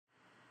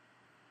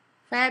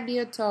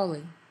Fabio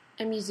Tolli,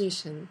 a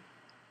musician,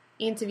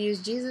 interviews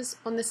Jesus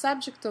on the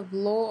subject of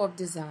law of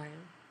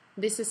desire.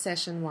 This is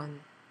session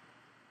 1.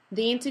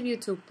 The interview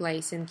took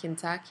place in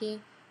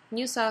Kentucky,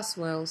 New South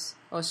Wales,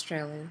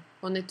 Australia,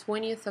 on the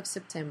 20th of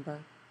September,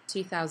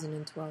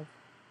 2012.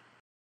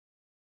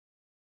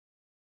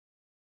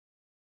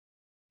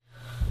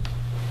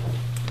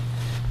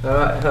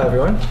 Alright, hello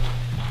everyone.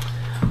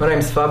 My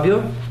name's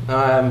Fabio.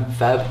 I'm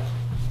Fab,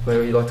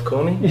 whatever you like to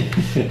call me.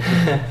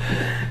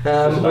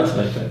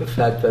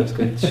 Fab, that's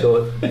good,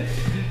 short.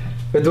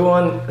 We're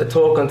doing a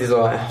talk on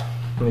desire,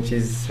 which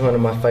is one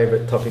of my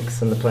favourite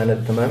topics on the planet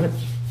at the moment.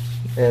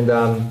 And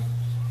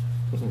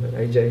we've got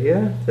AJ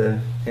here to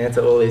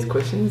answer all these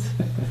questions,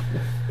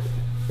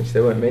 which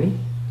there weren't many.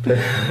 There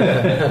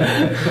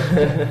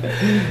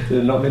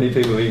are not many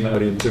people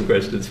emailed in some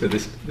questions for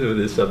this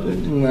subject.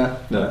 No.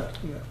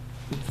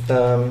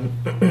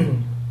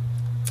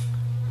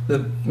 The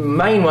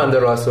main one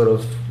that I sort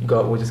of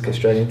got, we'll just get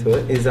straight into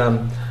it, is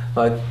I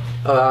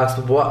asked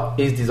what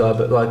is desire,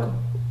 but like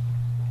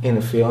in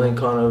a feeling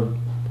kind of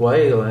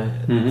way. Like,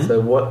 So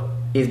what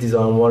is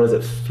desire and what does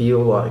it feel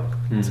like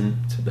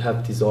to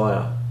have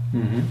desire?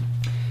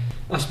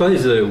 I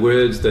suppose the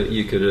words that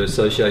you could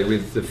associate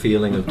with the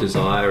feeling of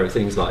desire are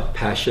things like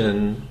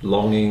passion,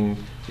 longing,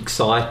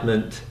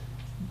 excitement,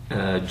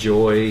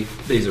 joy.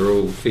 These are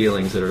all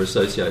feelings that are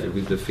associated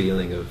with the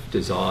feeling of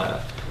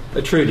desire,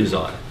 a true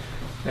desire.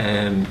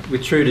 And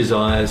with true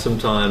desire,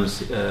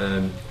 sometimes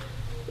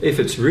if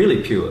it's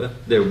really pure,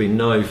 there will be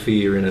no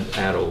fear in it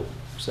at all.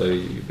 So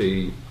you'll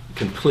be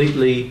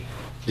completely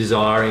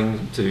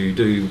desiring to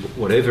do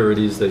whatever it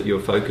is that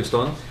you're focused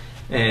on,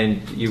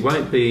 and you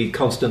won't be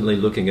constantly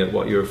looking at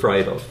what you're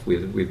afraid of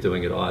with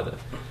doing it either.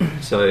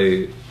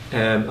 So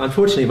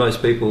unfortunately,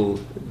 most people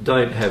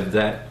don't have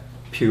that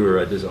pure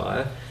a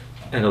desire,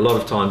 and a lot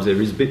of times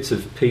there is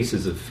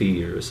pieces of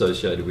fear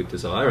associated with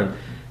desire,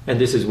 and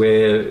this is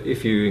where,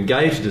 if you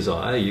engage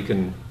desire, you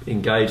can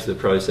engage the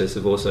process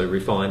of also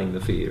refining the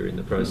fear in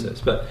the process.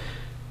 But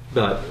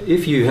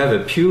if you have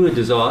a pure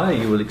desire,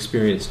 you will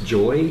experience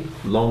joy,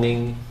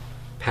 longing,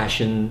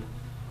 passion,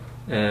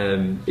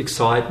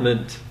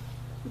 excitement,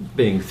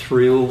 being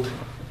thrilled.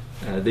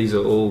 These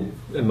are all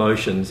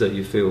emotions that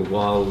you feel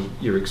while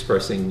you're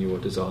expressing your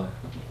desire.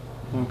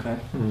 Okay.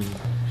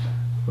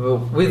 Well,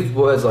 with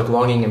words like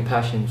longing and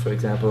passion, for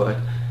example, like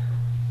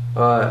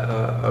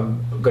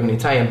I've got an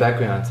Italian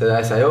background, so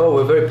they say, "Oh,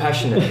 we're very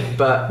passionate,"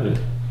 but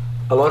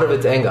a lot of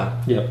it's anger.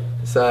 Yeah.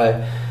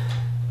 So,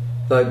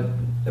 like,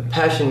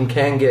 passion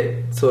can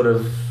get sort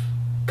of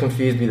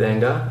confused with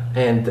anger,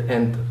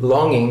 and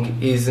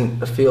longing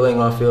isn't a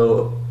feeling I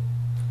feel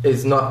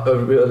is not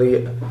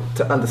really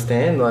to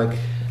understand. Like,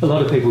 a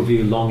lot of people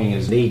view longing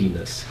as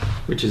neediness,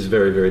 which is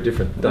very, very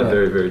different. They're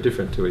very, very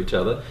different to each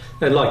other.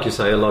 And like you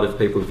say, a lot of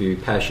people view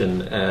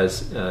passion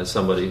as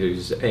somebody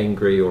who's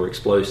angry or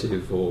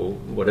explosive or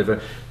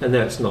whatever, and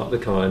that's not the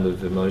kind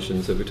of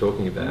emotions that we're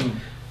talking about.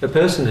 A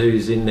person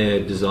who's in their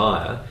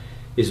desire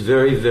is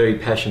very, very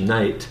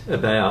passionate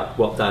about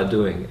what they're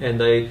doing, and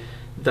they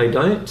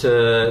don't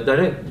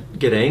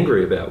get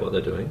angry about what they're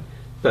doing,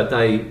 but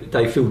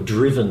they feel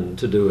driven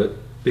to do it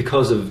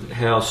because of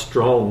how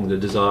strong the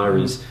desire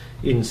is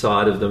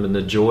inside of them and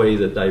the joy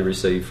that they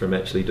receive from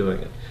actually doing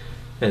it.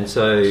 And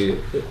so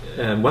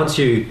once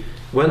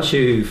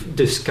you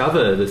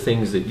discover the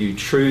things that you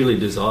truly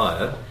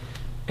desire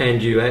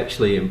and you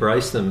actually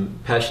embrace them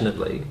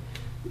passionately,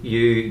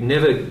 you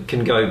never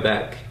can go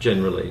back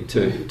generally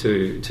to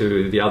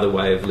the other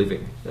way of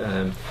living.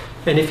 And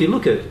if you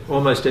look at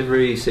almost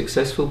every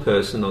successful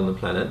person on the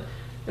planet,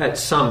 at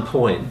some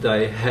point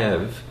they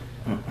have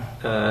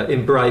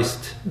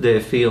embraced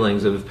their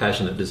feelings of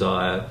passionate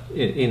desire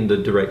in the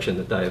direction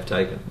that they have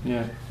taken.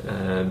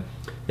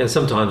 Now,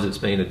 sometimes it's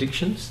been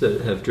addictions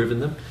that have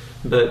driven them,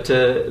 but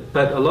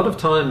a lot of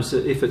times,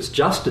 if it's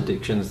just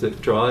addictions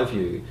that drive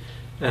you,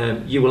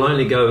 you will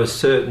only go a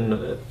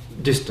certain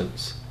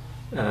distance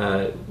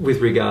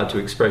with regard to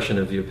expression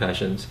of your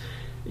passions.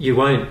 You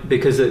won't,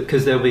 because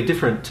there'll be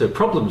different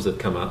problems that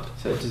come up.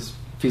 So it just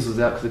fizzles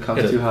out because it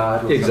comes too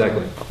hard. Or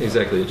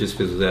exactly. It just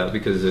fizzles out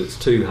because it's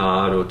too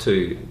hard or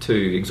too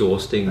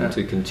exhausting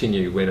to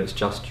continue when it's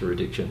just your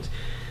addictions.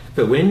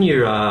 But when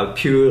you are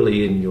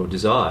purely in your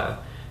desire,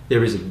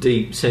 there is a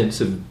deep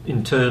sense of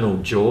internal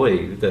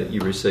joy that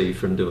you receive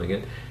from doing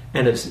it,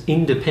 and it's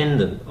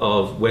independent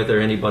of whether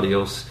anybody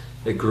else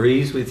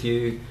agrees with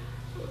you,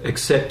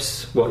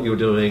 accepts what you're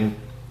doing,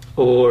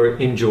 or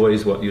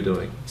enjoys what you're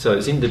doing. So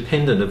it's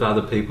independent of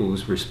other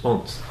people's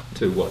response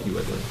to what you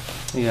are doing.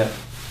 Yeah.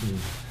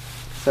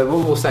 So what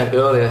we were saying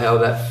earlier, how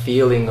that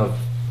feeling of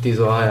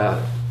desire,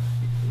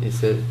 you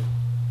said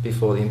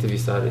before the interview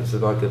started, it's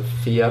like a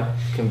fear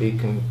can be.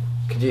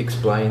 Could you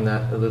explain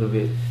that a little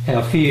bit?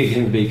 How fear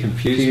can be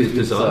confused with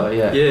desire.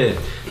 Yeah.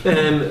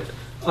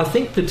 I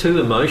think the two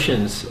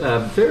emotions are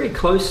very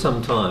close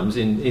sometimes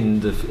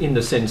in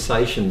the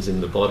sensations in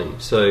the body.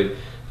 So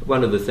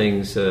one of the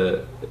things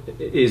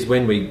is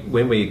when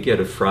we get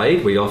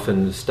afraid, we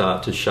often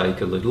start to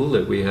shake a little.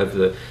 That we have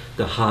the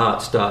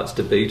heart starts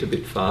to beat a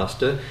bit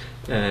faster,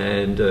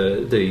 and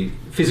the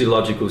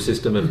physiological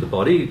system of the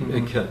body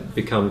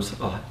becomes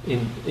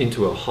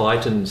into a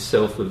heightened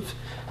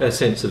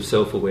sense of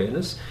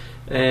self-awareness,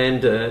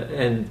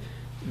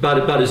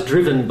 but is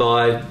driven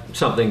by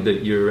something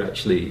that you're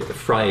actually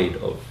afraid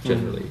of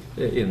generally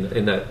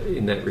in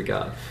that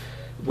regard.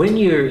 When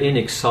you're in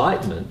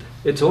excitement,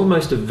 it's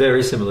almost a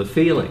very similar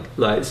feeling.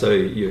 Like, so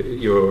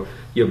your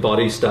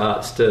body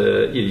starts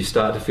to, you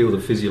start to feel the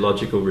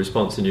physiological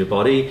response in your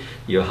body.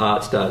 Your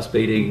heart starts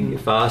beating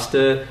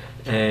faster,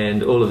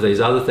 and all of these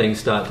other things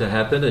start to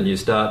happen, and you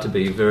start to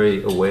be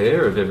very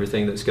aware of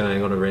everything that's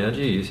going on around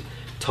you.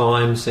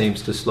 Time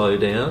seems to slow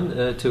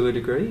down to a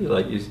degree.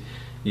 Like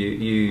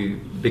you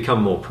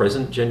become more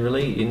present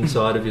generally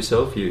inside of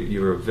yourself.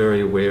 You're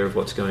very aware of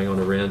what's going on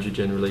around you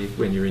generally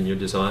when you're in your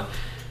desire.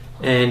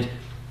 And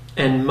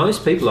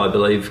most people, I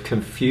believe,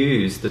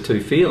 confuse the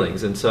two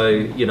feelings, and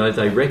so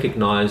they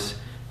recognise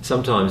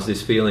sometimes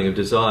this feeling of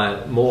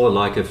desire more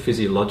like a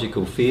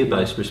physiological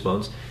fear-based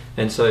response,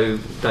 and so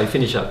they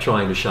finish up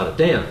trying to shut it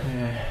down.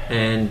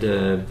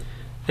 Yeah.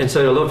 And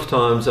so a lot of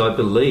times I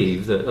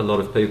believe that a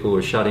lot of people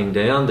are shutting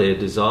down their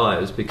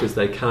desires because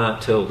they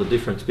can't tell the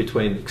difference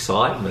between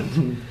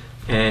excitement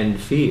and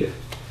fear.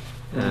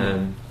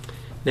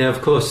 Now,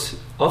 of course,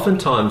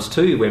 oftentimes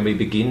too, when we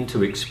begin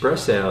to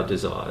express our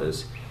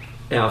desires,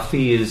 our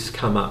fears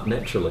come up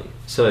naturally.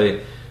 So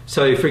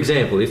for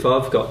example, if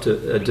I've got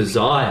a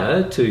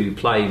desire to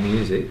play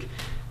music,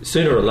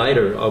 sooner or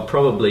later I'll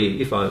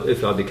probably, if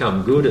I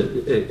become good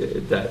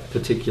at that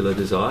particular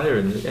desire,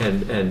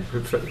 and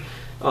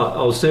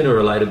I'll sooner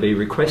or later be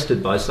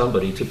requested by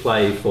somebody to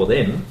play for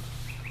them.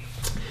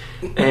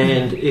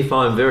 And if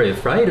I'm very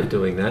afraid of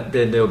doing that,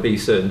 then there'll be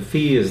certain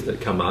fears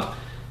that come up.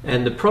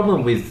 And the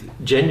problem with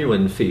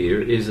genuine fear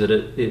is that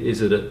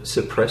it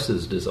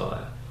suppresses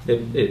desire.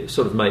 It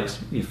sort of makes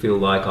you feel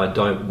like I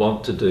don't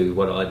want to do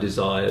what I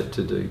desired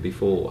to do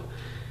before.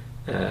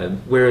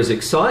 Whereas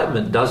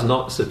excitement does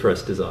not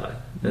suppress desire.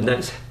 And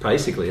that's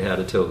basically how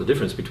to tell the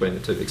difference between the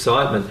two.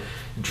 Excitement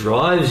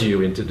drives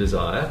you into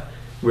desire,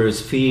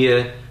 whereas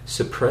fear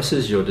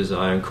suppresses your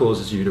desire and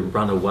causes you to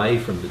run away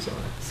from desire.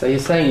 So you're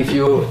saying if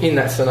you're in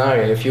that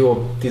scenario, if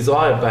you're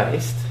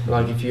desire-based,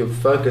 like if you're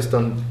focused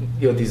on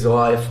your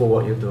desire for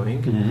what you're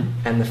doing,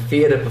 and the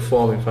fear to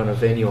perform in front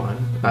of anyone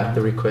at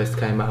the request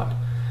came up,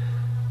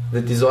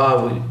 the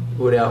desire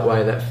would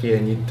outweigh that fear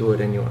and you'd do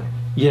it anyway.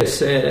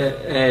 Yes,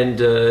 and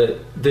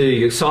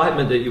the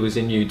excitement that was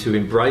in you to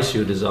embrace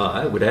your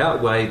desire would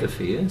outweigh the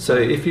fear. So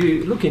if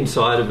you look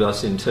inside of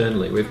us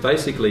internally, we've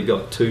basically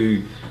got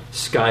two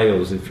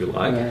scales, if you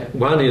like. Yeah.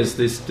 One is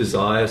this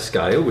desire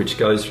scale, which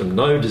goes from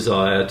no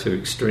desire to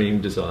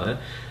extreme desire.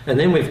 And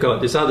then we've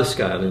got this other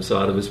scale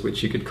inside of us,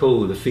 which you could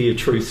call the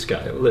fear-truth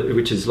scale,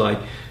 which is like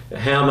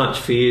how much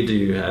fear do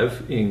you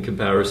have in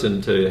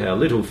comparison to how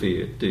little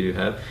fear do you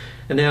have.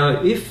 And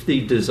now, if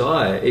the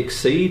desire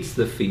exceeds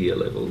the fear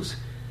levels,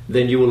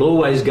 then you will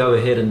always go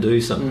ahead and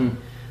do something.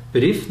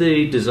 But if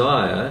the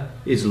desire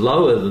is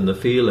lower than the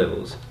fear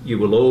levels, you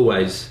will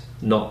always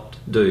not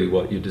do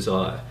what you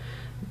desire.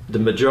 The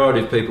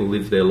majority of people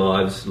live their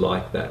lives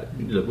like that,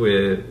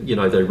 where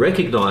they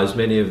recognise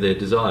many of their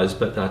desires,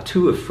 but they're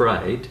too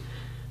afraid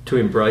to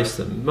embrace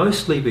them,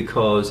 mostly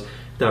because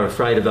they're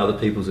afraid of other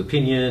people's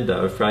opinion,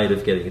 they're afraid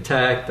of getting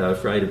attacked, they're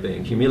afraid of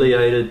being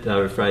humiliated,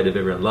 they're afraid of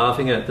everyone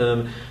laughing at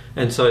them,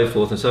 and so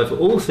forth and so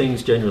forth. All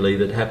things generally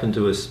that happen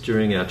to us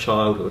during our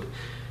childhood.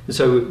 And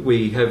so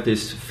we have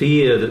this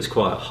fear that's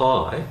quite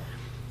high,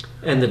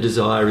 and the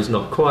desire is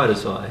not quite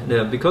as high.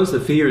 Now, because the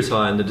fear is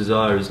high and the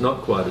desire is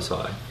not quite as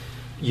high,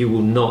 you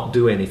will not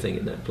do anything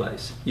in that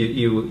place.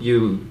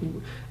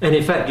 And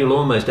in fact, you'll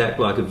almost act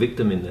like a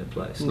victim in that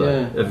place,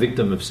 like a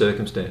victim of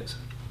circumstance.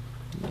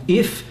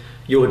 If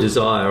your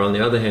desire, on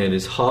the other hand,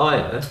 is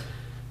higher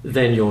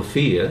than your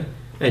fear,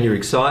 and your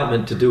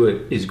excitement to do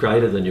it is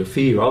greater than your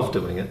fear of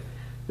doing it,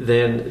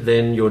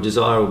 then your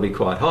desire will be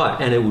quite high,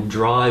 and it will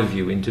drive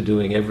you into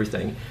doing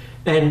everything.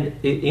 And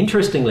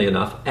interestingly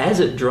enough, as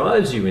it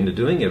drives you into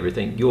doing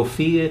everything, your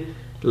fear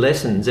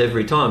lessens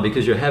every time,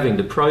 because you're having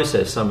to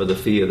process some of the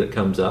fear that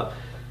comes up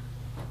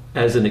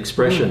as an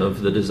expression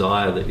of the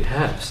desire that you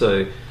have.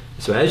 So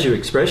as you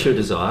express your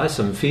desire,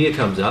 some fear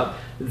comes up,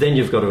 then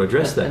you've got to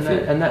address that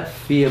fear. And that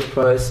fear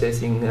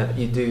processing that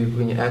you do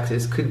when you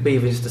access could be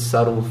just a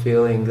subtle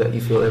feeling that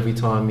you feel every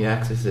time you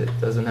access it.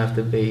 It doesn't have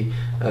to be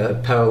a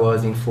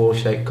paralysing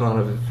force-shake kind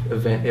of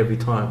event every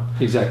time.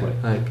 Exactly.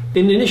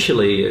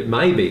 Initially, it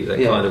may be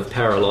that kind of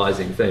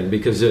paralysing thing,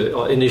 because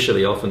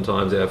initially,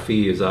 oftentimes, our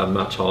fears are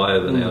much higher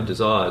than our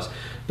desires.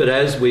 But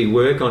as we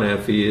work on our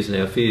fears and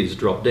our fears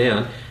drop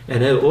down,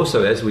 and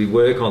also as we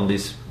work on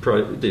this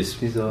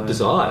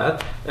desire,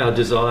 our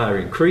desire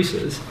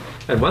increases.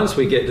 And once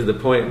we get to the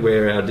point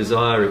where our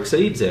desire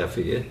exceeds our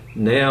fear,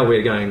 now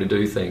we're going to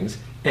do things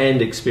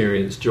and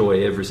experience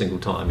joy every single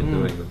time in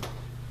doing them.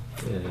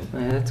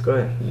 Yeah, that's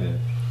great. Yeah.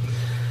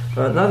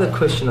 Another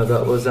question I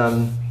got was,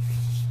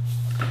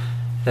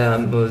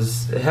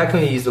 was how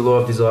can we use the law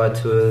of desire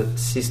to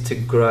assist to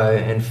grow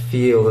and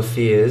feel the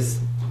fears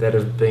that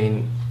have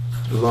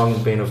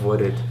long been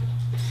avoided?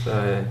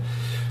 So,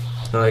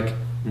 like,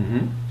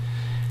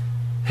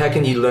 how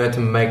can you learn to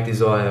make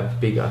desire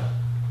bigger?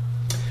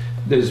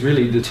 There's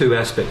really the two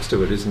aspects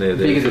to it, isn't there?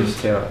 Bigger than the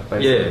terror,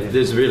 basically. Yeah,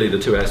 there's really the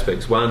two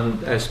aspects.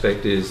 One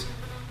aspect is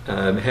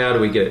how do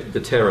we get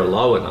the terror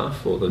low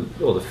enough, or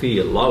the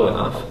fear low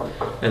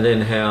enough, and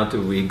then how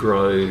do we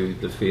grow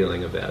the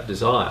feeling about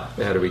desire?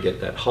 How do we get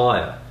that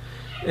higher?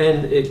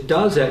 And it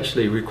does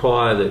actually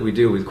require that we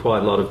deal with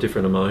quite a lot of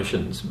different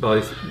emotions,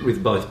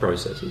 with both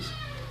processes.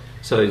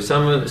 So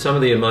some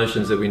of the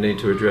emotions that we need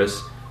to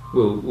address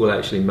will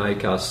actually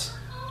make us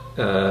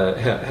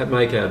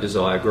make our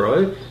desire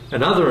grow,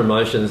 and other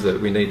emotions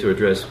that we need to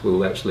address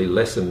will actually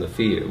lessen the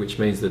fear, which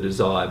means the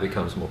desire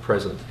becomes more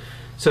present.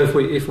 So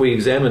if we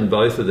examine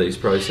both of these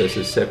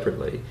processes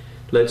separately,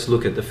 let's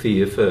look at the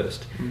fear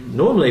first.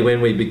 Normally when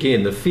we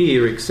begin, the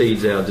fear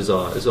exceeds our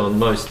desires on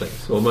most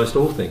things, or most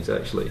all things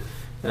actually.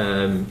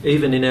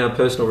 Even in our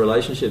personal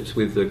relationships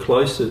with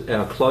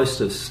our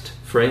closest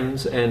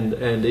friends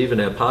and even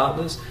our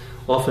partners,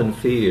 often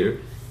fear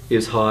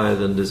is higher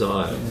than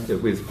desire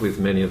with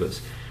many of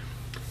us.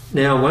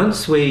 Now,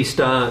 once we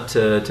start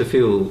to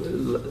feel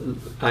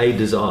a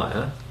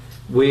desire,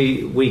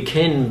 we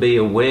can be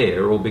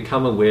aware or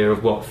become aware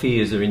of what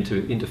fears are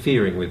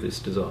interfering with this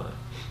desire.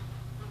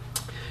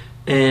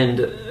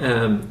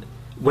 And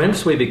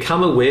once we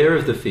become aware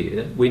of the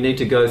fear, we need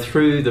to go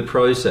through the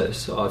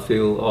process, I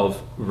feel,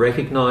 of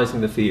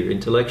recognising the fear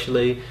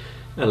intellectually,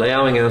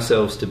 allowing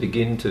ourselves to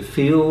begin to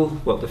feel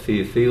what the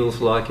fear feels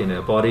like in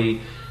our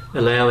body,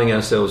 allowing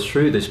ourselves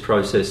through this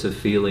process of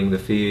feeling the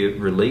fear,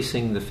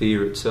 releasing the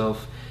fear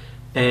itself,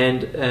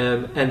 and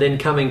then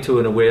coming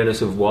to an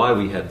awareness of why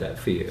we have that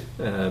fear.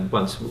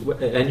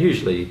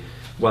 Usually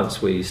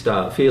once we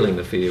start feeling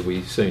the fear,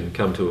 we soon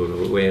come to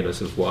an awareness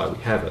of why we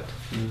have it.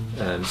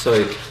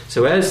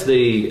 So as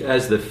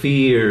the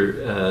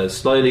fear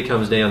slowly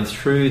comes down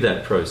through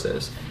that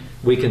process,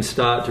 we can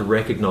start to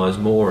recognise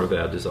more of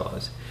our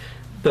desires.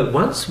 But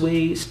once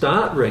we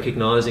start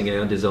recognising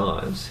our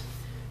desires,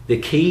 the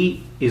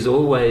key is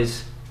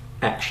always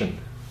action.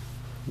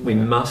 We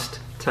must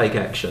take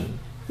action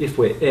if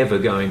we're ever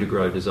going to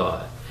grow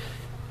desire.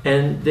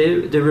 And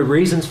there are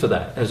reasons for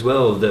that as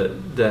well,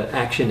 that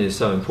action is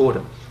so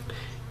important.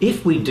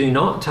 If we do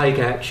not take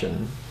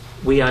action,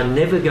 we are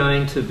never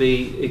going to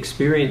be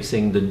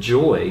experiencing the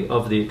joy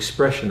of the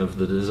expression of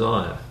the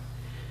desire.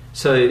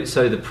 So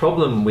the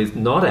problem with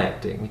not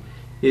acting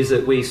is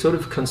that we sort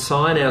of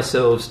consign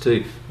ourselves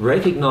to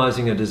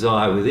recognising a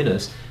desire within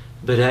us,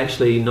 but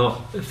actually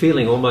not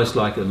feeling almost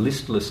like a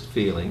listless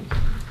feeling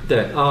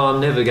that, I'm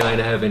never going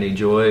to have any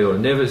joy, or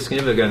it's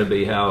never going to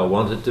be how I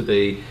want it to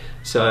be,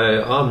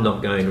 so I'm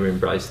not going to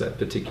embrace that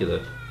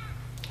particular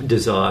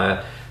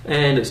desire,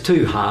 and it's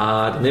too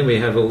hard. And then we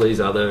have all these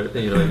other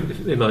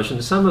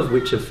emotions, some of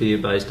which are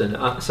fear-based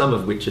and some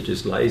of which are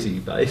just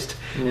laziness,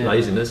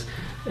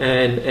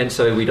 and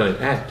so we don't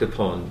act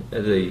upon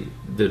the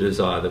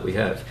desire that we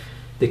have.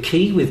 The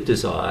key with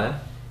desire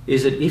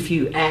is that if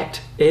you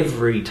act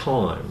every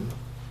time,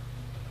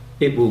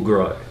 it will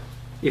grow.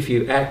 If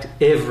you act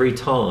every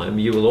time,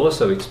 you will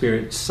also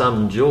experience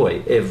some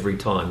joy every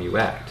time you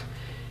act.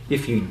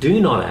 If you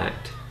do not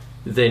act,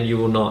 then you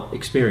will not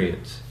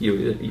experience.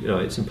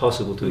 It's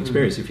impossible to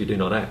experience if you do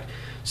not act.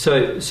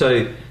 So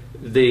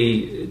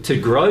to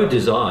grow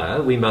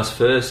desire, we must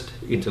first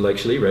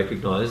intellectually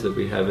recognise that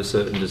we have a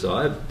certain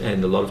desire,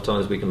 and a lot of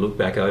times we can look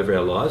back over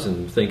our lives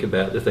and think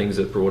about the things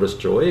that brought us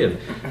joy and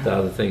the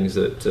other things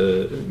that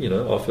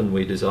often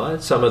we desire.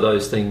 Some of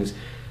those things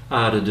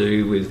are to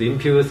do with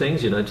impure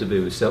things, to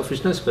do with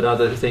selfishness, but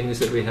other things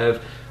that we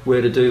have were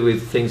to do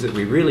with things that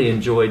we really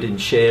enjoyed in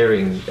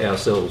sharing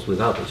ourselves with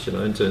others,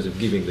 in terms of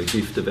giving the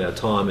gift of our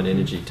time and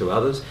energy to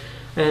others.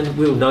 And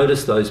we'll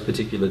notice those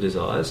particular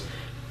desires.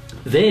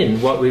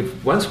 Then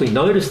once we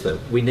notice them,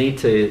 we need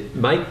to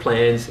make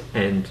plans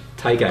and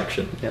take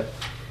action. Yep.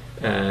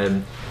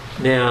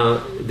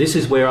 Now, this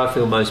is where I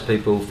feel most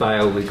people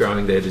fail with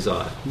growing their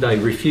desire. They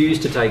refuse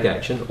to take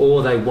action,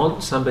 or they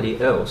want somebody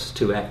else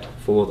to act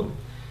for them.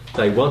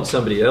 They want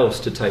somebody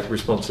else to take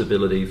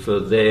responsibility for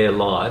their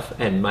life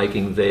and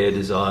making their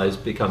desires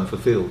become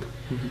fulfilled.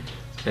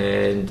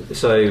 And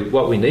so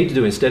what we need to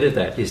do instead of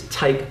that is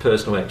take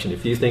personal action.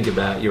 If you think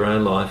about your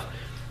own life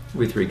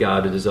with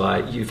regard to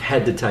desire, you've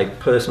had to take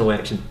personal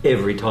action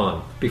every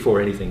time before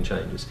anything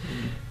changes.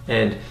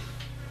 And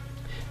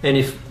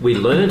if we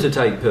learn to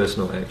take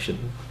personal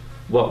action,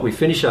 what we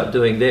finish up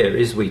doing there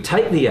is we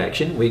take the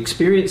action, we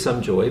experience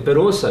some joy, but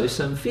also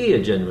some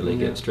fear generally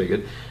gets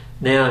triggered.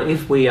 Now,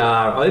 if we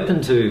are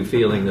open to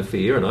feeling the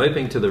fear and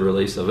open to the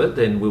release of it,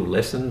 then we'll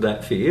lessen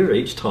that fear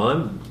each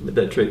time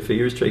that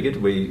fear is triggered.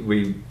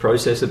 We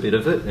process a bit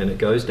of it and it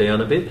goes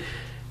down a bit,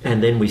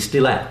 and then we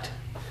still act.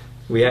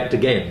 We act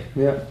again,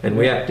 and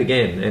we act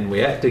again, and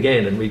we act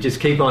again, and we just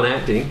keep on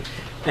acting,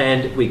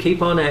 and we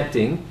keep on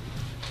acting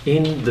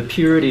in the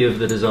purity of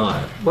the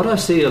desire. What I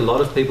see a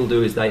lot of people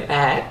do is they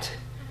act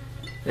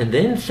and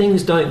then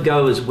things don't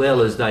go as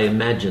well as they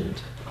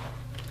imagined.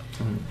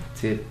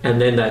 That's it. And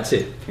then that's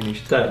it.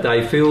 Finished.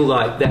 They feel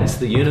like that's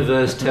the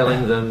universe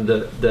telling them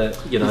that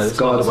you know, it's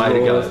not the way to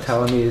go.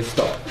 Telling me to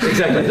stop.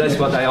 Exactly, that's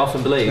what they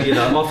often believe. You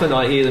know, often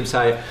I hear them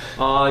say,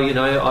 "Oh, you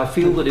know, I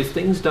feel that if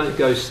things don't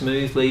go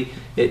smoothly,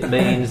 it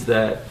means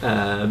that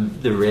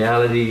the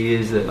reality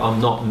is that I'm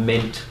not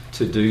meant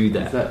to do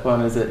that." Is that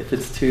one? Is that if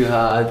it's too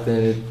hard,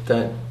 then it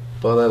don't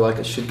bother. Like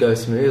it should go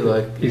smooth.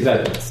 Like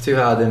Exactly. if it's too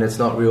hard, then it's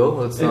not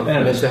real. It's not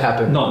meant to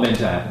happen. Not meant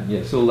to happen.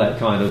 Yes, all that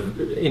kind of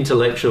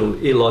intellectual,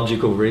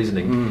 illogical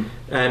reasoning,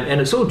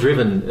 and it's all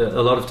driven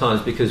a lot of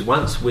times because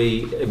once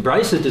we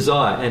embrace a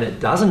desire and it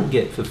doesn't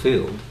get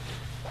fulfilled,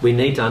 we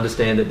need to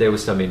understand that there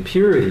was some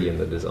impurity in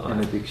the desire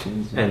And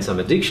addictions. and some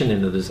addiction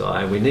in the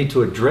desire. We need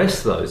to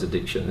address those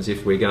addictions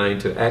if we're going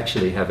to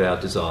actually have our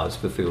desires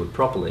fulfilled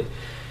properly.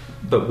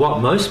 But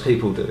what most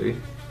people do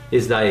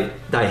is they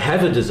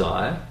have a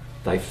desire,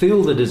 they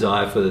feel the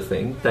desire for the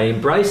thing, they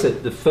embrace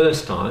it the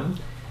first time,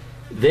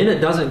 then it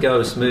doesn't go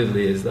as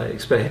smoothly as they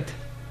expect.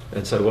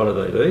 And so what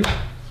do?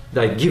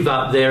 They give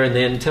up there and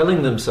then,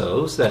 telling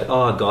themselves that,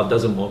 oh, God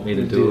doesn't want me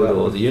to do it,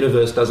 or the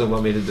universe doesn't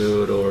want me to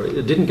do it, or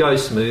it didn't go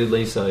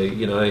smoothly, so,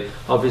 you know,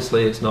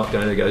 obviously it's not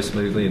going to go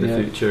smoothly in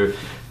the future.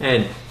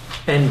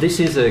 And this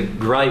is a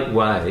great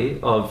way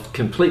of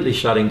completely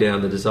shutting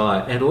down the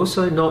desire and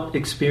also not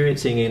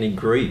experiencing any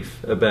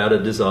grief about a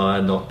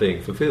desire not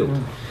being fulfilled.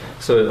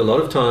 So a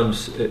lot of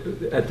times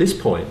at this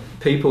point,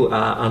 people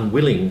are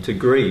unwilling to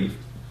grieve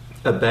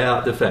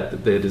about the fact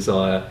that their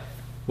desire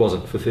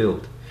wasn't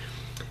fulfilled.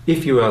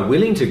 If you are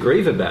willing to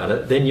grieve about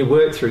it, then you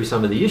work through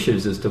some of the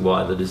issues as to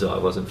why the desire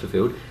wasn't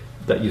fulfilled,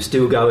 that you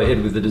still go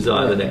ahead with the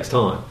desire the next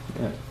time.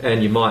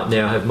 And you might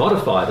now have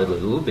modified it a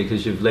little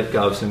because you've let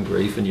go of some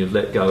grief and you've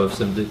let go of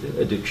some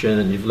addiction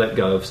and you've let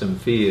go of some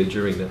fear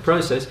during that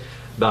process,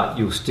 but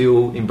you'll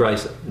still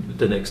embrace it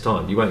the next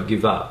time. You won't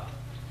give up.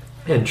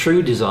 And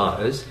true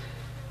desires,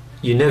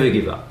 you never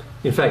give up.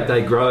 In fact,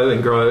 they grow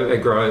and grow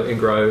and grow and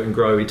grow and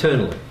grow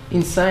eternally.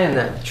 In saying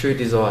that, true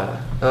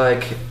desire,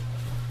 like,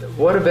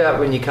 what about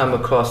when you come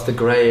across the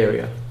grey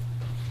area?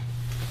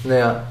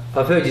 Now,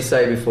 I've heard you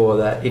say before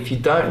that if you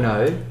don't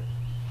know,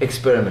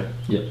 experiment.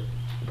 Yeah.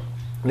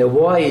 Now,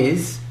 why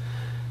is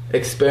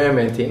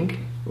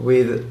experimenting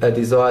with a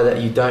desire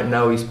that you don't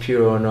know is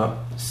pure or not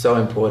so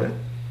important?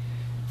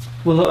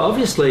 Well,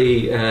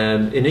 obviously,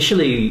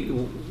 initially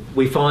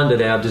we find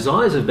that our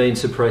desires have been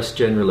suppressed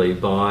generally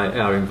by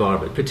our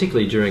environment,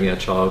 particularly during our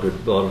childhood.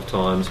 A lot of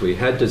times we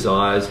had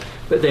desires,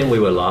 but then we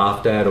were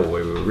laughed at or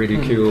we were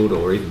ridiculed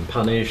or even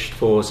punished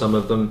for some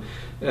of them.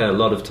 A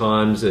lot of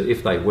times,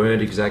 if they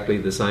weren't exactly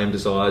the same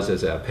desires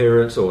as our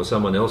parents or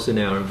someone else in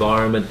our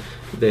environment,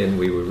 then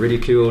we were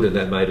ridiculed and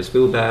that made us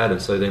feel bad,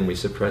 and so then we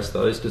suppressed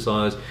those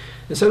desires.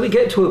 And so we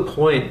get to a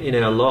point in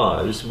our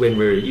lives when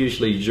we're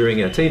usually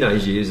during our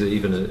teenage years,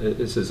 even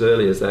as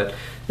early as that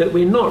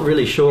we're not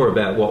really sure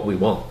about what we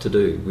want to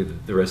do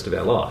with the rest of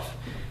our life.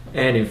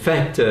 And in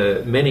fact,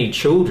 many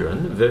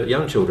children,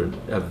 young children,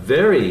 are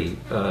very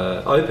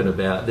open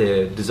about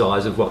their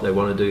desires of what they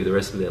want to do the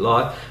rest of their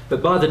life.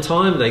 But by the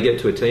time they get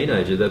to a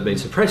teenager, they've been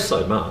suppressed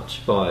so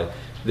much by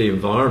the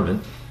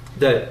environment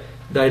that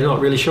they're not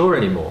really sure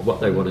anymore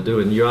what they want to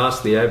do. And you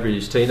ask the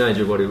average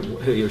teenager what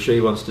he or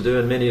she wants to do,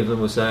 and many of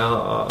them will say,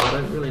 oh, I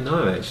don't really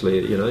know,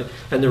 actually, you know.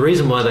 And the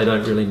reason why they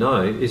don't really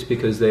know is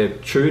because their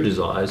true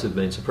desires have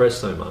been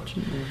suppressed so much.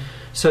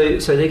 So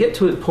they get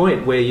to a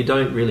point where you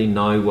don't really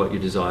know what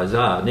your desires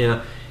are.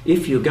 Now,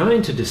 if you're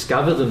going to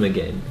discover them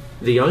again,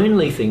 the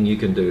only thing you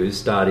can do is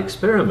start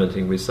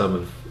experimenting with some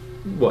of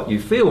what you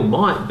feel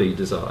might be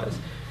desires.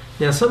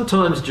 Now,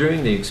 sometimes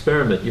during the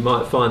experiment, you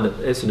might find that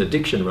it's an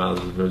addiction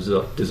rather than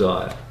a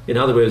desire. In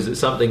other words,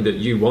 it's something that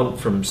you want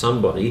from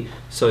somebody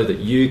so that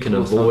you can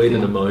avoid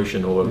an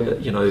emotion, or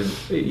you know,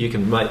 you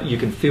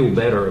can feel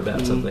better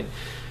about something.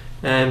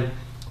 And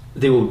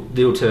the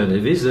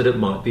alternative is that it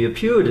might be a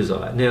pure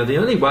desire. Now, the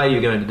only way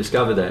you're going to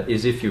discover that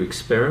is if you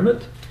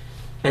experiment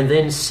and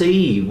then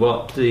see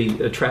what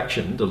the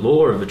attraction, the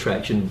law of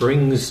attraction,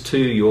 brings to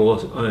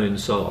your own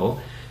soul,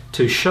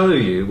 to show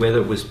you whether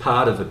it was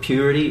part of a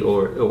purity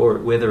or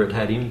whether it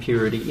had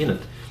impurity in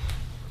it.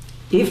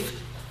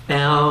 If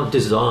our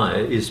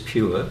desire is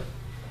pure,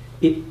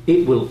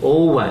 it will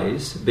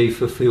always be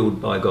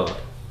fulfilled by God.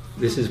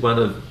 This is one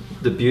of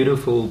the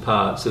beautiful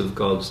parts of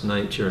God's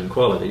nature and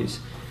qualities,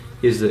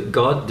 is that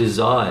God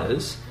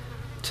desires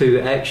to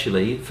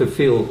actually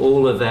fulfill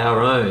all of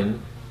our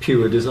own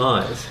pure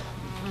desires.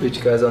 Which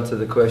goes on to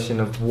the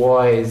question of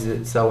why is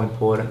it so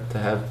important to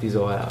have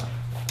desire,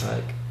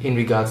 like in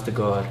regards to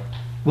God?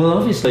 Well,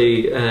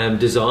 obviously,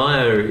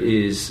 desire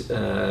is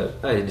an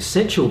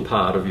essential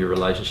part of your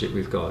relationship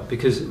with God,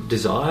 because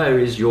desire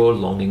is your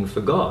longing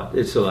for God.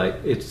 It's like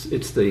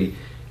it's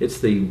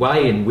the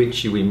way in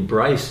which you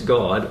embrace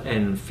God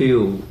and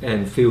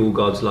feel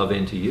God's love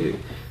into you.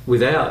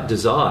 Without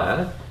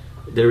desire,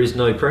 there is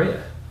no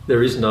prayer.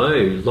 There is no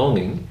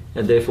longing,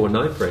 and therefore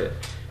no prayer.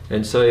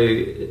 And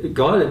so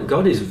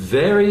God is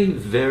very,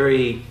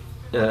 very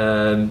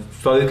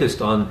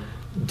focused on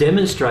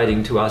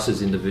demonstrating to us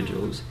as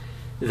individuals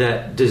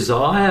that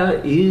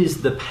desire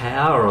is the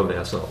power of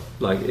our soul.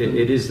 Like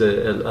it is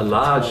a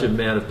large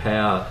amount of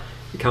power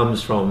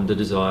comes from the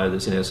desire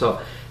that's in our soul.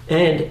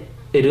 And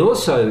it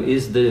also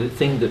is the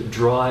thing that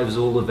drives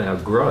all of our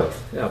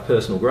growth, our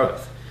personal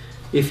growth.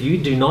 If you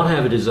do not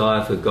have a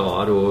desire for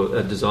God or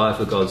a desire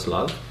for God's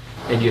love,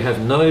 and you have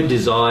no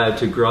desire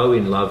to grow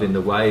in love in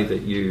the way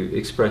that you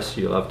express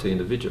your love to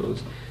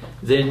individuals,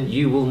 then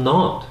you will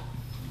not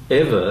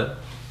ever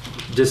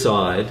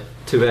decide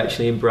to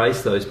actually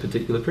embrace those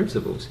particular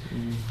principles.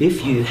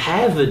 If you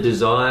have a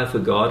desire for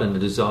God and a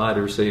desire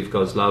to receive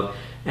God's love,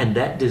 and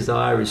that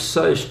desire is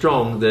so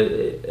strong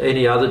that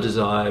any other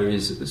desire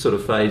is sort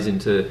of fades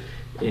into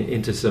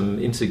some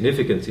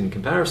insignificance in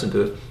comparison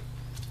to it,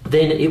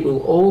 then it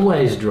will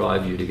always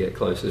drive you to get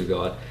closer to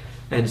God.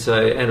 And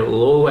it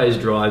will always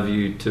drive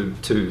you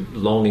to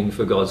longing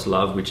for God's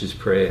love, which is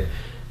prayer.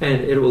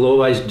 And it will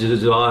always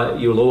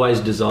you'll always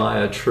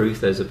desire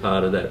truth as a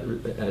part of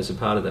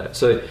that.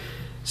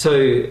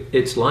 So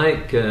it's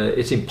like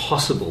it's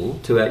impossible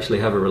to actually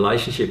have a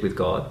relationship with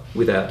God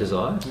without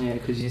desire. Yeah,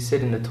 because you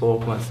said in the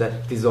talk once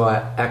that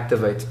desire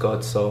activates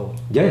God's soul.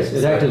 Yes,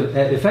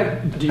 in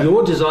fact,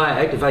 your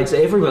desire activates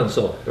everyone's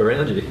soul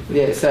around you.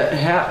 Yeah. So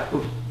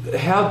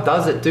how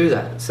does it do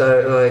that?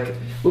 So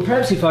well,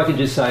 perhaps if I could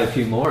just say a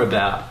few more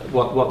about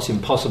what's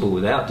impossible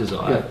without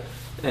desire,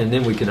 and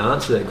then we can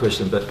answer that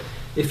question. But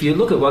if you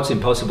look at what's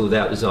impossible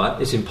without desire,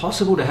 it's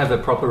impossible to have a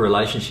proper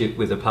relationship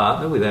with a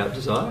partner without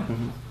desire.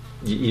 Mm-hmm.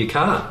 You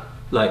can't.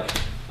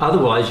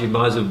 Otherwise you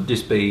might as well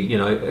just be,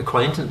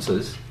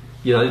 acquaintances.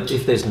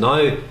 If there's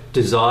no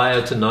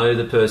desire to know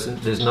the person,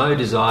 there's no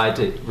desire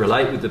to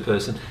relate with the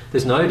person,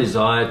 there's no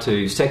desire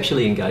to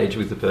sexually engage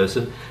with the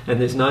person, and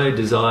there's no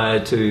desire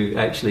to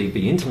actually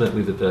be intimate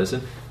with the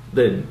person,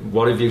 then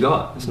what have you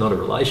got? It's not a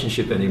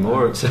relationship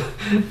anymore. It's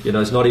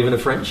it's not even a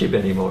friendship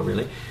anymore,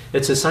 really.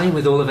 It's the same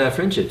with all of our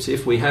friendships.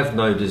 If we have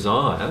no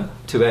desire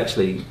to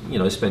actually,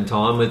 spend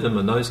time with them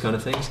and those kind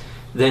of things,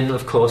 then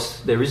of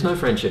course there is no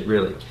friendship,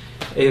 really.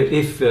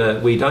 If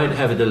we don't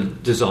have a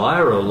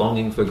desire or a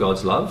longing for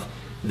God's love,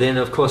 then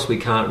of course we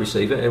can't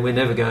receive it, and we're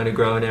never going to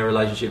grow in our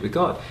relationship with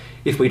God.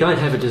 If we don't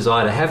have a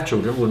desire to have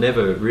children, we'll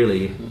never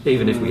really,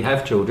 even if we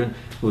have children,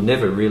 we'll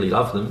never really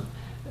love them.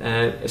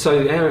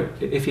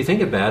 If you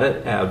think about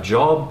it, our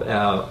job,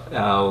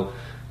 our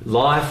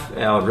life,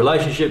 our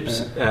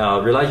relationships,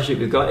 our relationship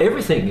with God,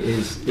 everything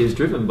is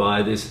driven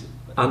by this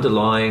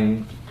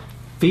underlying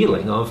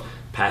feeling of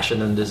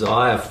passion and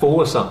desire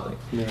for something.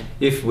 Yeah.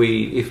 If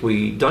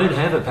we don't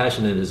have a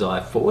passion and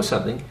desire for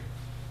something,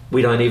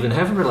 we don't even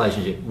have a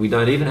relationship. We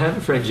don't even have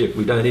a friendship.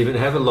 We don't even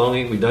have a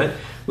longing. We don't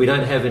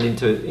have an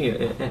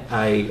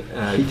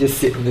You just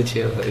sit in the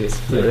chair like this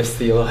for the rest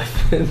of your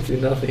life and do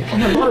nothing.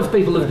 And a lot of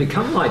people have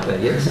become like that.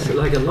 Yes, a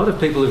lot of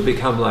people have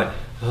become like,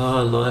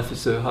 oh, life is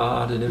so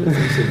hard and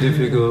everything's so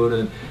difficult,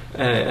 and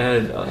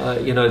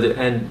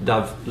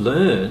they've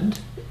learned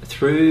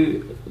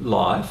through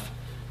life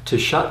to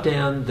shut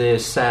down their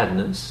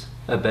sadness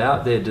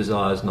about their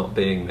desires not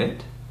being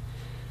met.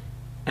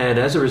 And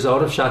as a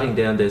result of shutting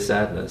down their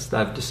sadness,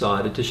 they've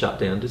decided to shut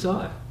down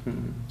desire.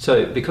 Mm-hmm.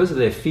 So because of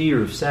their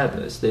fear of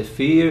sadness, their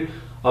fear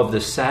of the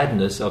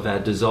sadness of our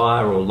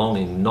desire or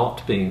longing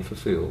not being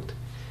fulfilled,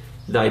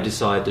 they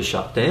decide to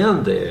shut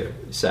down their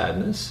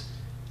sadness,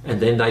 and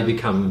then they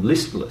become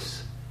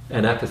listless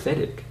and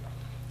apathetic.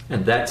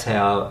 And that's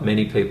how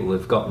many people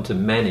have gotten to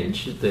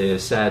manage their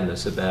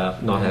sadness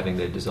about not having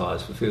their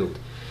desires fulfilled.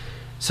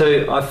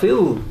 So I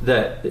feel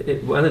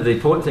that one of the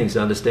important things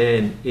to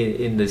understand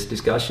in this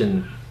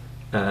discussion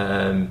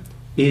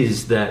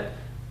is that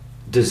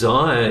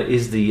desire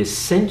is the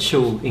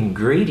essential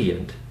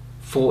ingredient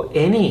for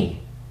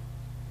any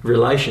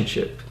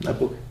relationship. A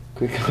book.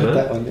 Quick, put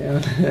that one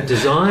down.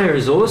 Desire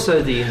is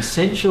also the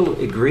essential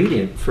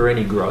ingredient for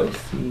any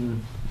growth.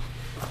 Mm.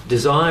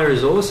 Desire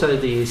is also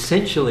the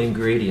essential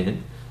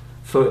ingredient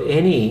for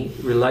any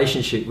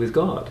relationship with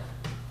God.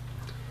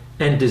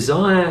 And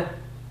desire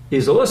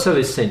is also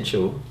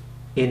essential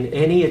in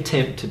any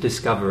attempt to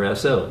discover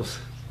ourselves.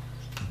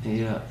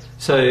 Yeah.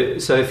 So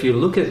if you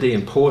look at the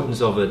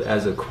importance of it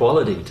as a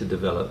quality to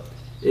develop,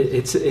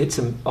 it's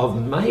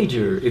of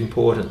major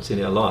importance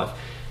in our life.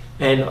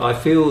 And I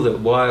feel that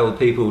while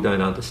people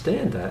don't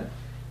understand that,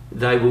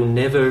 they will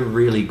never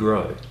really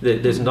grow.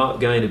 There's not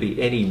going to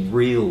be any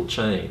real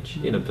change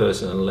in a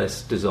person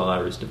unless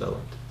desire is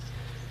developed.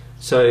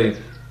 So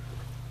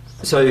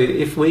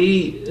if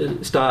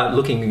we start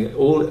looking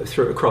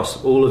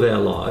across all of our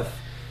life,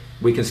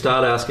 we can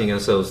start asking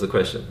ourselves the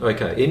question,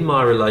 okay, in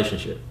my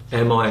relationship,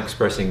 am I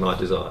expressing my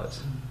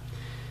desires?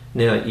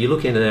 Now, you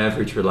look in an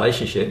average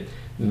relationship,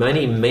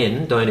 many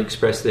men don't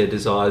express their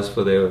desires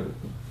for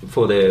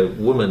their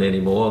woman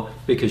anymore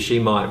because she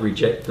might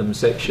reject them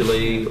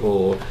sexually,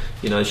 or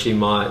she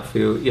might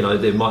feel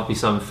there might be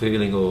some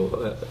feeling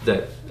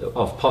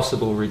of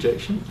possible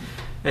rejection.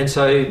 And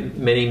so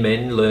many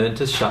men learn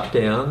to shut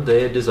down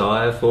their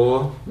desire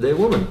for their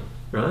woman,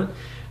 right?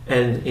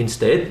 And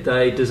instead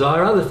they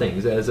desire other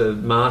things as a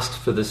mask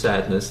for the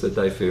sadness that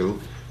they feel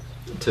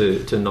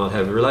to not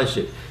have a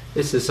relationship.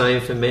 It's the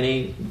same for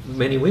many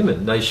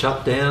women. They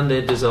shut down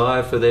their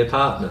desire for their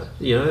partner.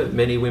 You know,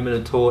 many women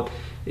are taught,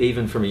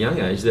 even from a young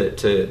age, that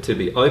to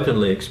be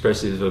openly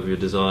expressive of your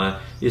desire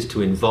is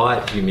to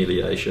invite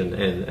humiliation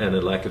and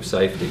a lack of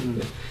safety.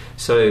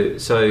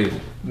 So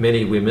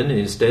many women,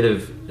 instead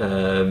of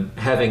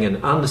having an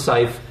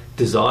unsafe,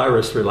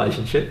 desirous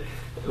relationship,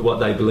 what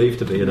they believe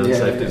to be an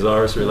unsafe,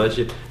 desirous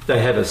relationship, they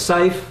have a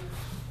safe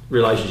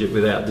relationship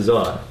without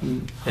desire.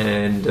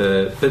 And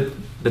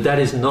but that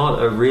is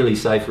not a really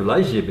safe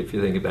relationship if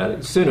you think about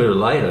it. Sooner or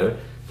later,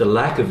 the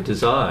lack of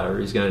desire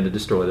is going to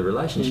destroy the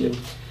relationship.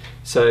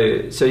 So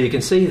you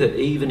can see that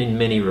even in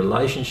many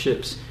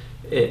relationships,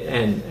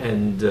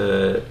 and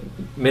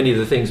many of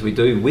the things we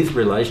do with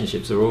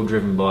relationships are all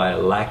driven by a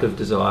lack of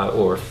desire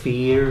or a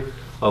fear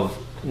of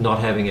not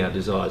having our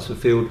desires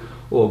fulfilled,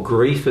 or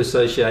grief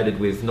associated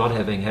with not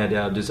having had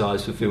our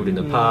desires fulfilled in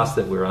the past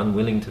that we're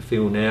unwilling to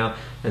feel now,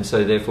 and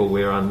so therefore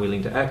we're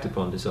unwilling to act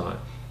upon desire.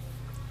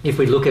 If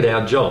we look at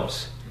our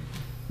jobs,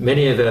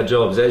 many of our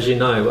jobs, as you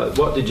know,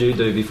 what did you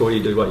do before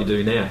you do what you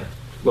do now?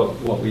 What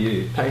were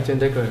you? Painter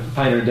and decorator.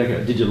 Painter and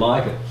decorator. Did you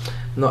like it?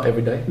 Not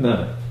every day.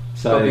 No.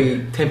 So probably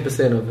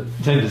 10% of it.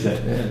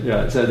 10%. Yeah.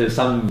 Right. So there's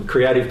some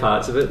creative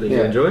parts of it that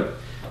you enjoy,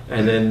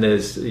 and then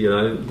there's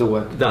the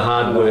work, the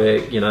hard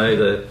work,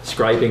 the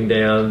scraping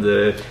down,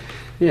 the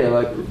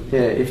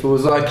if it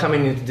was like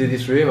coming in to do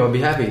this room, I'd be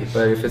happy.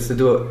 But if it's to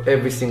do it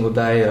every single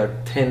day,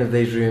 10 of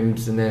these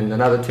rooms and then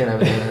another 10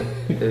 over there,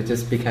 it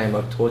just became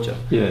like torture.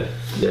 Yeah.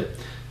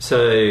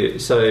 So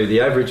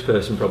the average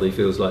person probably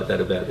feels like that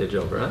about their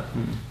job,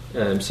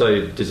 right?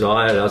 So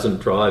desire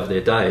doesn't drive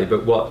their day,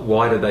 but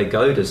why do they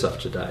go to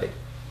such a day?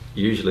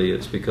 Usually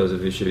it's because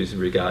of issues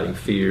regarding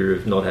fear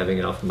of not having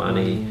enough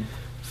money,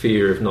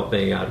 fear of not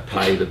being able to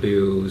pay the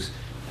bills,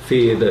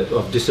 fear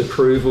of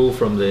disapproval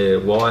from their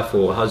wife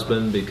or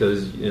husband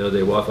because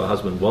their wife or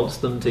husband wants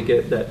them to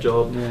get that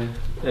job.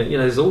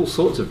 There's all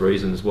sorts of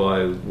reasons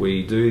why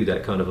we do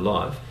that kind of a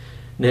life.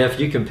 Now, if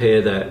you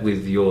compare that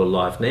with your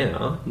life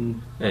now,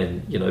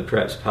 and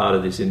perhaps part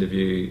of this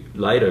interview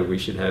later we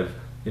should have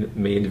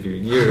me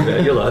interviewing you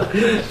about your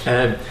life,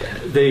 and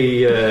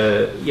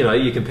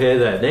you compare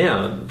that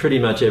now, pretty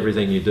much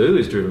everything you do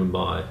is driven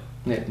by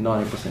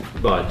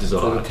 90% by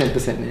desire. So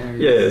 10% now.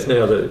 It's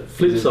now the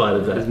flip side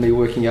of that. It's me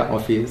working out my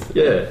fears.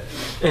 Yeah,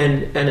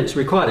 and it's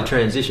required a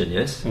transition.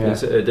 Yes,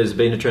 there's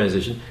been a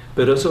transition,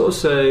 but it's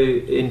also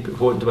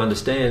important to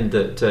understand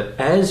that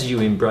as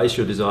you embrace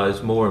your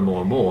desires more and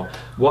more and more,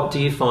 what do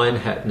you find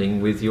happening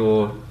with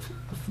your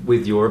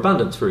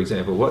abundance, for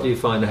example? What do you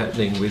find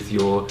happening with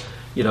your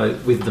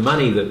with the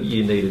money that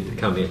you needed to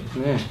come in?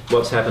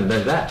 What's happened to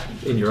that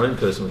in your own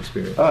personal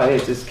experience?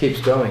 It just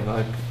keeps growing.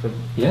 I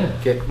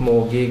get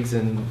more gigs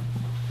and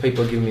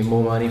people give me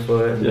more money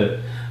for it.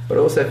 But I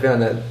also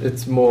found that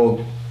it's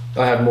more,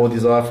 I have more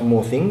desire for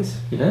more things.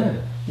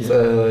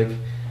 So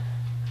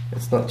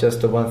it's not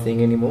just the one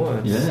thing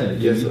anymore.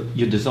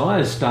 Your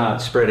desires start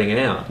spreading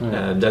out.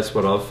 That's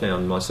what I've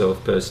found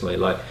myself personally.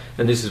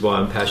 And this is why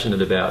I'm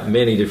passionate about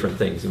many different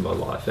things in my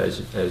life,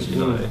 as you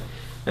know.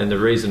 And the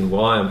reason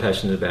why I'm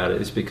passionate about it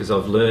is because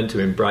I've learned to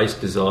embrace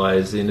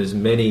desires in as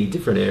many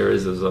different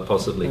areas as I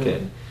possibly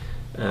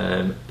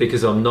can,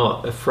 because I'm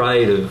not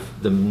afraid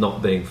of them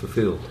not being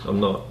fulfilled. I'm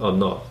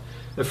not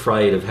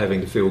afraid of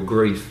having to feel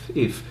grief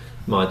if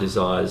my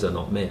desires are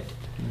not met.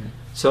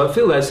 So I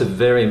feel that's a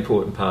very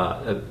important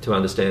part to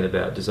understand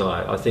about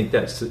desire. I think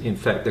that's in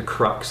fact the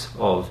crux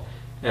of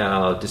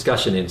our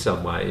discussion in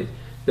some way,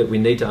 that we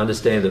need to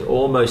understand that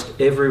almost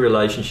every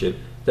relationship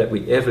that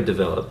we ever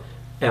develop,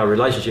 our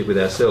relationship with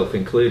ourselves,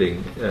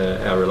 including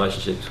our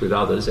relationships with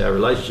others, our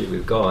relationship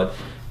with God,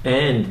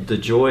 and the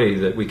joy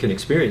that we can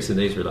experience in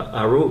these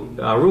are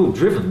all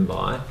driven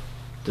by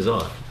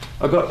desire.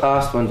 I got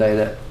asked one day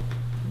that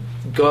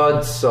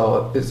God's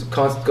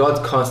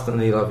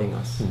constantly loving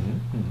us,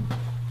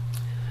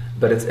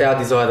 but it's our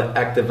desire that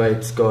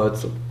activates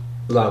God's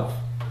love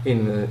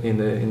in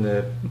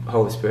the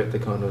Holy Spirit, the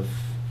kind of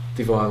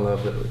divine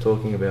love that we're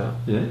talking about.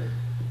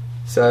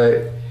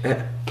 So.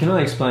 Can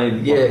I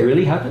explain what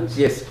really happens?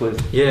 Yes, please.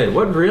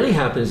 What really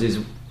happens is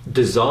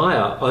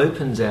desire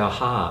opens our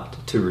heart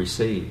to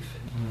receive.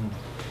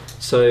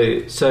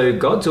 So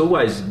God's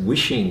always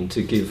wishing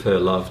to give her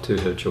love to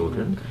her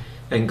children,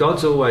 and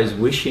God's always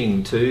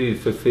wishing to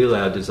fulfill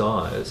our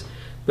desires,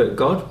 but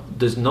God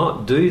does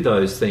not do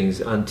those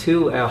things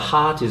until our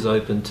heart is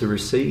open to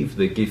receive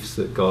the gifts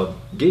that God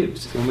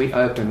gives. When we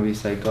open, we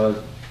say,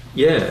 God...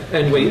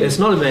 and it's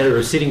not a matter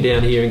of sitting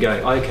down here and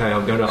going, okay,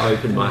 I'm going to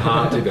open my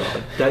heart to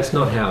God. That's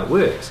not how it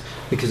works,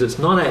 because it's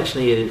not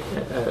actually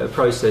a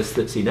process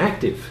that's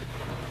inactive.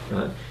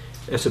 Right?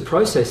 It's a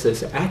process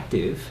that's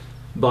active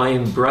by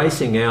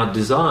embracing our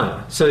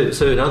desire. So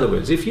in other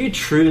words, if you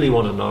truly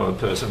want to know a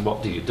person,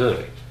 what do?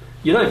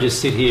 You don't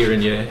just sit here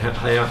in your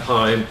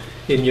home,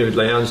 in your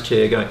lounge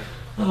chair going,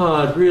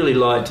 I'd really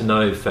like to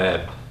know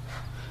Fab.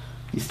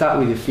 You start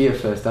with your fear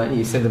first, don't you?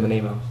 You send them an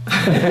email. Or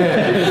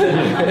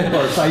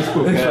a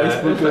Facebook.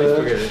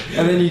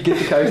 And then you get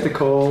the coach to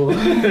call.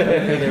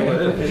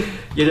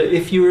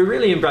 If you were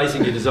really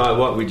embracing your desire,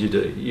 what would you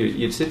do?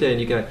 You'd sit there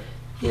and you go,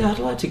 yeah, I'd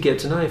like to get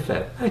to know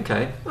Fab.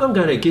 Okay, I'm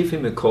going to give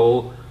him a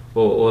call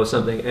or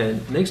something,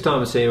 and next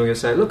time I see him, I'm going to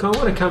say, look, I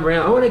want to come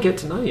around, I want to get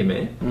to know you,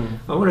 man.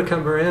 I want to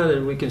come around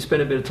and we can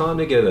spend a bit of time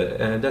together,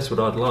 and that's what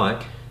I'd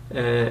like,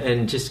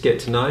 and just get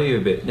to know you a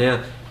bit.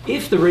 Now,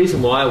 if the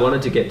reason why I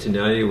wanted to get to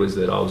know you was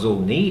that I was all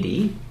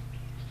needy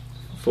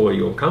for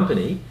your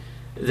company,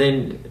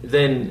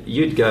 then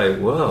you'd go,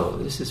 well,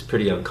 this is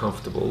pretty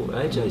uncomfortable.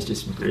 AJ's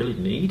just really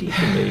needy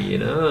for me,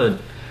 and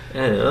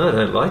I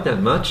don't like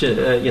that much,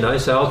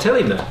 so I'll tell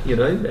him that,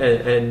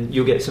 and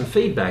you'll get some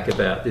feedback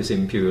about this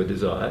impure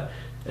desire,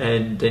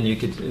 and then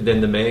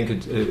the man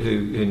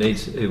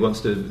who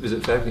wants to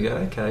visit Fab can go,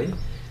 okay,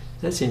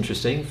 that's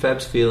interesting.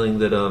 Fab's feeling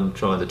that I'm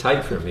trying to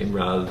take from him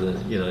rather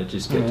than,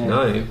 just get to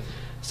know him.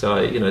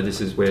 So,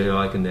 this is where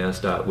I can now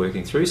start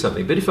working through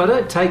something. But if I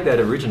don't take that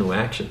original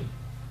action,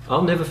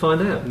 I'll never find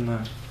out.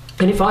 No.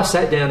 And if I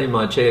sat down in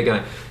my chair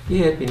going,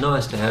 yeah, it'd be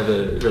nice to have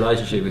a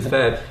relationship with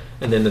Fab,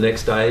 and then the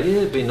next day,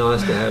 yeah, it'd be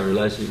nice to have a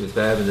relationship with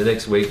Fab, and the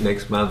next week,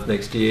 next month,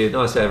 next year,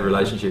 nice to have a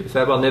relationship with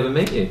Fab, I'll never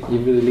meet you.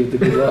 You've really lived a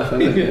good life,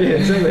 haven't you? Yeah,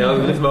 exactly.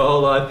 I've lived my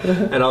whole life,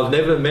 and I've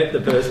never met the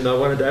person I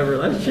wanted to have a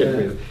relationship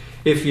with.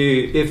 If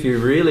you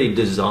really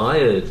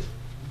desired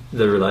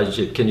the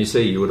relationship, can you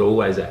see you would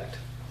always act?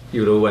 You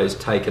would always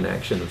take an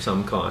action of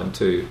some kind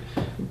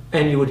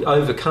and you would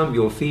overcome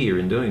your fear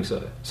in doing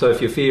so. So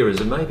if your fear is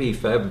that maybe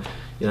Fab,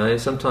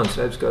 sometimes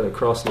Fab's got a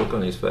cross look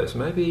on his face.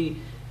 Maybe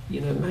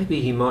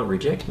he might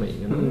reject me,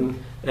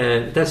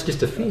 and that's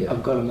just a fear.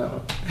 I've got him that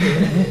one.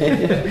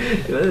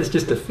 It's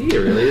just a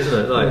fear, really, isn't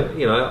it? Like,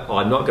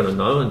 I'm not going to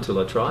know until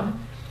I try.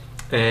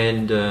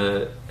 And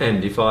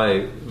if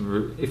I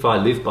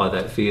live by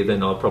that fear,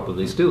 then I'll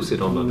probably still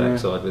sit on my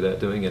backside without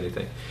doing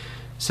anything.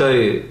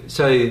 So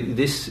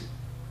this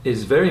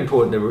is very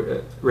important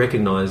to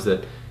recognise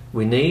that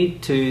we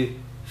need to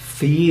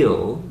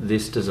feel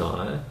this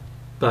desire,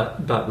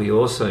 but we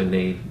also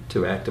need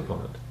to act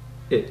upon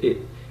it.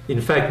 In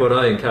fact, what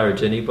I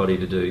encourage anybody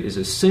to do is,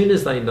 as soon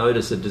as they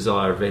notice a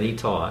desire of any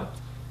type,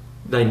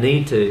 they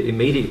need to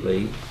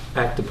immediately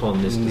act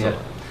upon this desire.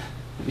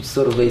 Which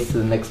sort of leads to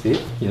the next bit.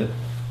 Yeah.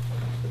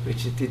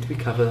 Which did we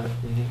cover that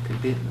a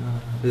bit?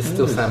 There's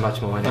still so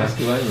much more in there. Ask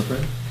away, my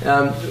friend.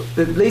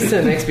 It leads to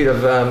the next bit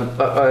of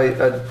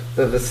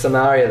the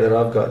scenario that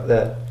I've got,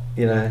 that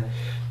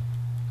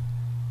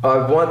I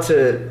want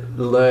to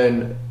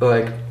learn,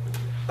 like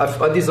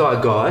I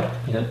desire God,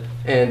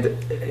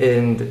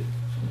 and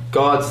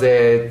God's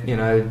there.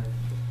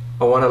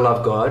 I want to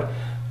love God.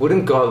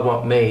 Wouldn't God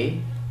want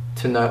me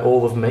to know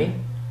all of me,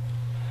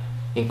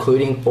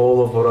 including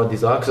all of what I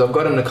desire? Because I've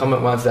got in the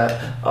comment once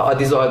that I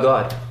desire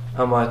God.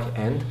 I'm like,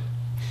 and?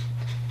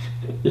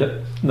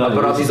 Yep. No,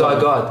 but I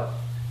desire God.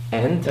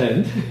 And?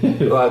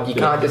 Like, you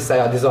can't just say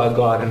I desire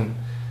God and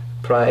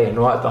pray and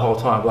write the whole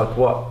time. Like,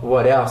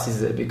 what else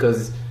is it?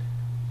 Because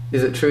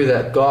is it true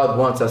that God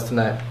wants us to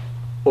know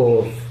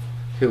all of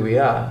who we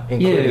are?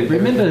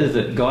 Remember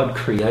that God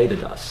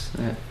created us.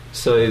 Yeah.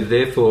 So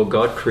therefore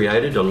God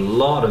created a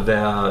lot of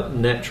our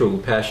natural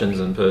passions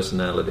and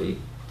personality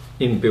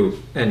inbuilt,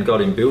 and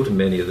got inbuilt in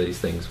many of these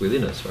things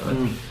within us,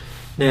 right?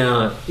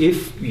 Now,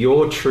 if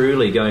you're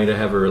truly going to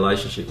have a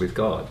relationship with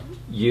God,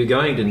 you're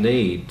going to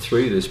need,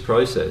 through this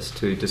process,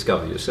 to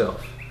discover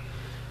yourself.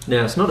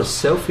 Now, it's not a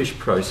selfish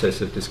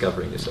process of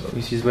discovering yourself.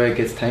 Which is where it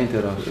gets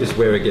tainted. Is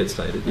where it gets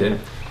tainted, yeah.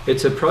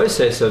 It's a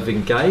process of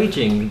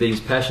engaging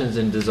these passions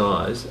and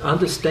desires,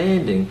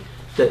 understanding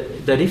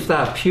that if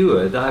they're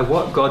pure, they're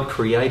what God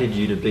created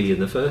you to be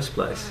in the first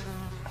place,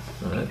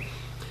 right?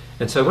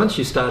 And so once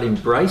you start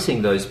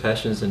embracing those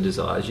passions and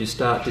desires, you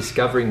start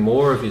discovering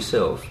more of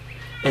yourself.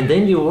 And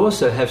then you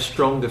also have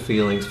stronger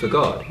feelings for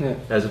God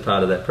as a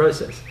part of that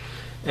process.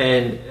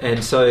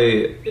 And so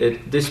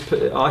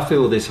I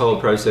feel this whole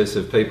process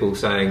of people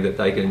saying that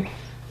they can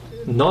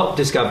not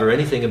discover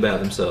anything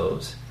about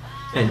themselves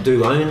and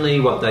do only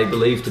what they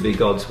believe to be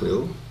God's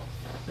will.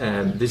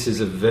 This is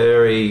a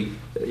very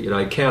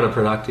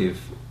counterproductive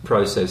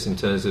process in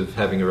terms of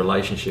having a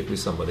relationship with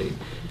somebody.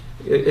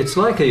 It's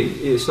like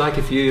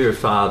if you're a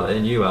father,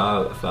 and you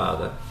are a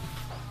father,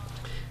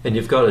 and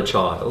you've got a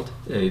child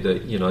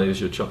that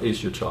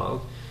is your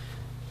child.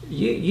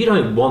 You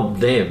don't want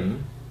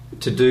them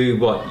to do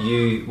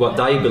what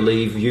they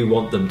believe you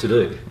want them to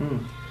do.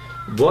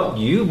 What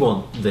you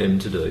want them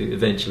to do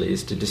eventually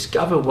is to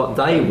discover what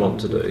they want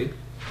to do,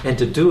 and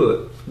to do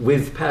it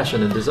with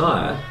passion and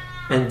desire.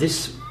 And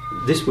this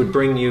would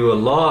bring you a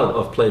lot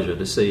of pleasure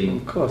to see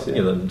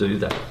them do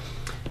that.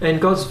 And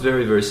God's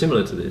very, very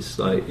similar to this,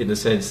 like in the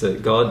sense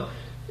that God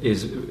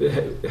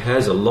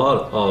has a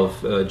lot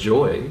of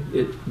joy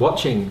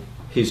watching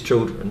his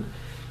children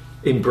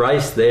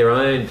embrace their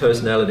own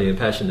personality and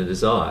passion and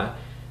desire,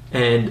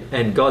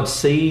 and God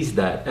sees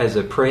that as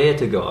a prayer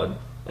to God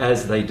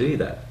as they do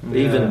that.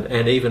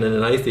 Yeah. Even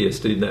an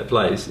atheist in that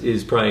place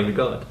is praying to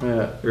God.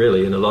 Yeah.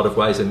 Really, in a lot of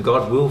ways, and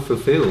God will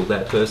fulfill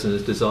that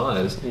person's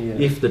desires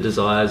if the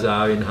desires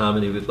are in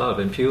harmony with love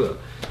and pure.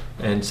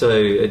 And so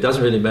it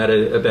doesn't really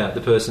matter about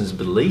the person's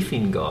belief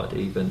in God,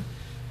 even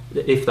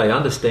if they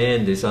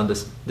understand this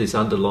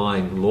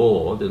underlying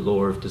law, the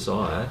law of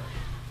desire.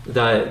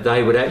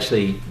 They would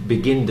actually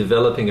begin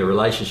developing a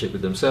relationship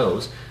with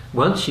themselves.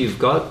 Once you've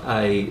got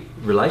a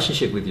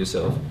relationship with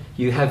yourself,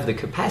 you have the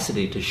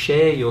capacity to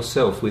share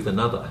yourself with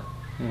another.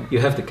 Yeah. You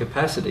have the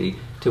capacity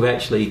to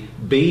actually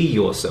be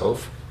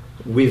yourself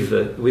with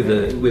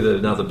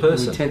another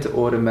person. You tend to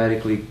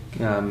automatically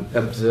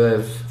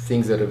observe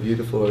things that are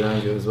beautiful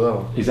around you as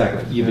well.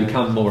 Exactly. You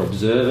become more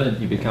observant,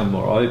 you become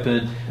more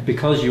open.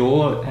 Because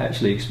you're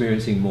actually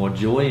experiencing more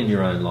joy in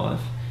your own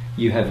life,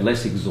 you have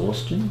less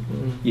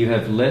exhaustion, you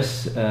have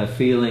less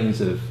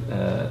feelings of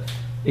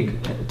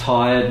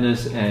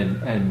tiredness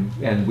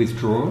and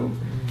withdrawal,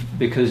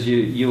 because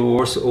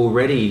you're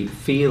already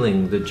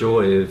feeling the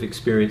joy of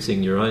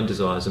experiencing your own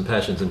desires and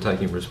passions and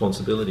taking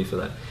responsibility for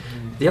that.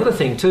 The other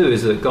thing too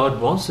is that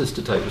God wants us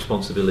to take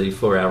responsibility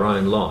for our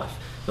own life.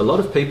 A lot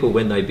of people,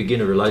 when they begin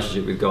a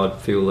relationship with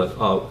God, feel that,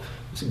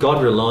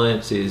 God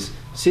reliance is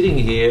sitting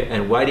here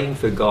and waiting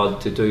for God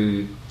to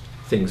do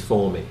things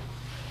for me.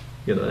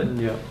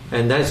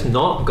 And that's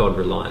not God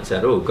reliance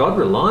at all. God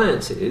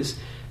reliance is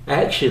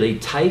actually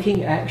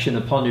taking action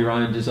upon your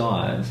own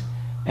desires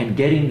and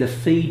getting the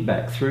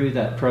feedback through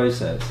that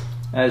process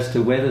as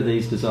to whether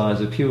these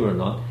desires are pure or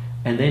not,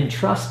 and then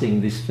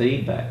trusting this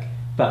feedback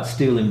but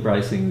still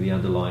embracing the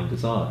underlying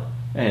desire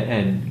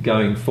and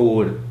going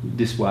forward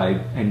this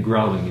way and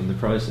growing in the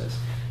process.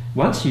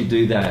 Once you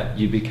do that,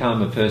 you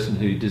become a person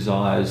who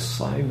desires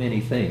so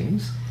many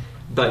things,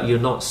 but you're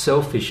not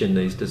selfish in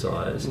these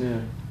desires.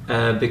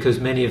 Because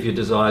many of your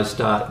desires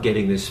start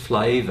getting this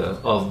flavour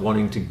of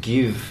wanting to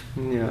give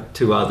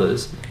to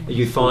others.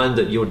 You find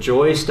that your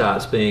joy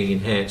starts being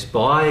enhanced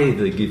by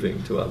the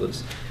giving to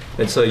others.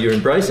 And so you're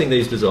embracing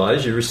these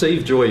desires, you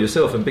receive joy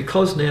yourself, and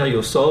because now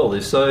your soul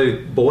is so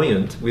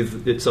buoyant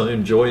with its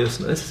own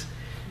joyousness,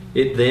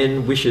 it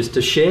then wishes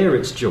to share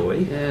its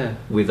joy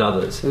with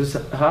others. It was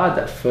hard,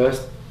 that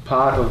first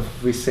part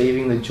of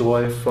receiving the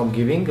joy from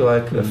giving.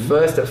 Like at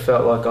first it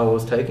felt like I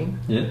was taking.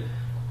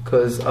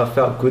 Because I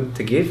felt good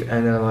to give,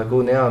 and then I'm like,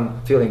 well, now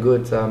I'm feeling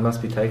good, so I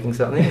must be taking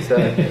something. So,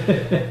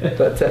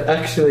 but to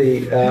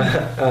actually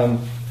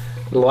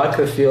like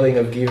the feeling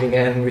of giving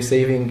and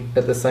receiving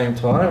at the same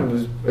time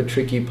was a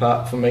tricky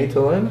part for me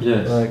to learn.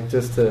 Like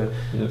just to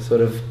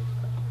sort of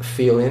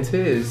feel into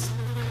is.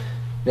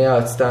 Now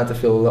it's starting to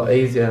feel a lot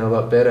easier and a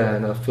lot better,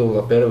 and I feel a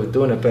lot better with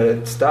doing it. But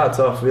it starts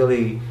off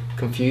really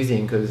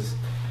confusing because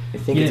you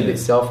think it's a bit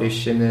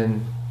selfish, and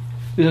then.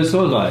 It's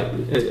sort of like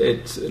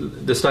it's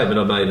the statement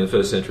I made in the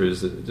first century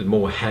is that there's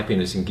more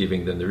happiness in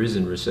giving than there is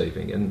in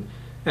receiving,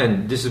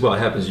 and this is what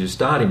happens. You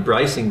start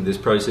embracing this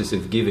process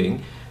of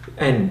giving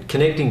and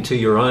connecting to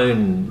your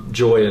own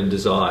joy and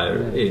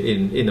desire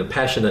in a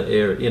passionate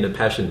area, in a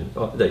passion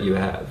that you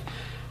have,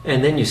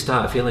 and then you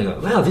start feeling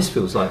like, wow, this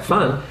feels like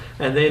fun.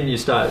 And then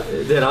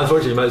then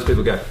unfortunately most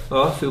people go,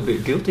 I feel a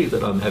bit guilty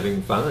that I'm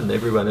having fun and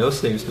everyone else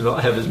seems to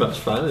not have as much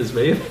fun as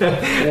me.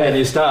 And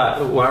you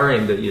start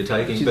worrying that you're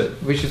taking...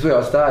 Which is where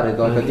I started.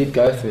 Like I did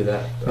go through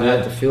that. I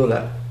had to feel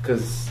that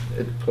because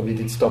it probably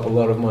did stop a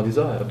lot of my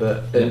desire.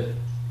 But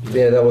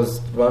that was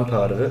one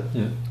part of it.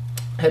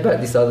 How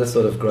about this other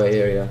sort of grey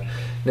area?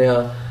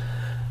 Now,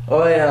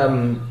 I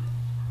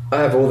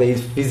have all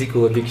these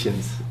physical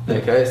addictions.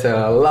 Okay, so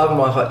I love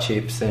my hot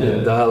chips,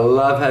 and I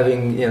love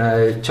having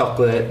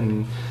chocolate,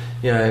 and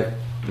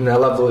and I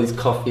love all this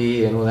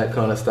coffee and all that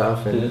kind of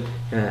stuff. And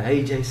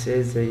AJ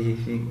says that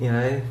if you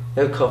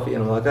have coffee,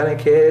 and I'm like, I don't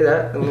care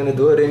that, I'm going to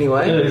do it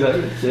anyway.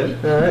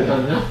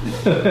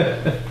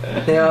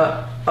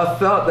 Now, I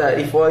felt that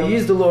if I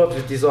use the law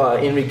of desire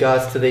in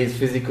regards to these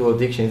physical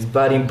addictions,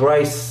 but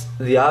embrace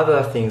the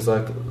other things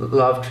like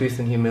love, truth,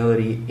 and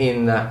humility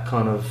in that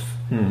kind of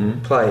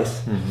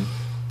place.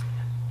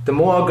 The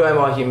more I grow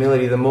my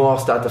humility, the more I'll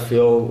start to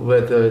feel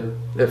whether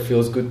it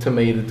feels good to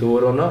me to do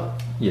it or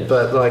not.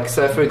 But like,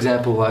 so for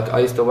example, like I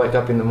used to wake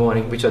up in the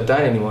morning, which I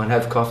don't anymore, and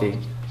have coffee.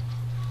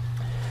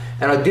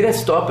 And I didn't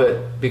stop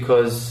it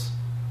because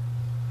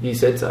you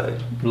said so.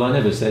 Well, I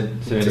never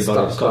said to anybody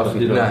stop coffee.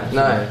 Did I?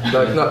 No,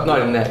 like not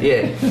even that.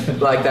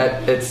 Like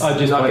that. It's. I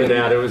just pointed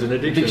out it was an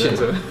addiction.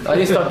 I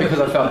didn't stop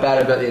because I felt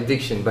bad about the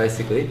addiction,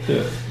 basically.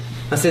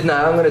 I said, no,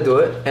 I'm going to do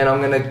it, and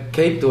I'm going to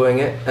keep doing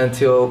it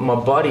until my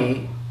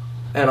body.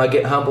 And I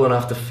get humble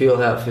enough to feel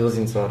how it feels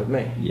inside of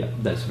me. Yeah,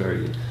 that's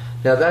very good.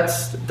 Now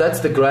that's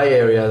the grey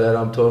area that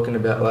I'm talking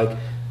about. Like,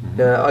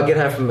 I get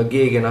home from a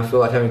gig and I feel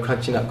like having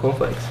crunchy nut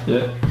cornflakes.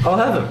 I'll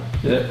have them.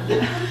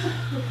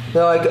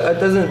 Like it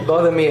doesn't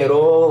bother me at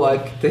all.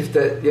 Like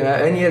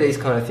any of these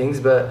kind of things.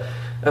 But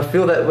I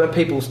feel that when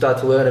people start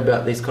to learn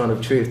about this kind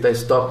of truth, they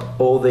stop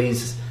all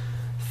these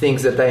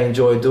things that they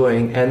enjoy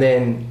doing, and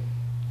then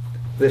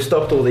they've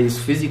stopped all these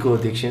physical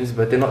addictions,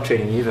 but they're not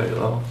treating you very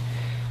well.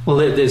 Well,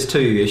 there's two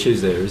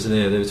issues there, isn't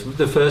there? There's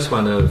the first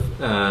one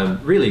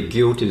of really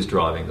guilt is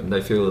driving them.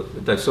 They feel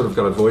they've sort of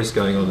got a voice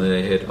going on in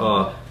their head.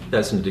 Oh,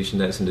 that's an addiction.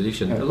 That's an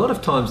addiction. Yeah. A lot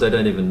of times they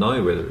don't even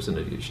know whether it's an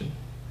addiction.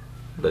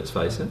 Let's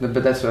face it. But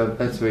that's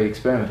where you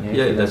experiment.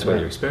 Yeah, that's where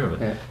you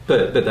experiment. Yeah.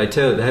 But they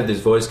have this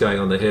voice going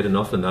on their head, and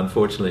often,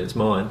 unfortunately, it's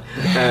mine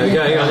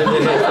going on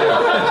in their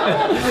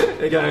head.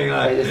 They're going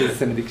like,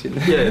 it's an addiction.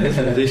 Yeah, it's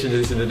an addiction.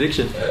 It's an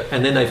addiction,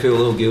 and then they feel a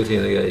little guilty,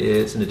 and they go,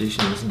 "Yeah, it's an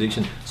addiction. It's an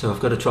addiction." So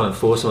I've got to try and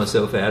force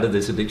myself out of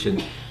this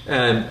addiction.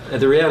 And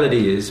the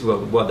reality is,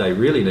 what they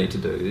really need to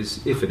do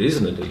is, if it is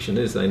an addiction,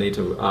 is they need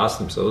to ask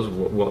themselves,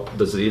 what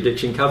does the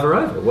addiction cover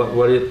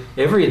over?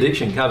 Every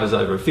addiction covers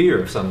over a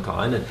fear of some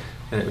kind, and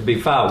it would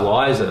be far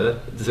wiser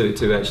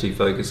to actually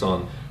focus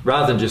on,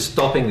 rather than just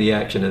stopping the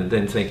action and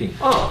then thinking,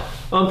 oh,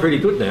 I'm pretty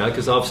good now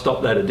because I've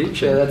stopped that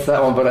addiction. Yeah, that's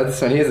that one, but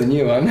this one, here's a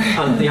new one.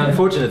 The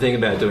unfortunate thing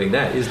about doing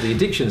that is the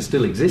addiction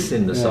still exists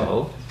in the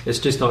soul. It's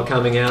just not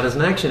coming out as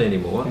an action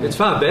anymore. Yeah. It's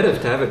far better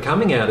to have it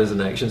coming out as an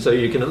action so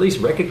you can at least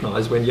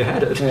recognise when you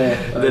had it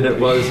than it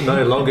was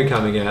no longer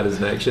coming out as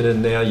an action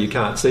and now you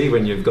can't see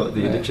when you've got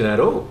the addiction at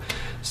all.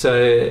 So,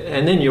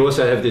 and then you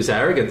also have this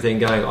arrogant thing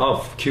going,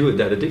 oh, I've cured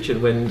that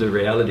addiction, when the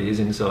reality is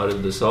inside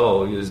of the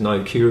soul there's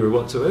no cure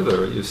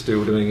whatsoever. You're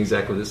still doing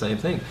exactly the same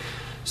thing.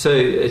 So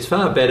it's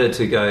far better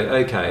to go,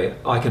 okay,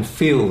 I can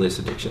feel this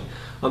addiction.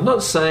 I'm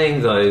not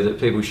saying, though, that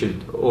people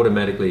should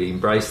automatically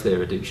embrace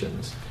their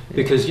addictions,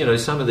 because, you know,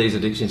 some of these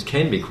addictions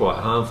can be quite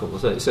harmful.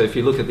 So if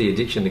you look at the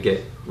addiction to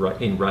get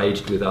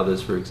enraged with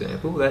others, for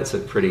example, that's a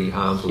pretty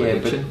harmful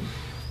addiction.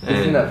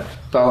 Isn't that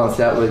balance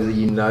out whether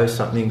you know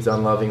something's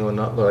unloving or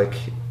not? Like,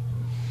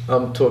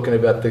 I'm talking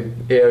about the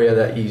area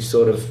that you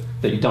sort of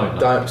that you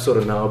don't sort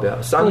of know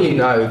about. Some you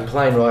know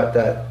plain right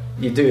that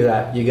you do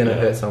that, you're going to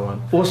hurt someone.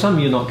 Or some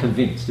you're not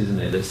convinced, isn't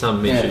there? There's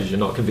some issues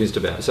you're not convinced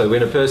about. So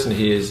when a person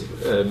hears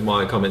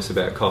my comments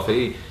about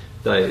coffee,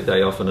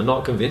 they often are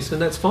not convinced,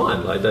 and that's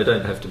fine. Like, they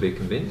don't have to be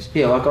convinced.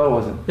 Yeah, like I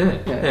wasn't. Yeah.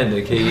 And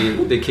the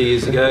key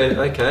is to go,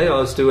 okay,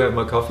 I'll still have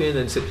my coffee, and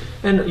then sit.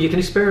 And you can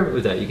experiment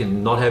with that. You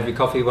can not have your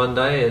coffee one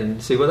day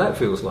and see what that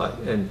feels like.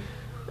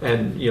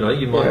 And you know,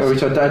 you might... Yeah,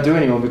 which I don't do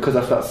anymore because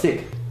I felt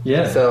sick.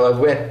 Yeah. So I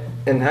went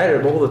and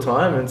hated it all the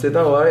time and said,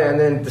 don't worry. And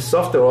then the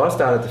softer I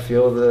started to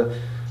feel, the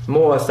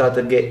more I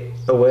started to get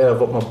aware of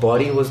what my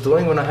body was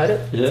doing when I had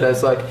it. Yeah. So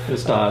it's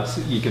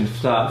like... you can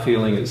start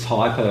feeling it's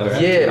hyper.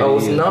 Yeah, I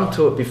was numb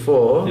to it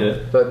before, yeah.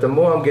 But the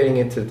more I'm getting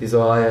into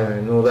desire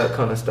and all that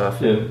kind of stuff,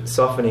 and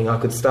softening, I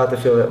could start to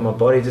feel that my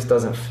body just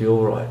doesn't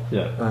feel right.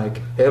 Yeah. Like,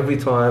 every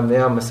time,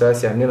 now I'm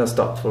associating, then I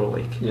stopped for a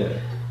week. Yeah.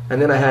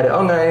 And then I had it,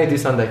 I'm going to do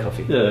Sunday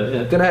coffee.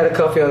 Yeah. Then I had a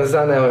coffee on the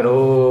Sunday, I went,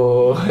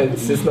 oh,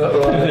 it's just not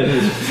right.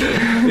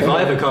 If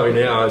I have a coffee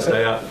now,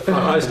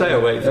 I stay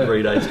awake for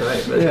 3 days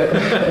straight.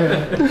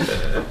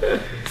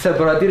 So,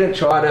 but I didn't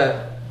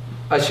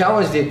I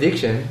challenged the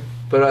addiction,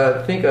 but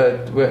I think I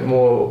went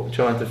more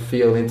trying to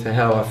feel into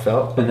how I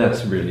felt. And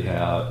that's really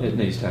how it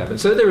needs to happen.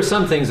 So there are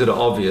some things that are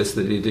obvious,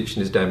 that the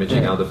addiction is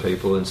damaging other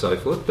people and so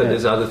forth, but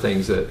there's other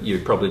things that you're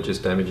probably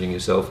just damaging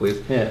yourself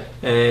with. Yeah.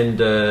 And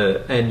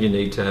you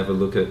need to have a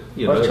look at,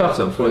 you know, chocolate, at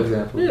some point. for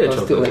example. Yeah,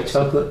 I still eat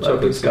chocolate.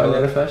 Chocolate's going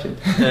out of fashion.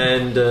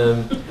 And,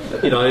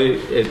 you know,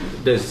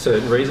 there's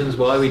certain reasons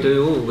why we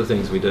do all the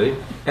things we do.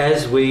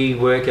 As we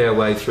work our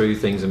way through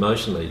things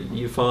emotionally,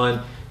 you find...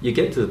 You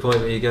get to the point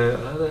where you go,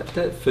 oh,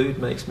 that food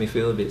makes me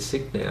feel a bit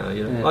sick now.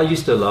 You know, I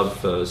used to love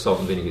salt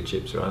and vinegar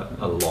chips, right?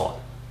 A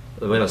lot.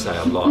 When I say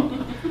a lot,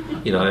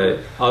 you know,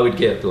 I would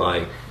get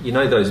like, you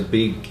know, those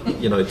big,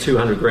 you know,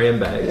 200 gram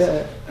bags,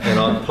 and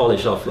I'd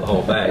polish off the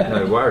whole bag.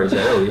 No worries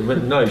at all.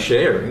 No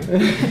sharing.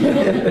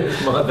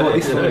 It's my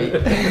bag, you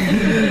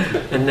know.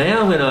 And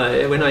now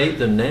when I eat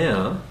them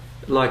now,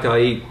 like I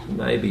eat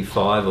maybe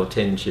 5 or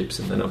 10 chips,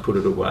 and then I put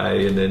it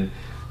away, and then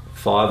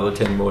 5 or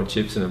 10 more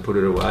chips and then put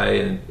it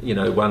away, and you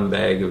know, one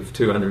bag of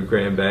 200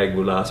 gram bag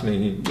will last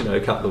me, you know,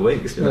 a couple of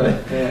weeks, you know.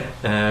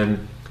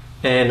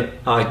 And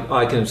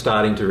I can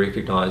starting to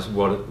recognise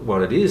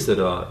what it is that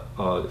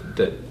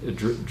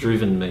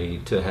driven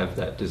me to have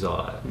that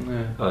desire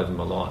over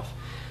my life,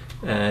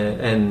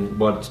 and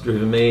what's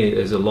driven me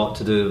is a lot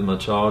to do with my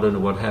childhood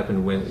and what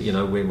happened when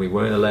we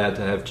weren't allowed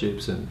to have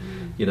chips, and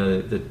you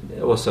know,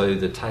 also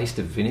the taste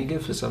of vinegar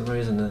for some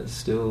reason. It's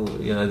still,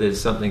 you know,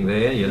 there's something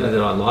there, you know, that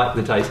I like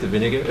the taste of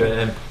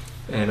vinegar,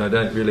 and I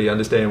don't really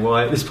understand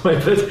why at this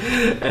point, but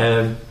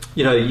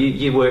you know,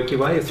 you work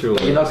your way through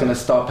all. You're not going to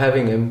stop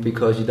having them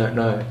because you don't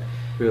know,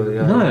 really.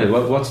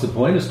 No, what's the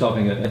point of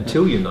stopping it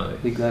until you know?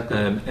 Exactly.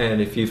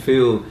 And if you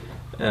feel,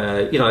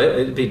 you know,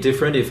 it'd be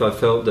different if I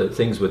felt that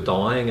things were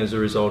dying as a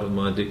result of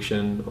my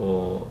addiction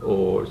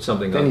or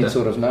something like that. Then you'd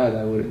sort of know,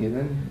 though, wouldn't you,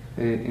 then?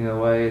 In a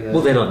way that...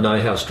 Well, then I'd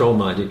know how strong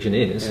my addiction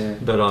is,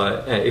 but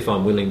if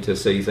I'm willing to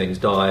see things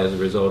die as a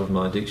result of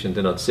my addiction,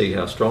 then I'd see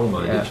how strong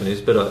my addiction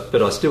is,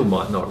 but I still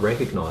might not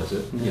recognise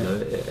it, you know,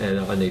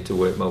 and I need to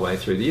work my way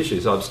through the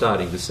issues. I'm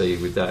starting to see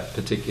with that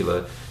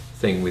particular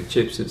thing with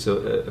chips, it's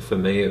for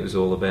me it was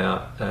all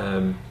about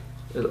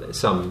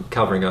some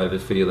covering over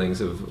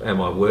feelings of,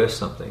 am I worth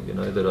something, you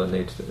know, that I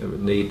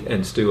need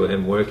and still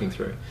am working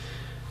through.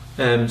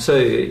 So,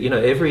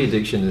 every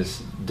addiction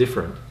is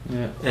different.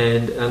 Yeah.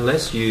 And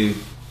unless you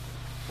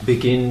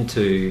begin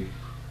to...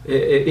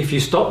 If you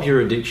stop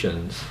your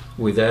addictions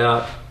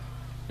without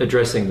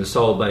addressing the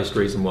soul-based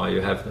reason why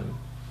you have them,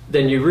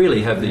 then you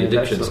really have the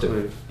addiction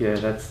still.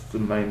 That's the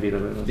main bit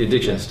of it. The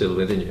addiction's still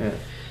within you. Yeah.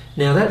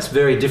 Now, that's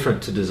very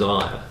different to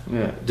desire.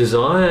 Yeah.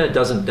 Desire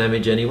doesn't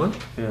damage anyone.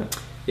 Yeah.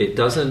 It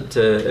doesn't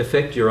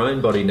affect your own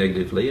body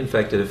negatively. In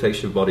fact, it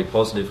affects your body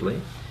positively.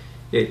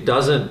 It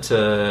doesn't...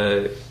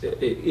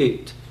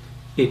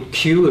 It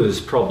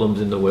cures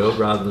problems in the world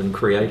rather than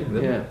creating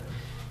them. Yeah.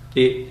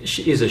 It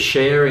is a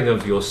sharing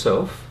of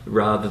yourself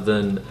rather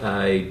than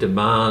a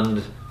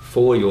demand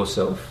for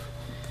yourself.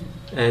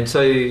 And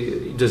so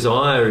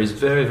desire is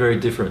very, very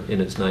different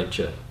in its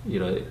nature,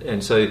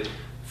 And so,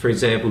 for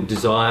example,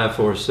 desire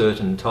for a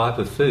certain type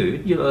of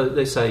food,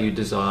 let's say you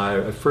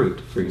desire a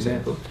fruit, for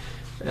example.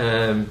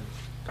 A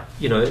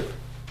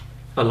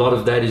lot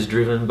of that is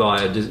driven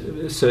by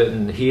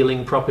certain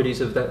healing properties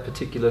of that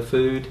particular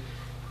food,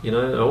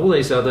 all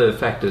these other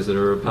factors that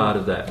are a part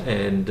of that.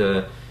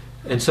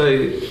 And so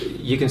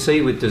you can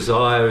see with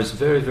desire is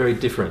very, very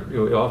different.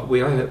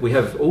 We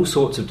have all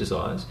sorts of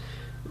desires.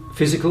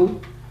 Physical,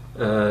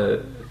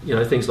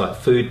 things like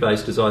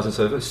food-based desires and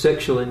so forth.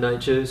 Sexual in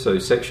nature, so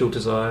sexual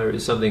desire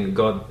is something that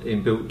God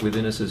inbuilt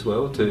within us as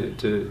well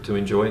to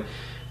enjoy.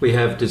 We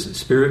have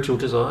spiritual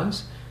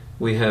desires.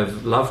 We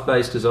have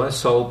love-based desires,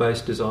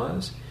 soul-based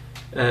desires.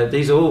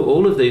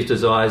 All of these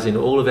desires in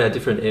all of our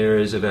different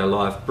areas of our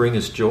life bring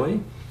us joy.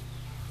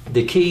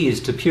 The key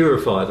is to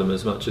purify them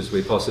as much as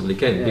we possibly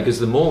can, because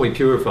the more we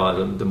purify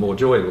them, the more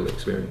joy we'll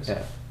experience.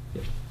 Yeah.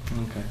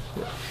 Okay.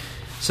 Yeah.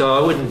 So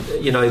I wouldn't,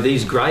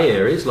 these grey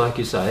areas, like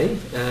you say,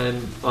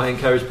 I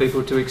encourage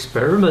people to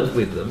experiment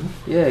with them.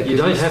 Yeah, you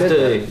don't have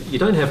to. You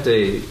don't have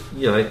to.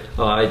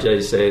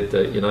 AJ said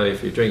that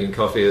if you're drinking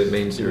coffee, it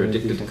means you're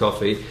addicted to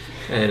coffee,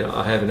 and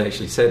I haven't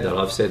actually said that.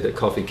 I've said that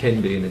coffee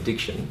can be an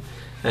addiction,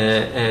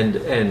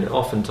 and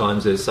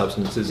oftentimes there's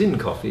substances in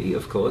coffee,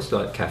 of course,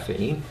 like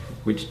caffeine,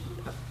 which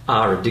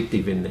are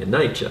addictive in their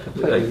nature.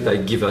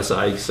 They give us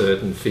a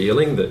certain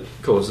feeling that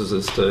causes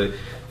us to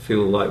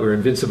feel like we're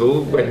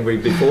invincible when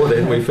before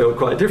then we felt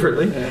quite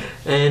differently,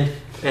 and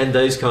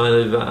those kind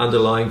of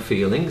underlying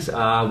feelings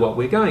are what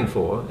we're going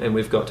for, and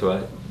we've got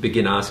to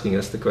begin asking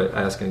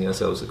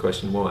ourselves the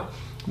question why.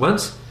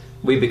 Once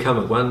we become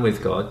at one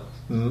with God,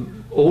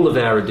 all of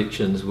our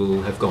addictions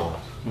will have gone,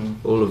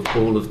 all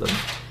of them.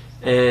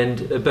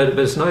 But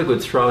it's no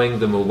good throwing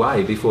them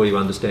away before you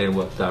understand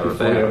what they're about.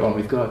 Before you're one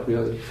with God,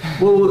 really.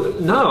 Well,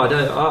 no, I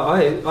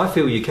don't. I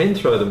feel you can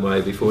throw them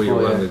away before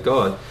you're one with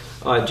God.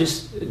 I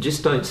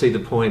just don't see the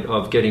point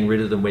of getting rid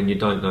of them when you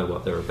don't know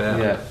what they're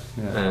about.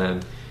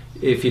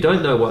 If you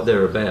don't know what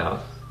they're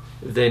about,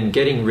 then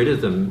getting rid of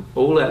them,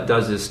 all that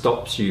does is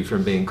stops you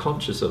from being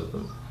conscious of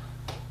them.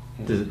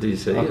 Do you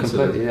see?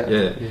 Completely,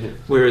 yeah.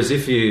 Whereas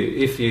if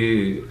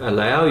you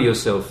allow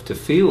yourself to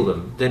feel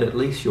them, then at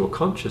least you're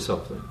conscious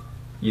of them.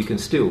 You can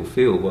still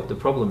feel what the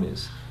problem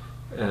is.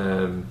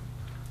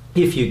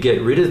 If you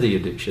get rid of the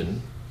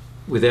addiction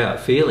without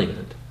feeling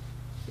it,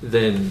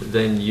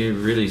 then you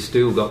really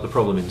still got the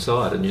problem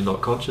inside and you're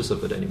not conscious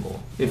of it anymore.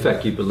 In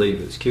fact, you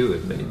believe it's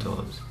cured many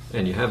times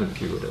and you haven't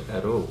cured it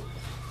at all.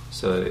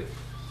 So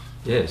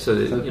that's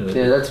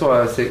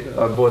why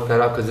I brought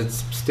that up, because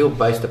it's still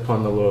based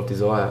upon the law of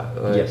desire.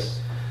 Yes.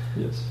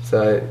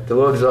 So the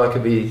law of desire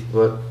could be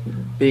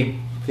big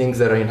things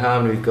that are in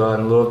harmony with God,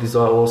 and the law of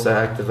desire also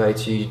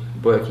activates you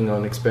working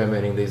on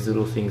experimenting these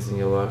little things in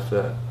your life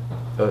that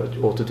are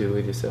all to do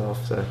with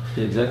yourself. So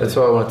that's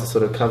why I wanted to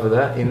sort of cover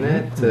that in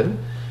there,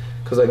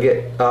 because I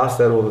get asked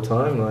that all the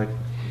time, like,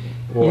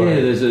 why? Yeah,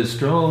 there's a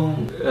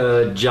strong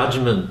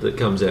judgment that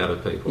comes out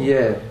of people.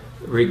 Yeah.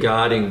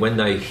 Regarding when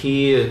they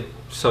hear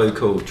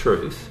so-called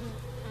truth,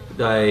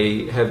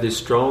 they have this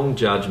strong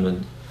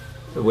judgment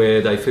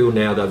where they feel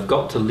now they've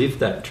got to live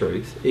that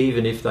truth,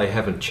 even if they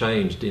haven't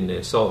changed in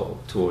their soul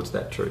towards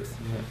that truth.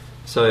 Yeah.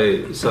 So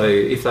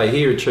if they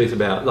hear a truth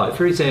about, like,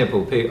 for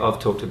example, I've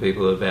talked to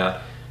people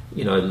about,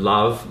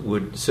 love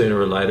would sooner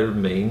or later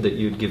mean that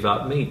you'd give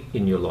up meat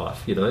in your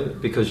life,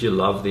 because you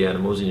love the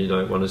animals and you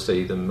don't want to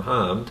see them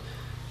harmed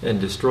and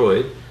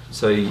destroyed.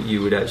 So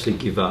you would actually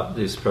give up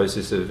this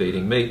process of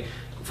eating meat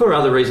for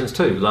other reasons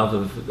too. Love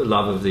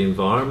of the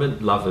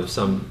environment, love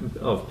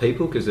of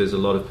people, because there's a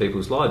lot of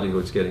people's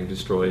livelihoods getting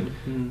destroyed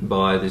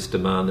by this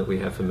demand that we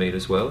have for meat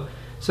as well.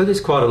 So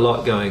there's quite a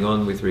lot going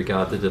on with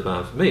regard to the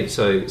demand for meat.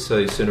 So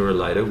sooner or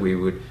later we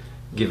would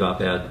give up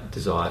our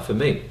desire for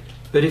meat.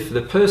 But if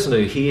the person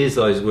who hears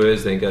those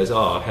words then goes,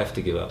 I have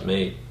to give up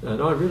meat,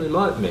 and I really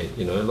like meat,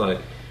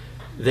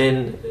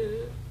 then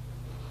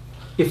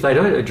if they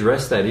don't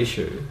address that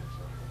issue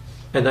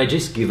and they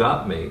just give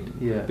up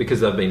meat because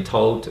they've been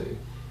told to,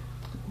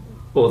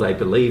 or they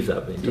believe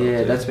they've been told to.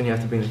 Yeah, that's when you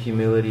have to bring the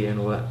humility and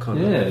all that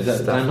kind of stuff.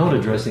 They're not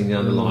addressing the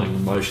underlying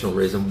emotional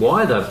reason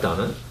why they've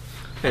done it.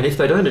 And if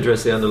they don't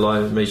address the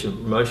underlying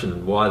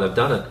emotion why they've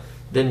done it,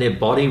 then their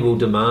body will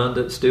demand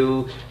it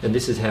still, and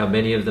this is how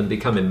many of them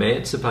become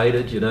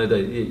emancipated.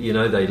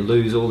 They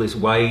lose all this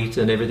weight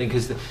and everything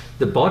because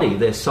the body,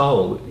 their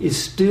soul,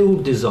 is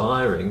still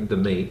desiring the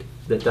meat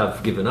that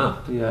they've given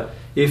up. Yeah.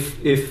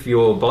 If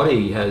your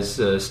body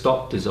has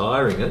stopped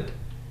desiring it,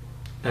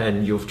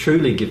 and you've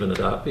truly given it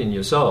up in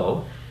your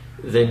soul,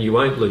 then you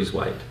won't lose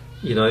weight.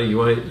 You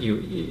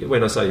won't.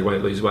 When I say you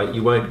won't lose weight,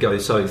 you won't go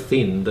so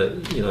thin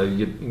that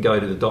you go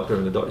to the doctor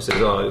and the doctor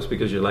says, "Oh, it's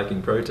because you're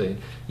lacking protein."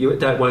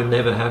 That won't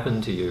never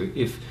happen to you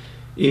if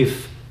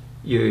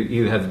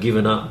you have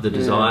given up the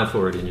desire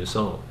for it in your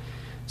soul.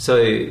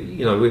 So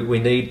we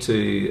need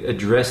to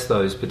address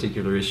those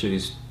particular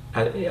issues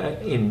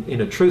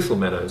in a truthful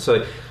manner.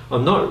 So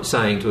I'm not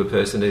saying to a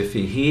person, if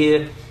you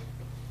hear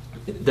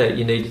that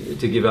you need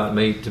to give up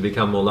meat to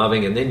become more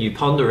loving, and then you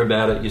ponder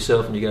about it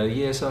yourself and you go,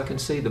 yes, I can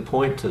see the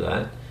point to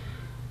that,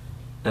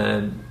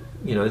 and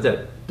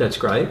that's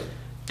great,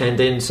 and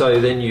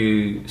then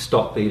you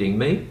stop eating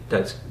meat,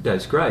 that's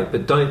great,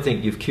 but don't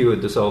think you've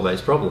cured the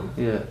soul-based problem,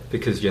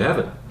 because you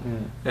haven't.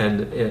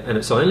 And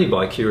it's only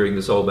by curing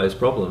the soul-based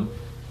problem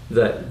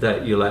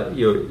that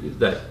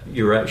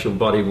your actual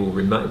body will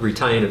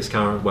retain its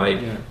current weight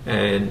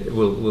and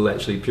will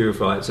actually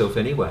purify itself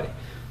anyway.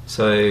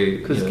 So,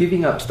 because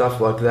giving up stuff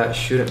like that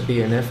shouldn't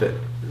be an effort.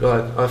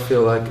 Like, I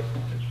feel like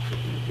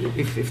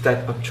if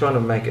that, I'm trying to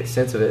make a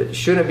sense of it. It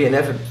shouldn't be an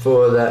effort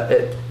for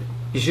that.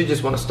 You should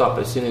just want to stop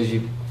as soon as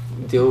you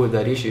deal with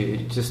that issue. You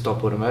just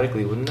stop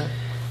automatically, wouldn't it?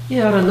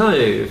 Yeah, I don't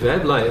know,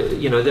 Fab.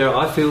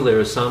 I feel there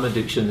are some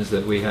addictions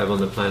that we have on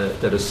the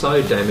planet that are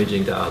so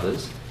damaging to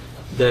others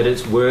that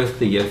it's worth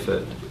the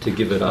effort to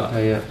give it up.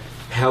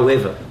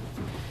 However,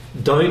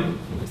 don't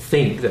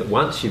think that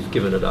once you've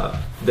given it up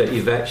that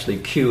you've actually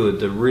cured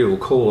the real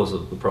cause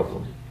of the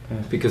problem,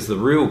 because the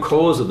real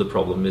cause of the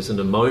problem is an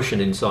emotion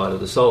inside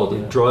of the soul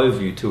that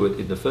drove you to it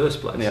in the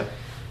first place.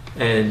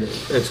 And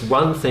it's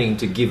one thing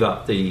to give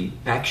up the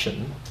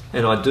action,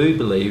 and I do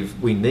believe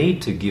we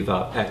need to give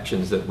up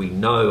actions that we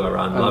know are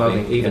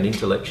unloving, even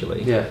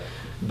intellectually.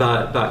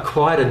 But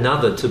quite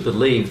another to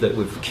believe that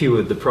we've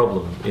cured the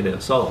problem in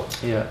our soul.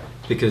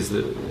 Because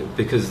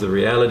the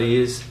reality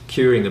is,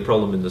 curing the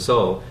problem in the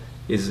soul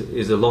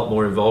is a lot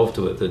more involved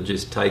to it than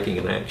just taking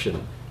an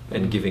action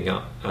and giving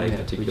up a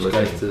particular which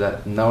goes thing. to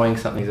that knowing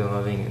something's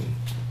unloving.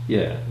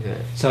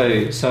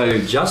 So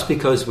just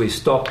because we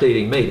stopped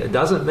eating meat, it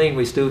doesn't mean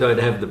we still don't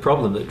have the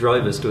problem that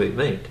drove us to eat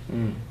meat.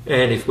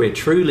 And if we're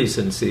truly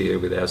sincere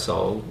with our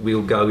soul,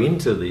 we'll go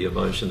into the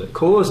emotion that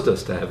caused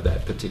us to have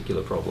that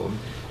particular problem,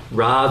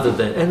 rather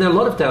than, and a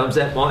lot of times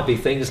that might be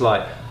things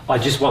like, I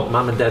just want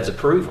mum and dad's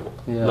approval,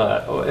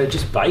 or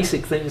just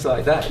basic things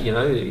like that.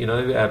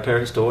 Our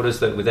parents taught us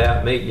that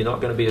without meat you're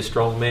not going to be a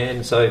strong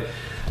man. So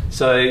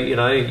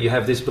you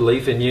have this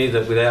belief in you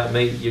that without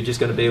meat you're just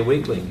going to be a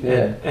weakling.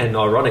 And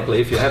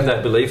ironically, if you have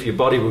that belief, your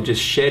body will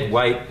just shed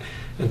weight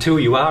until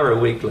you are a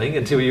weakling,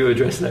 until you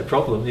address that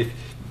problem.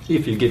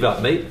 If you give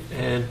up meat,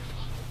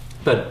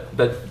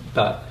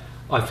 but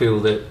I feel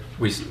that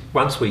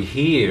once we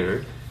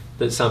hear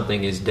that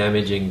something is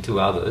damaging to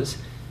others,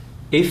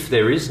 if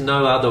there is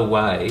no other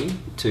way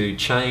to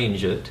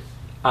change it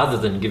other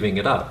than giving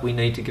it up, we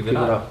need to give it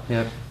up.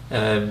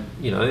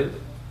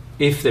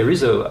 If there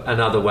is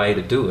another way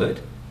to do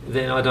it,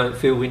 then I don't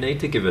feel we need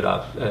to give it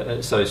up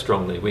so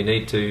strongly. We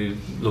need to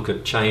look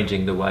at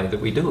changing the way that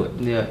we do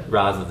it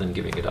rather than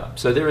giving it up.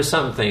 So there are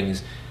some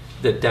things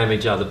that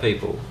damage other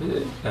people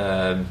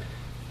in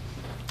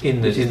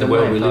the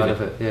world we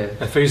live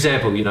in. For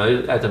example,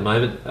 at the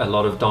moment, a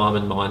lot of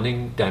diamond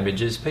mining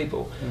damages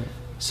people.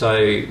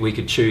 So we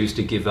could choose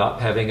to give up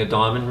having a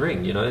diamond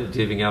ring,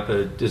 giving up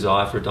a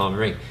desire for a diamond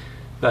ring.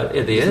 But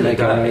at the end of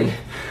the day,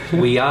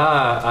 we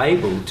are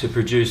able to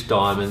produce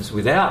diamonds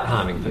without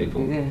harming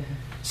people.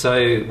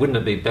 So wouldn't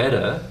it be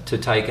better to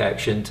take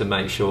action to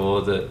make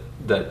sure that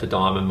the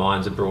diamond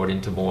mines are brought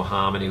into more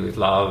harmony with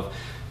love,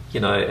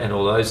 and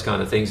all those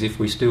kind of things, if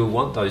we still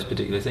want those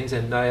particular things?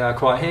 And they are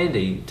quite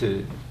handy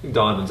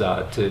diamonds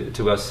are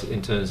to us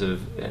in terms of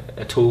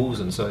tools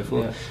and so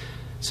forth.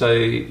 So,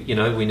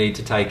 we need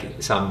to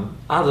take some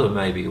other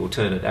maybe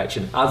alternate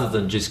action other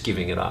than just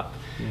giving it up.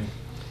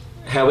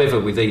 However,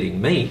 with eating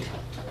meat,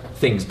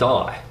 things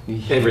die.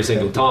 Every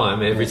single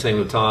time. Every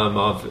single time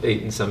I've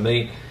eaten some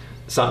meat,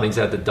 something's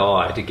had to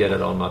die to get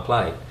it on my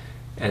plate.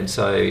 And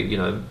so,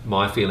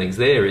 my feelings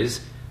there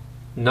is,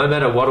 no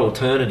matter what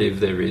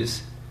alternative there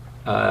is,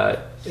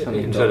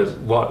 in sort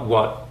of what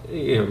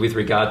with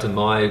regard to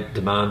my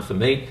demand for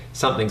meat,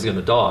 something's going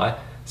to die.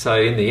 So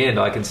in the end,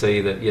 I can see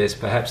that, yes,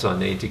 perhaps I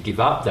need to give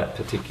up that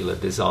particular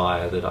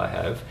desire that I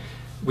have,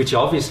 which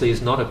obviously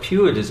is not a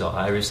pure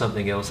desire, if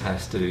something else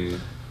has to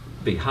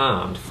be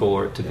harmed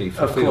for it to be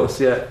fulfilled. Of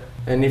course,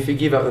 And if you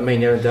give up the meat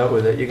and you haven't dealt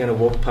with it, you're going to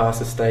walk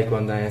past a steak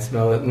one day and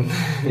smell it. And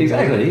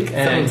exactly.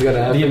 Something's going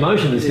to happen. The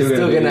emotion is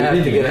still going to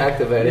have to get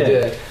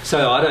activated.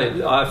 So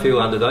I feel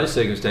under those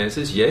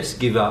circumstances, yes,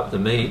 give up the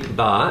meat,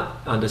 but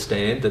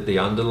understand that the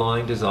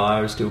underlying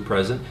desire is still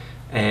present.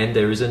 and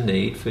there is a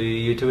need for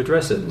you to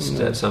address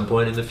it at some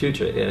point in the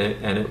future,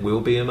 and it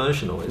will be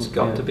emotional. It's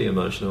got to be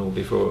emotional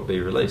before it be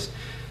released.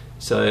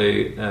 So,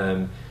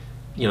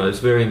 it's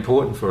very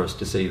important for us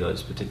to see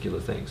those particular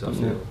things, I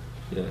feel.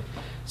 Yeah.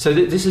 So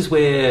this is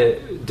where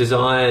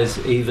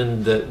desires,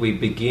 even that we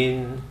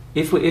begin,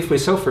 if we're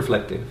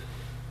self-reflective,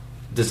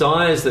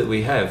 desires that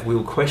we have,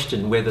 we'll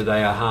question whether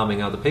they are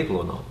harming other people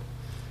or not.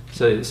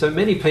 So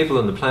many people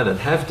on the planet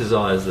have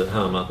desires that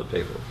harm other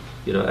people.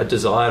 A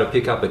desire to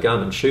pick up a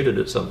gun and shoot it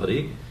at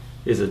somebody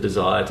is a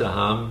desire to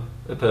harm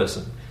a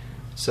person.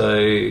 So,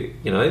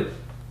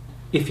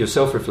 if you're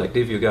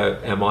self-reflective, you go,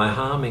 am I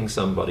harming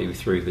somebody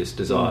through this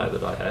desire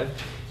that I have?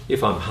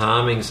 If I'm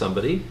harming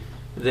somebody,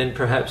 then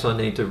perhaps I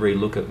need to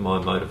relook at my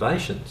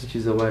motivations. Which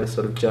is a way to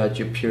sort of judge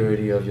your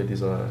purity of your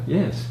desire.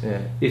 Yes.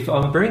 Yeah. If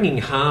I'm bringing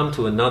harm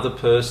to another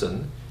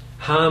person,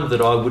 harm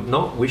that I would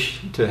not wish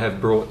to have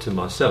brought to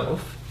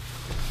myself,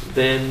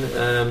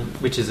 then,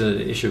 which is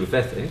an issue of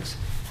ethics,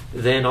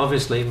 then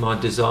obviously my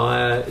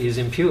desire is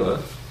impure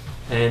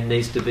and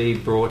needs to be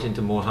brought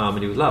into more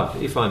harmony with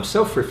love. If I'm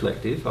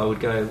self-reflective, I would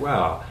go,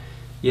 wow,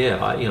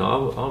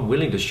 I'm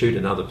willing to shoot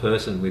another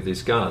person with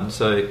this gun,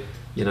 so,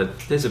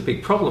 there's a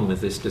big problem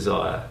with this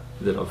desire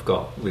that I've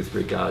got with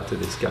regard to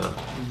this gun.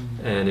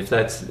 And if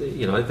that's,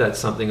 that's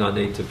something I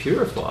need to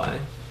purify,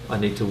 I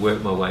need to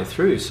work my way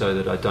through so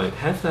that I don't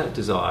have that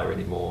desire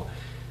anymore.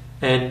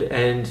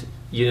 And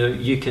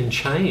you can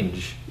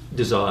change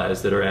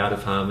desires that are out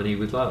of harmony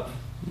with love.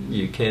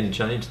 You can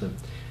change them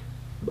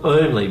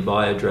only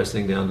by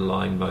addressing the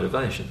underlying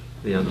motivation,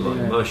 the underlying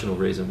emotional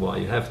reason why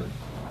you have them.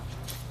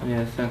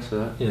 Yeah, thanks for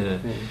that. Yeah.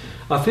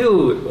 I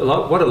feel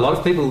what a lot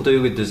of people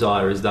do with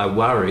desire is they're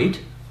worried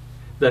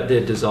that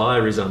their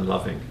desire is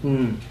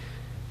unloving.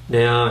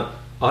 Now,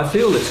 I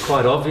feel it's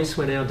quite obvious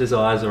when our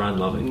desires are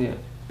unloving,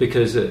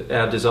 because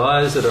our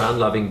desires that are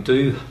unloving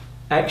do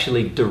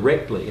actually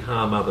directly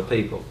harm other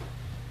people.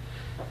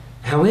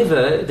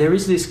 However, there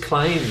is this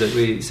claim that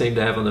we seem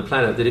to have on the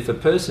planet that if a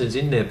person is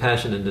in their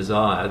passion and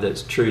desire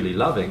that's truly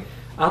loving,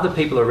 other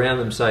people around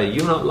them say,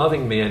 you're not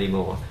loving me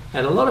anymore.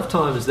 And a lot of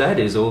times that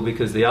is all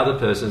because the other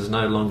person is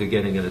no longer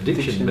getting an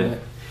addiction met.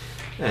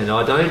 And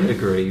I don't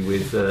agree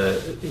with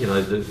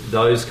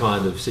those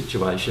kind of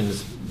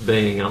situations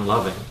being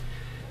unloving.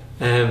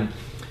 And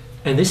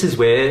this is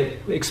where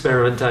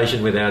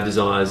experimentation with our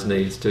desires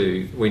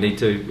we need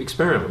to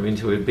experiment. We need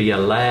to be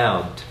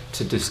allowed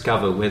to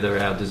discover whether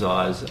our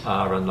desires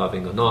are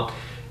unloving or not.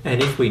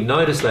 And if we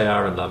notice they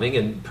are unloving,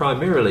 and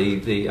primarily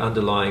the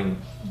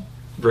underlying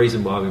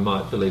reason why we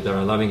might believe they're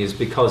unloving is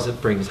because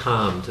it brings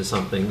harm to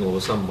something or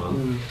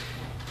someone.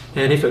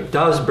 And if it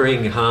does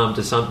bring harm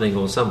to something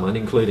or someone,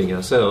 including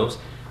ourselves,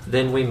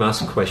 then we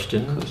must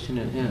question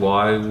it,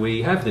 why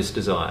we have this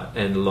desire.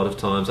 And a lot of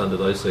times under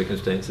those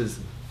circumstances,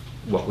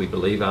 what we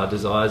believe our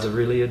desires are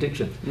really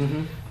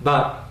addiction.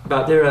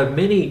 But there are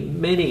many,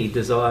 many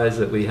desires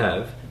that we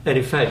have. And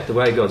in fact, the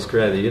way God's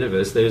created the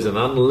universe, there's an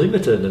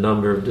unlimited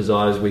number of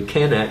desires we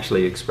can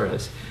actually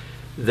express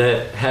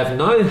that have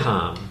no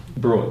harm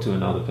brought to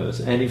another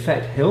person, and in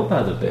fact help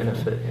other people,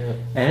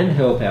 and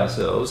help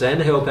ourselves, and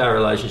help our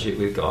relationship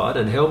with God,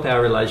 and help our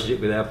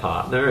relationship with our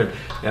partner and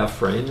our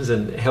friends,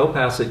 and help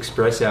us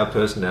express our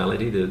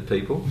personality to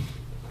people.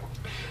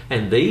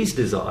 And these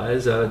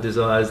desires are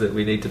desires that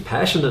we need to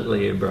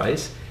passionately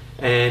embrace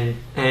and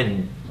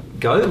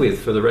go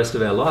with for the rest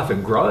of our life,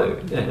 and grow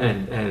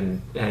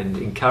and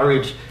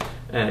encourage.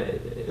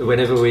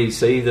 Whenever we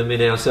see them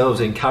in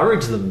ourselves,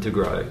 encourage them to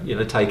grow.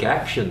 Take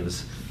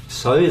actions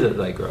so that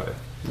they grow.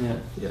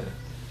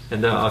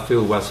 And now I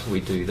feel once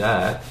we do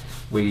that,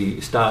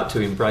 we start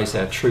to embrace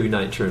our true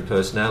nature and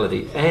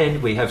personality,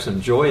 and we have some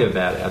joy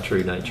about our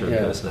true nature and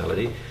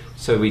personality.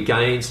 So we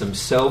gain some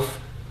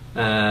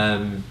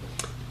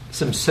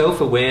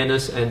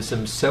self-awareness and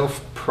some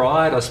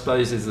self-pride, I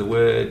suppose is the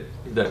word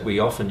that we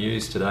often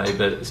use today,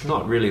 but it's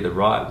not really the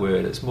right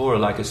word. It's more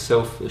like a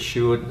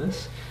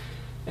self-assuredness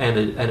and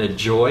a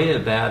joy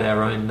about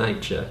our own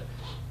nature.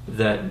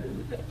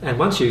 And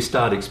once you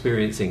start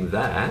experiencing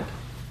that,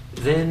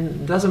 then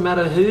it doesn't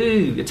matter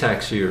who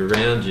attacks you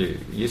around you.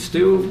 You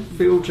still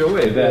feel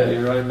joy about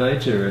your own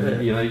nature,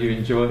 and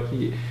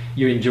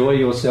you enjoy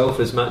yourself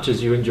as much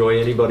as you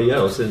enjoy anybody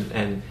else.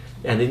 And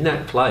in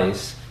that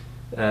place,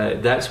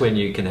 that's when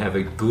you can have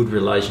a good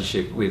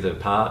relationship with a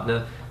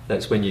partner.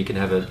 That's when you can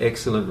have an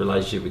excellent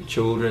relationship with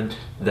children.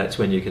 That's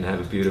when you can have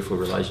a beautiful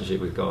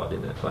relationship with God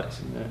in that place,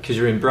 because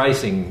you're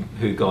embracing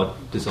who God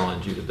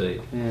designed you to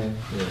be.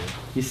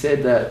 You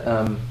said that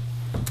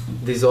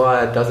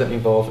desire doesn't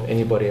involve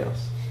anybody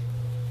else.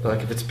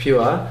 Like if it's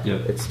pure,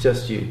 it's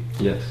just you.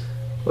 Yes.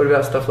 What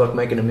about stuff like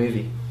making a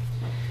movie?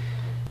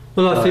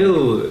 Well, I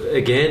feel,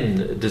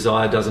 again,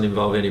 desire doesn't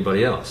involve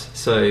anybody else.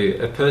 So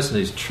a person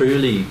who's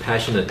truly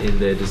passionate in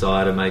their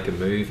desire to make a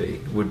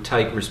movie would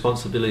take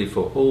responsibility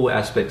for all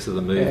aspects of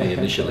the movie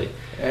initially.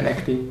 And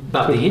acting.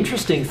 But the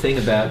interesting thing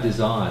about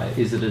desire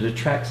is that it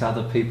attracts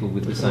other people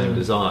with the same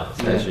desires,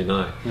 as you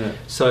know.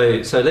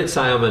 So let's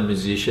say I'm a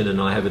musician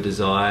and I have a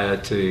desire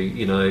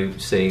to,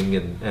 sing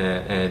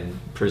and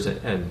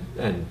present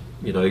and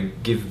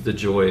give the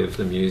joy of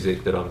the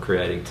music that I'm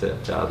creating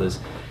to others,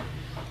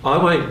 I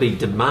won't be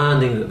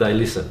demanding that they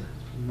listen.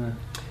 No.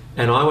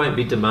 And I won't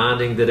be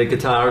demanding that a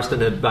guitarist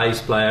and a bass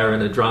player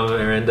and a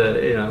drummer and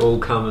all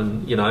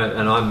come and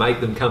I make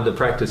them come to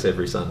practice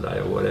every Sunday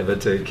or whatever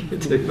to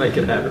make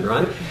it happen,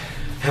 right?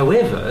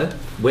 However,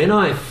 when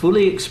I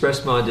fully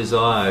express my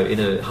desire in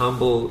a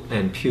humble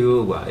and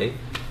pure way,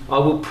 I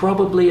will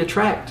probably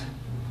attract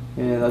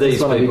they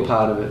just want to be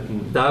part of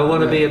it. They'll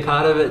want to be a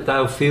part of it.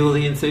 They'll feel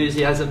the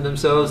enthusiasm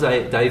themselves.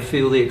 They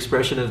feel the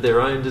expression of their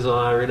own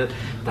desire in it.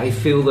 They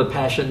feel the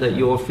passion that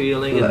you're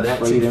feeling, and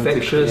that's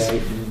infectious.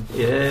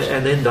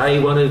 And then they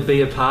want to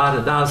be a part,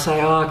 and they'll say,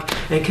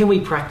 and can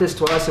we practice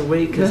twice a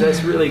week, because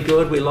that's really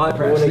good. We like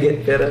practicing. We want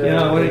to get better.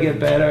 I want to get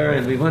better,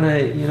 and we want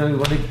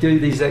to do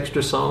these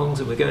extra songs,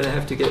 and we're going to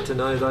have to get to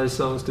know those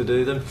songs to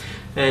do them.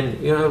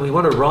 And we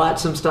want to write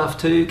some stuff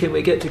too. Can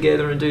we get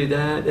together and do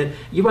that? And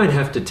you won't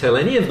have to tell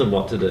any of them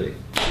what to do.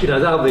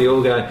 They'll be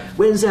all going,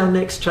 when's our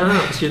next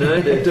chance,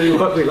 to do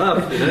what we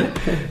love,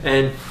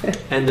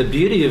 And the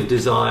beauty of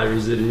desire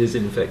is that it is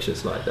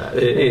infectious like that.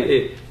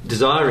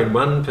 Desire in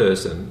one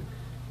person,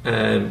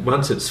 and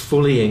once it's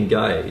fully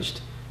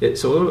engaged,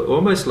 it's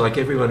almost like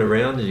everyone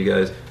around you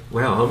goes,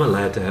 wow, I'm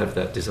allowed to have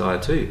that desire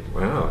too.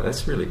 Wow,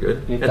 that's really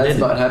good. If that's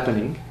not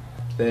happening,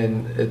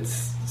 then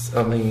it's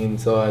something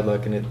inside,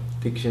 like an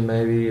addiction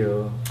maybe,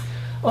 or...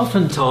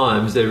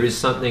 Oftentimes there is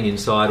something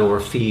inside, or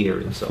a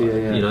fear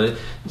inside.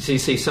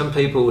 See, some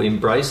people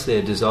embrace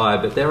their desire,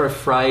 but they're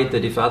afraid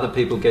that if other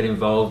people get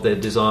involved, their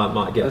desire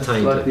might get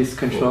tainted. It's like this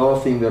control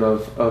thing that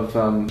I've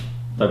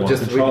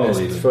just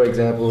witnessed. For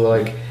example,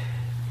 like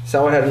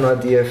someone had an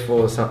idea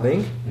for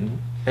something,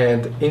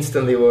 and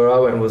instantly where I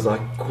went was like,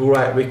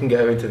 great, we can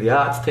go into the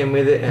arts team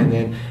with it, and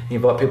then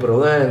invite people to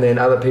learn, and then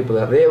other people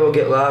out there will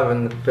get love,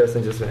 and the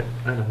person just went,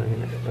 I don't know,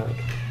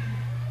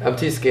 I'm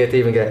too scared to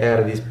even get out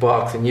of this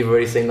box, and you've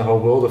already seen the whole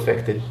world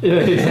affected.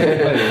 Yeah,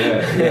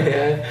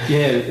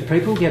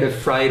 people get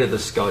afraid of the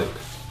scope.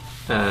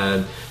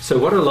 So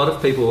what a lot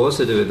of people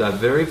also do is they're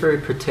very, very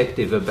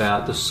protective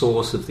about the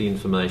source of the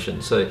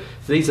information. So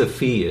these are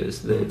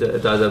fears.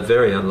 They're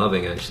very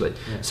unloving, actually.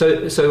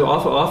 Yeah. So I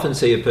often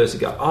see a person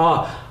go,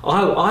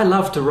 I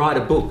love to write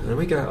a book. And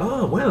we go,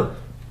 oh, well,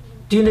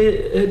 do you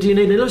need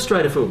an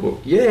illustrator for a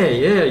book? Yeah,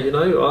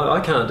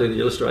 I can't do the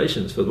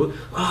illustrations for the book.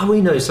 Oh,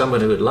 we know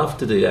someone who would love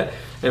to do that.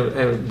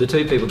 And the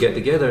two people get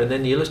together, and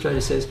then the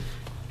illustrator says,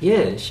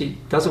 yeah, she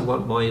doesn't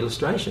want my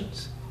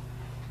illustrations.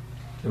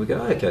 And we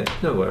go, okay,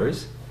 no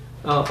worries.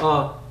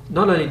 Not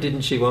only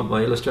didn't she want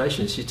my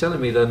illustrations, she's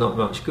telling me they're not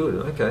much good.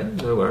 Okay,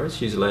 no worries.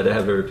 She's allowed to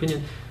have her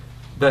opinion.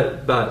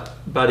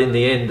 But in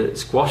the end, it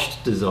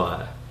squashed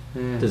desire.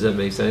 Yeah. Does that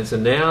make sense?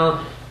 And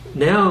now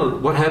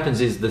what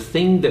happens is the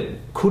thing that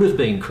could have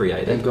been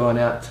created and gone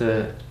out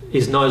to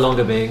is no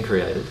longer being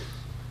created.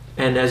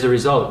 And as a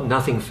result,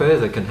 nothing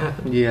further can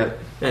happen. Yeah.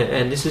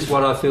 And this is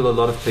what I feel a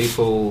lot of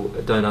people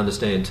don't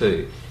understand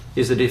too,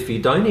 is that if you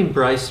don't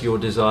embrace your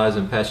desires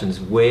and passions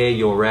where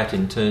you're at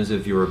in terms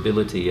of your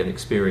ability and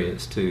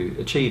experience to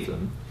achieve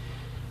them,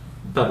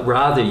 but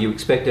rather you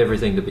expect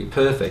everything to be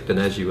perfect and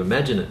as you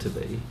imagine it to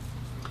be,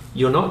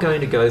 you're not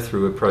going to go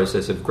through a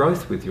process of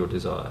growth with your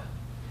desire.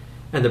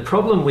 And the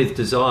problem with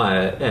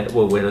desire,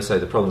 when I say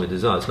the problem with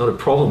desire, it's not a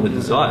problem with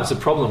desire, it's a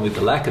problem with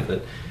the lack of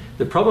it.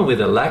 The problem with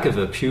the lack of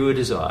a pure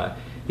desire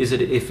is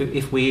that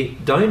if we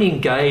don't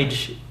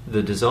engage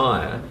the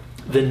desire,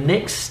 the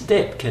next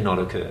step cannot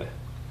occur.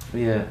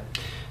 Yeah.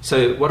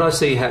 So what I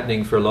see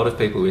happening for a lot of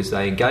people is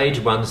they engage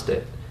one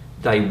step,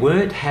 they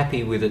weren't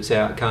happy with its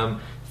outcome,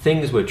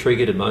 things were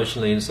triggered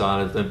emotionally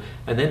inside of them,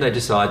 and then they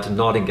decide to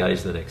not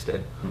engage the next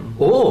step.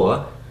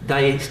 Or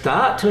they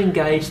start to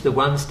engage the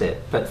one step,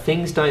 but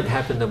things don't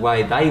happen the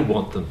way they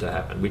want them to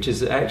happen, which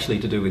is actually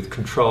to do with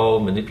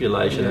control,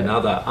 manipulation, and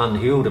other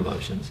unhealed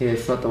emotions. Yeah,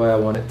 it's not the way I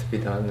want it to be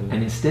done.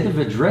 And instead of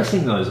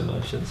addressing those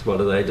emotions, what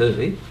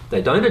do?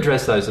 They don't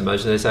address those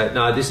emotions. They say,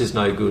 no, this is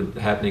no good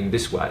happening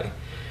this way.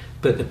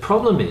 But the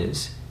problem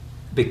is,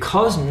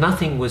 because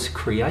nothing was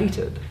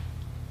created,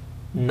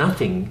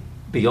 nothing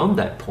beyond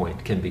that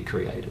point can be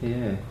created.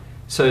 Yeah.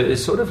 So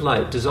it's sort of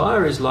like,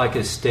 desire is like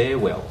a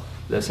stairwell.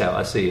 That's how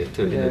I see it,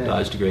 in a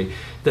large degree.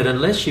 That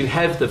unless you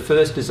have the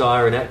first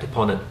desire and act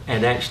upon it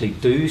and actually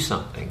do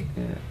something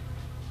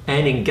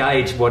and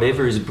engage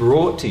whatever is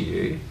brought to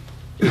you,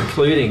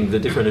 including the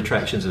different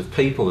attractions of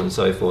people and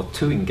so forth,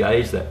 to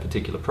engage that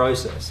particular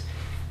process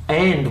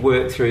and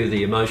work through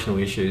the emotional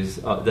issues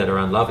that are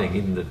unloving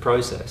in the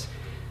process,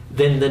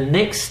 then the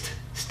next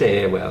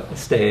step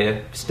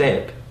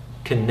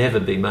can never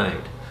be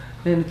made.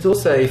 And it's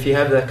also, if you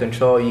have that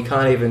control, you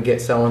can't even get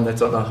someone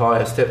that's on a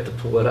higher step to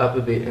pull it up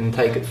a bit and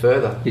take it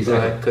further.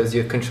 Exactly. Because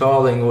you're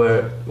controlling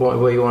where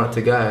you want it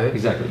to go.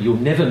 Exactly. You'll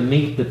never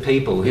meet the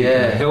people who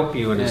can help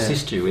you and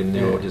assist you in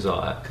your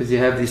desire. Because you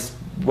have this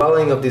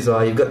welling of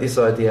desire, you've got this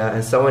idea,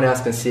 and someone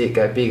else can see it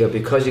go bigger.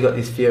 Because you've got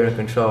this fear and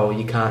control,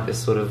 you can't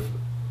just sort of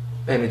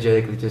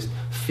energetically just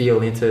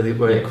feel into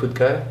where it could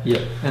go.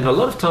 Yeah, and a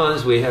lot of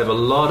times we have a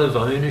lot of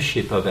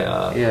ownership of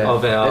our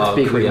that's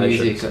big with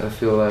creations. music, I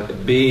feel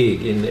like.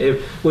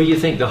 Big well, you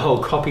think the whole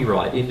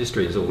copyright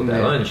industry is all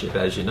about Yeah. ownership,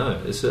 as you know.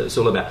 It's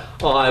all about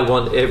I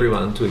want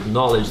everyone to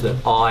acknowledge that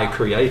I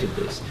created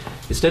this,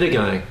 instead of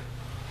going,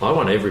 I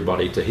want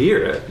everybody to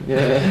hear it. Yeah.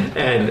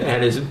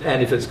 and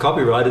if it's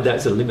copyrighted,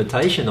 that's a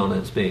limitation on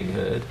it's being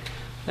heard.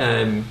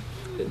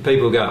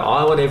 People go,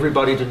 I want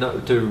everybody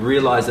to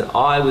realise that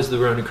I was the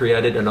one who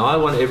created it, and I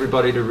want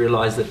everybody to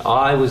realise that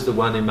I was the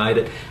one who made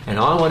it, and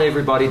I want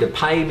everybody to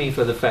pay me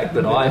for the fact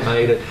that I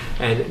made it.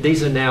 And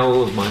these are now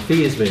all of my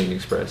fears being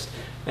expressed.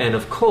 And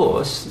of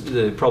course,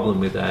 the problem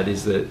with that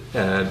is that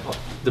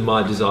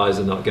my desires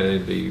are not going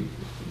to be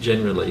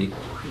generally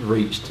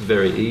reached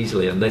very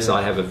easily unless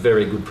I have a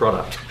very good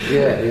product.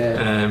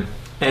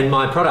 And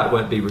my product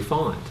won't be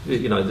refined.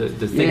 You know,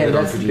 the thing that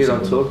I'm producing. Yeah, that's the bit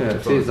I'm talking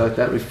about too. Is like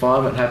that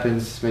refinement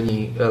happens when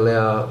you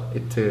allow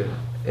it to,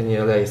 and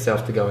you allow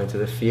yourself to go into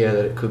the fear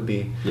that it could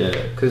be. Yeah.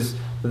 Because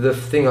the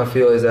thing I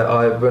feel is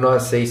that when I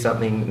see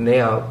something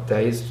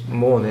nowadays,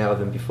 more now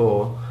than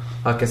before,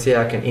 I can see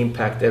how I can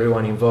impact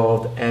everyone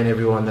involved and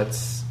everyone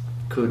that's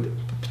could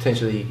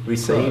potentially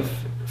receive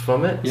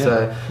from it.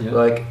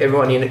 Like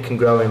everyone in it can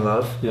grow in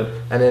love,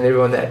 and then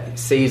everyone that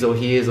sees or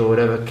hears or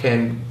whatever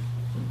can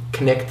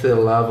connect to the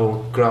love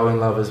or grow in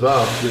love as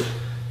well.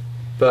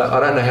 But I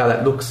don't know how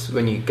that looks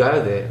when you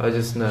go there. I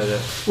just know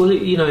that. Well,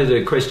 you know,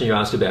 the question you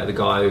asked about the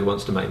guy who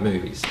wants to make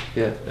movies.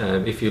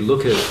 If you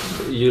look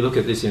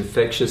at this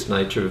infectious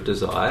nature of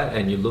desire,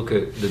 and you look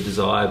at the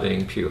desire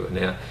being pure.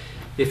 Now,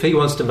 if he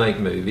wants to make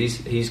movies,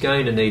 he's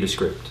going to need a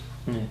script.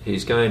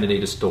 He's going to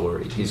need a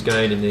story. He's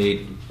going to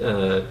need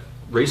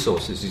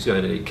resources. He's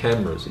going to need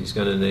cameras. He's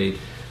going to need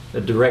a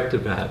director,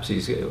 perhaps.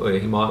 He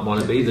might want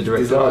to be the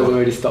director. Desire's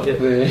already stopped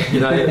there. You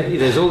know,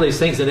 there's all these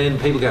things, and then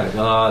people go,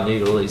 I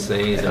need all these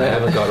things, and I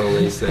haven't got all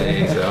these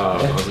things, so I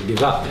might as well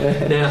give up.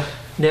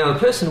 Now, a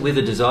person with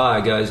a desire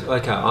goes,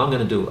 okay, I'm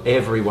going to do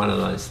every one of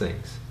those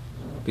things,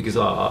 because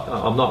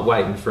I'm not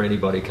waiting for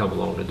anybody to come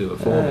along to do it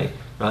for me,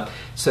 right?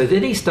 So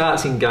then he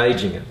starts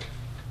engaging it,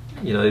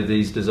 you know,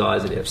 these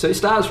desires that he has. So he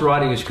starts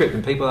writing a script,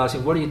 and people ask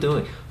him, what are you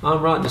doing?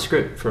 I'm writing a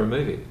script for a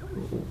movie.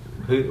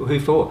 Who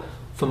for?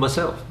 For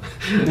myself.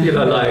 You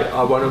know, like,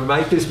 I want to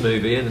make this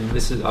movie, and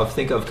I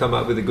think I've come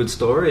up with a good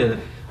story, and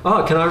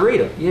can I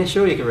read it? Yeah,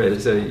 sure, you can read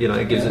it. So, you know,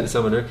 it gives it to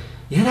someone who,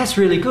 that's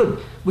really good.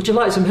 Would you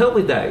like some help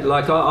with that?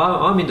 Like,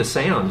 I'm into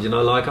sound, you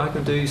know, like I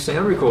can do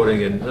sound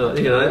recording, and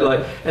you know,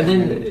 like, and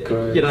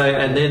then you know,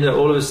 and then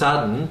all of a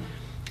sudden,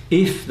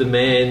 if the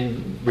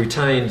man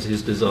retains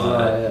his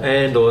desire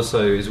and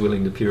also is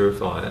willing to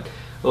purify it,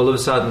 all of a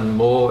sudden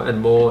more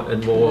and more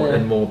and more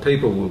and more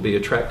people will be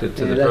attracted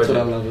to the that's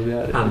project, what I love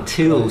about it.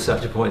 until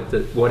such a point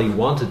that what he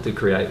wanted to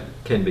create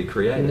can be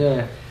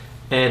created.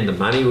 And the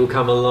money will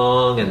come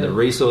along, and the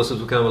resources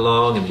will come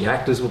along, and the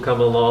actors will come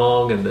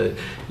along, and the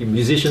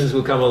musicians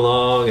will come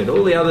along, and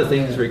all the other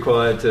things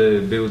required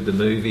to build the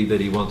movie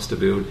that he wants to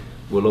build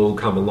will all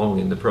come along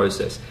in the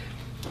process.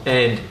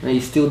 And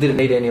he still didn't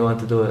need anyone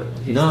to do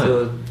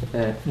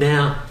it.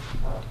 Now,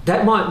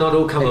 that might not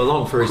all come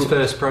along for his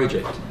first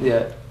project.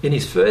 In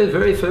his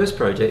very first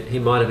project, he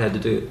might have had to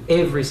do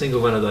every single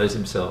one of those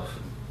himself.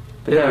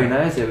 But now he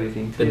knows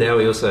everything too. But now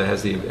he also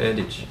has the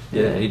advantage.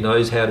 He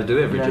knows how to do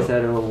every job. He knows how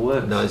it all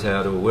works. He knows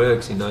how it all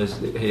works. He knows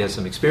he has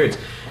some experience.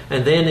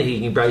 And then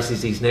he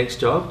embraces his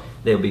next job.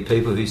 There'll be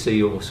people who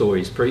see or saw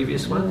his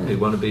previous one who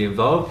want to be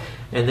involved.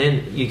 And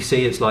then you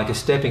see it's like a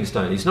stepping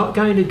stone. He's not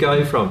going to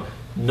go from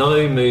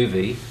no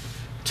movie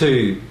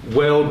to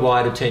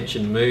worldwide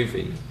attention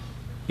movie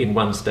in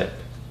one step.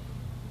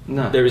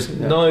 No. There is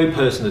no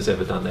person that's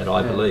ever done that,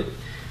 I believe.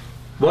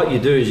 What you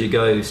do is you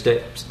go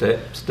step,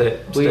 step,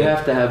 step, Well, you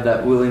have to have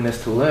that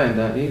willingness to learn,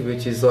 don't you?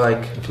 Which is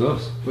like, of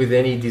course, with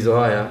any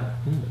desire,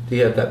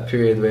 you have that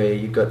period where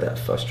you've got that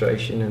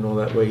frustration and all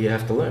that, where you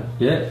have to learn.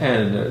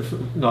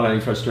 And not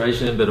only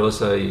frustration, but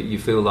also you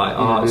feel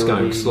like, it's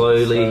going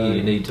slowly,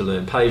 you need to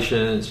learn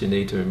patience, you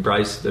need to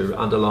embrace the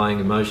underlying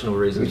emotional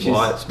reasons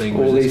why it's being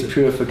all resisted. these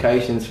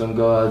purifications from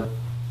God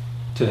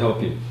to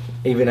help you.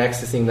 Even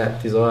accessing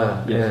that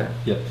desire.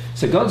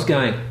 So God's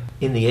going,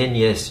 in the end,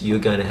 yes, you're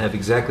going to have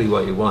exactly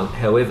what you want.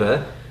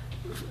 However,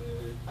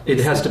 it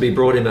has to be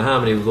brought into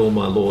harmony with all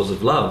my laws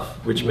of love,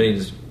 which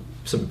means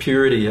some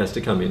purity has to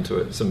come into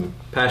it, some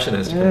passion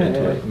has to come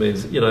into it. It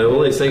means, you know,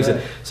 all these things.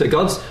 So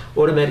God's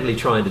automatically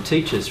trying to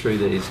teach us through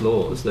these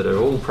laws that are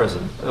all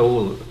present.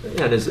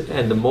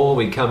 And the more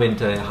we come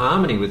into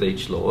harmony with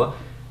each law,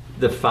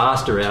 the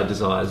faster our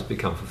desires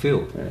become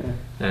fulfilled.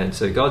 And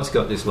so God's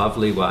got this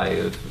lovely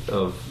way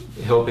of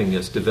helping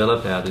us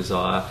develop our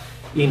desire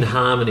in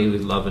harmony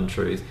with love and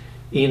truth,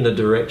 in the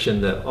direction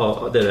that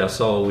our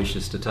soul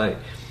wishes to take.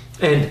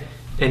 And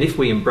if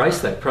we embrace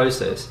that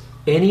process,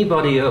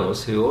 anybody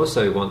else who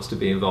also wants to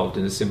be involved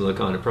in a similar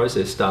kind of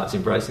process starts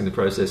embracing the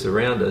process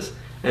around us,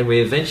 and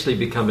we eventually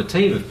become a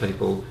team of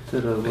people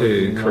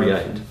who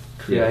create.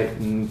 create,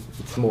 and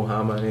it's more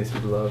harmonious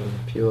with love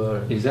and pure.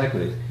 And,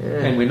 Exactly.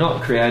 yeah. And we're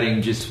not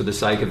creating just for the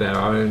sake of our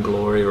own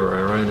glory or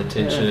our own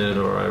attention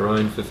or our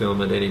own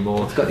fulfillment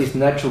anymore. It's got this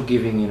natural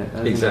giving in it.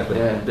 Hasn't Exactly. It?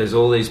 Yeah. There's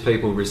all these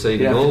people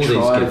receiving You don't all have to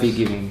these try gifts. to be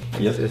giving.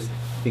 Yep. It just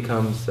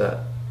becomes that.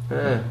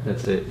 Yeah.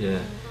 That's it, yeah.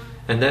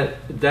 And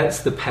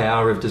that's the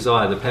power of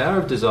desire. The power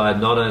of desire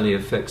not only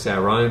affects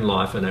our own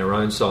life and our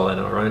own soul and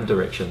our own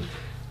direction,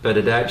 but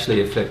it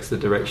actually affects the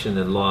direction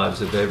and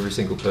lives of every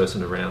single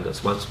person around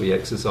us once we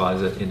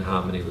exercise it in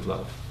harmony with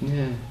love.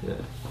 Yeah. Yeah.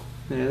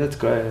 Yeah, that's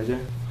great, Ajay.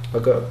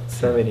 I've got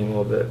so many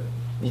more, but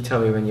you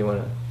tell me when you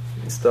want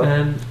to stop.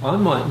 I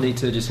might need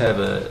to just have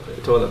a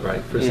toilet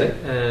break for a Yeah. sec,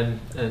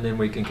 and then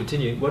we can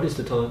continue. What is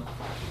the time?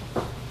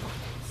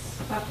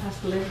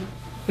 11:05.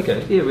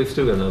 Okay, yeah, we've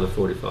still got another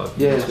 45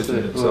 Yeah, minutes. 50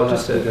 minutes, so I'll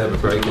just have a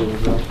break.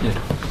 Yeah.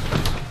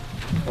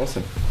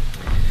 Awesome.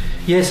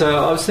 Yeah, so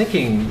I was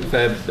thinking,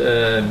 Fab,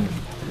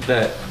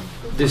 that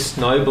this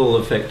noble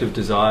effect of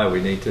desire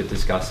we need to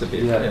discuss a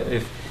bit. Yeah.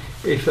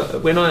 If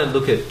when I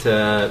look at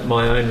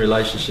my own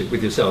relationship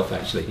with yourself,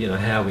 actually, you know,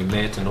 how we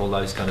met and all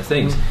those kind of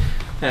things,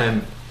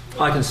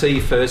 I can see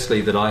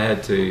firstly that I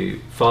had to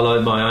follow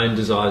my own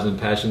desires and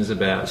passions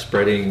about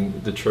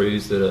spreading the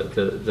truths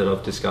that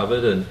I've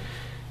discovered,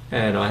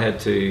 and I had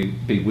to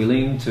be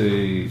willing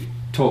to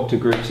talk to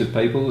groups of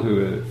people who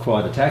were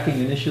quite attacking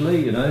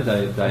initially. You know,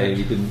 they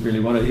didn't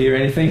really want to hear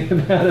anything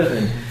about it,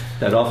 and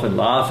they'd often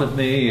laugh at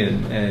me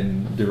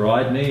and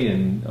deride me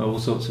and all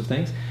sorts of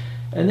things.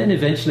 And then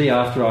eventually,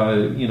 after I,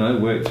 you know,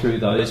 worked through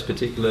those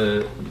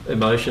particular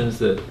emotions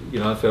that, you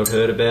know, I felt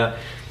hurt about,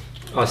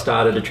 I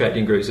started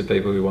attracting groups of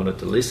people who wanted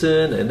to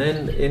listen. And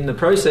then in the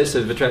process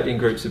of attracting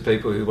groups of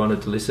people who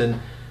wanted to listen,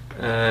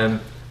 I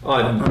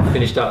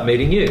finished up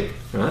meeting you,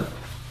 right?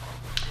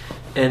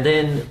 And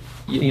then,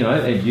 you know,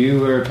 and you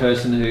were a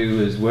person who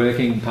was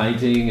working,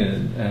 painting,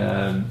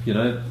 and, you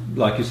know,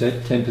 like you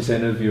said,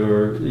 10% of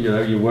your, you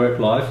know, your work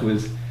life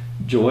was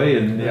joy,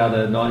 and the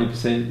other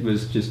 90%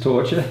 was just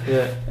torture.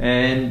 Yeah.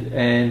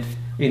 And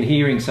in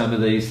hearing some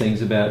of these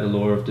things about the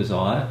law of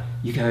desire,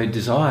 you go,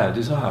 desire.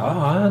 Oh,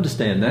 I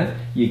understand that.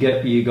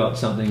 You got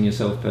something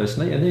yourself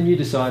personally, and then you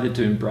decided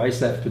to embrace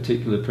that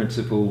particular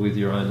principle with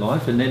your own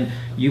life, and then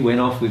you went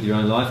off with your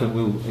own life, and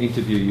we'll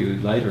interview you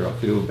later, I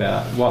feel,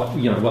 about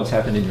what's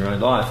happened in your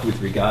own life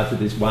with regard to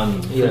this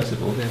one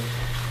principle.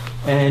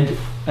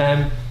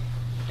 Yeah.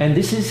 And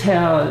this is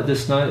how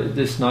this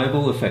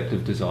noble effect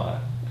of desire.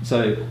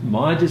 So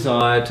my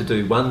desire to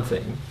do one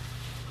thing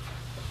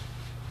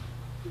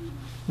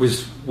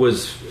was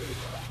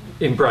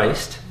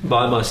embraced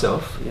by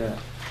myself. Yeah.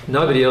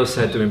 Nobody else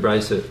had to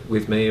embrace it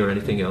with me or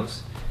anything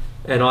else,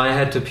 and I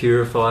had to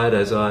purify it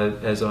as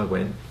I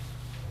went.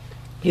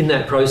 In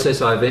that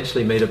process, I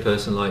eventually meet a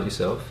person like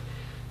yourself.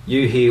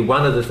 You hear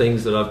one of the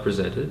things that I've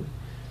presented.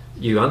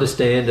 You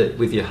understand it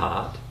with your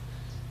heart.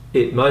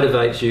 It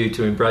motivates you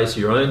to embrace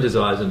your own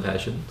desires and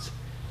passions.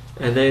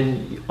 And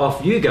then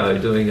off you go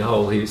doing a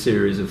whole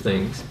series of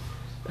things.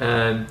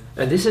 And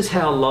this is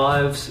how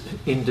lives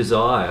in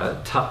desire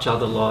touch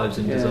other lives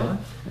in desire.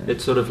 Yeah.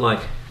 It's sort of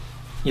like,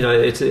 you know,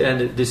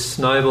 and this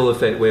snowball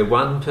effect where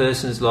one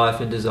person's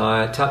life in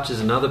desire touches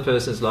another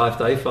person's life,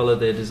 they follow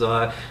their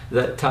desire,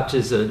 that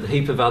touches a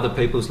heap of other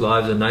people's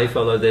lives and they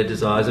follow their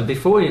desires. And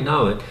before you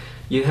know it,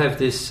 you have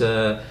this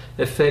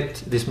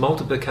effect, this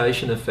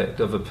multiplication effect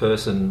of a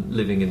person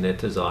living in their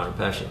desire and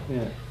passion.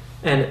 Yeah.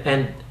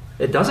 And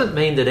it doesn't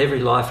mean that every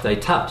life they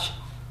touch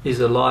is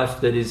a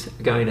life that is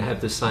going to have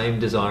the same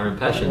desire and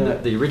passion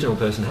that the original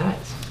person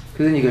has.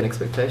 Because then you get an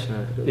expectation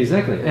of it.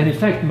 Exactly. And in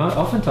fact,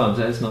 oftentimes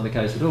that's not the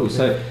case at all.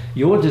 So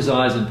your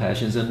desires and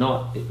passions are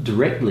not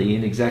directly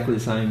in exactly the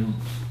same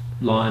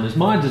line as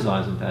my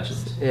desires and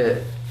passions. Yeah.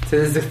 So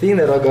there's a thing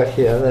that I got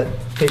here that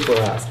people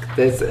ask.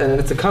 And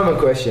it's a common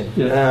question.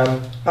 Yeah.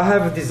 I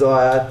have a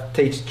desire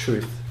to teach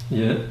truth.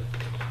 Yeah.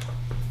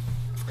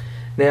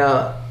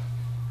 Now,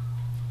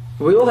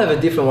 we all have a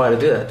different way to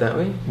do that, don't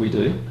we? We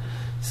do.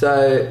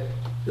 So,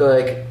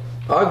 like,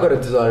 I've got a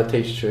desire to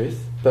teach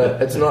truth,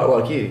 but it's not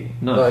like you.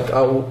 No. Like,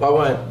 I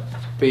won't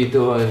be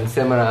doing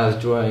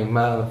seminars drawing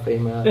male and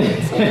female.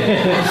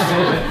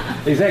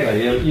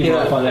 Exactly. You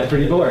might find that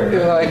pretty boring.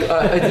 Right?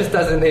 Like, it just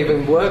doesn't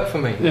even work for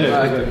me. Yeah,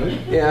 like,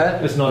 exactly.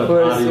 Yeah. It's not a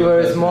part of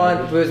your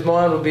whereas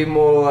mine would be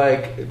more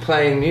like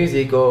playing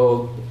music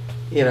or,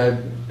 you know,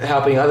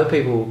 helping other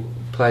people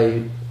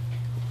play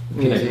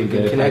music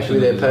and connect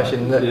with their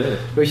passion,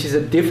 which is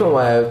a different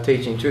way of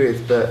teaching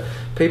truth. But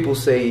people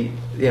see,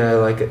 you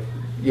know, like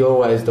your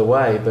way is the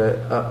way. But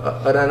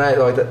I don't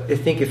know. Like, I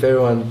think if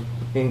everyone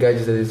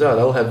engages their desire,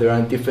 they'll have their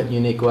own different,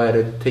 unique way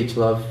to teach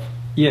love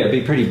Yeah, it'd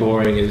be pretty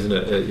boring, isn't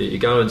it? You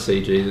go and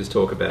see Jesus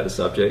talk about a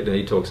subject and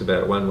he talks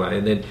about it one way,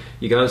 and then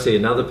you go and see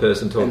another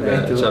person talk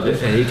about a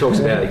subject and he talks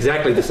about it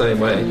exactly the same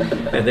way,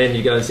 and then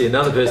you go and see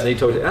another person, he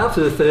talks.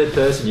 After the third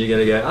person, you're going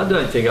to go, I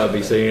don't think I'll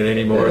be seeing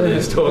any more of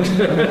these talks.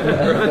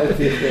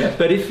 Right?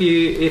 But if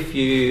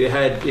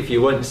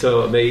you went and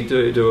saw me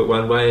do it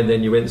one way, and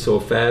then you went and saw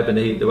Fab, and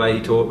the way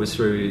he taught was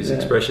through his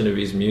expression of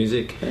his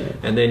music,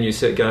 and then you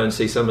go and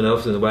see someone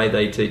else, and the way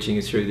they're teaching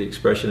is through the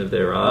expression of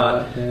their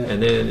art,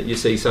 and then you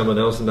see someone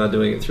else and they're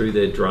doing it through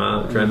their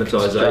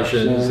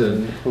dramatizations,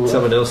 and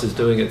someone else is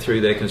doing it through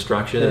their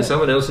construction, and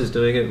someone else is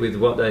doing it with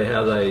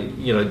how they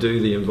do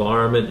the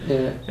environment,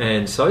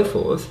 and so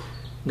forth.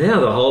 Now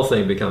the whole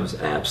thing becomes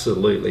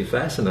absolutely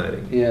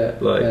fascinating.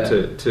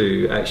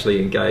 To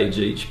actually engage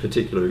each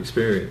particular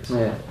experience.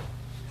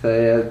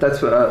 So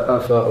that's what I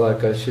felt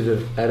like I should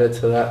have added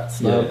to that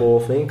snowball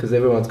thing, because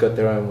everyone's got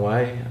their own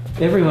way.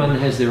 Everyone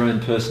has their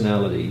own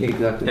personality.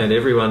 Exactly. And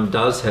everyone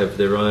does have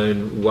their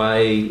own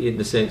way, in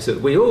the sense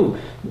that we all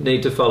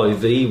need to follow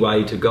the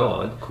way to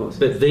God. Of course.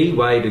 But the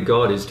way to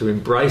God is to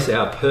embrace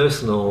our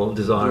personal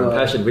desire and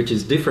passion, which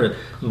is different.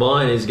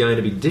 Mine is going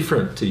to be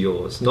different to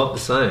yours, not the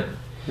same.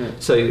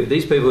 So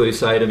these people who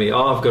say to me,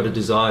 I've got a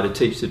desire to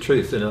teach the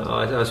truth, and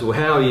I say, well,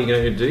 how are you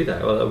going to do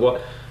that?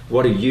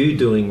 What are you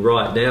doing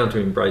right now to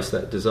embrace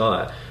that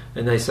desire?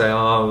 And they say,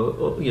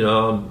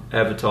 I'm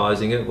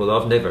advertising it. Well,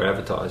 I've never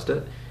advertised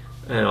it.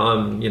 And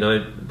I'm,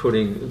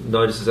 putting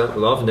notices up.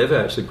 Well, I've never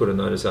actually put a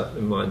notice up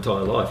in my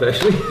entire life,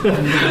 actually,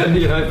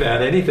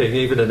 about anything.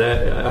 Even an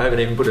ad, I haven't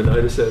even put a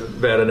notice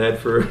about an ad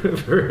for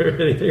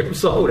anything I've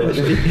sold,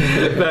 actually.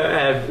 But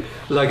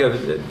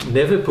I've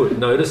never put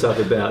notice up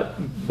about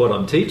what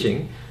I'm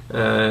teaching.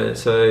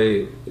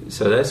 So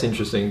that's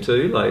interesting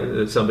too. Like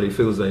that somebody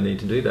feels they need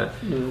to do that.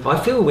 I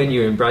feel when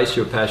you embrace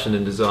your passion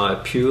and desire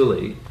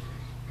purely,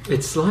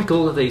 it's like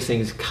all of these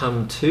things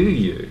come to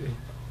you,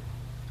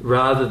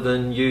 rather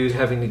than you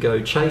having to go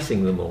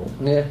chasing them all.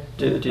 Do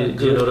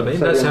you know what I mean?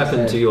 That's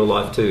happened to your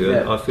life too.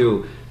 And I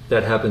feel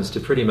that happens to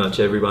pretty much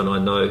everyone I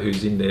know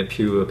who's in their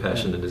pure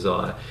passion and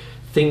desire.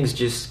 Things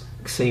just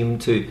seem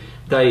to...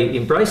 They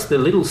embrace the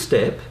little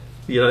step,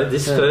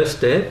 this first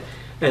step,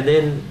 and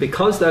then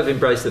because they've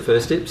embraced the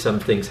first step,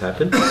 some things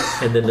happen,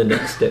 and then the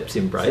next step's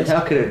embraced. So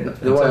how could it...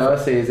 The way I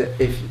see it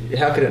is,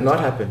 how could it not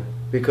happen?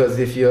 Because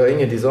if you're in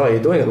your desire,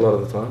 you're doing it a lot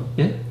of the time.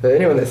 But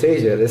anyone that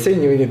sees you, they're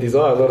seeing you in your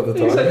desire a lot of the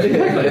time.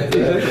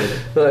 Exactly.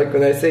 Like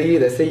when they see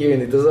you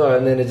in the desire,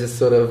 and then it just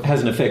sort of...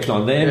 has an effect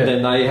on them,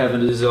 then they have a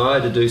desire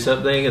to do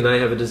something, and they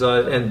have a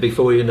desire, and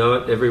before you know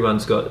it,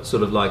 everyone's got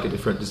sort of like a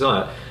different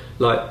desire.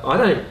 Like, I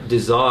don't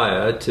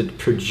desire to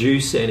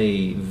produce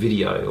any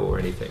video or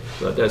anything.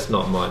 Like, that's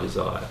not my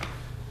desire.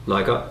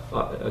 Like,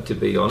 to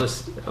be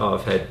honest,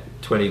 I've had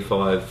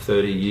 25,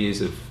 30 years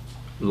of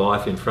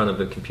life in front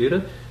of a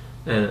computer,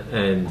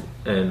 and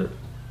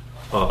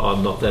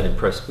I'm not that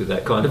impressed with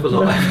that kind of a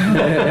life.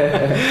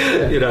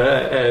 And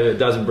it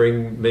doesn't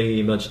bring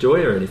me much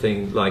joy or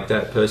anything like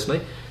that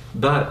personally.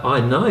 But I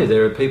know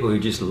there are people who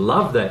just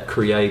love that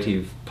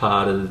creative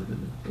part of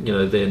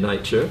their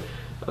nature,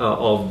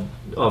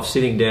 of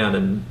sitting down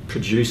and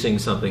producing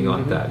something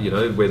like that.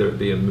 Whether it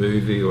be a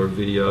movie or a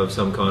video of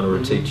some kind, or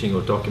a teaching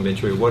or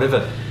documentary or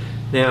whatever.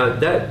 Now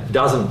that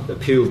doesn't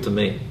appeal to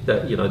me.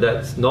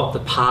 That's not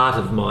the part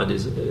of my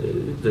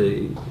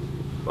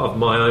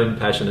own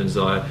passion and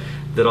desire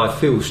that I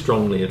feel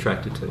strongly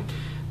attracted to.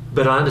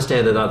 But I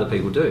understand that other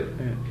people do.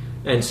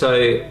 And so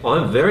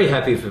I'm very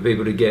happy for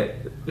people to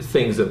get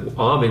things that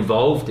I'm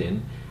involved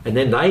in, and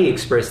then they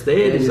express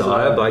their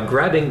desire by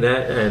grabbing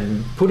that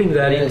and putting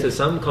that into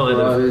some kind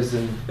of...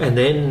 And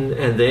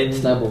then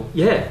snubble.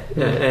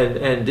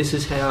 And this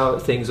is how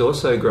things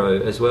also grow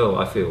as well,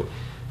 I feel.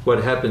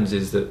 What happens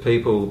is that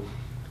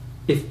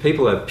if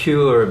people are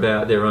pure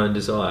about their own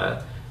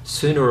desire,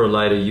 sooner or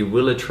later you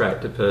will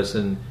attract a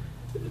person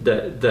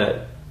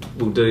that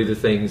will do the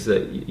things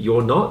that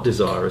you're not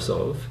desirous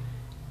of.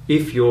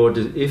 If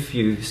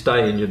you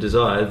stay in your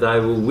desire, they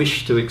will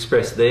wish to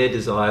express their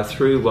desire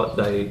through what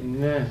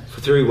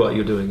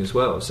you're doing as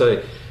well.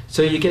 So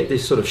you get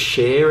this sort of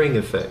sharing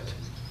effect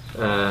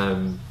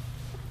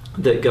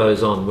that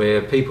goes on,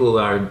 where people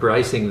are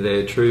embracing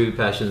their true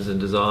passions and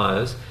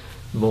desires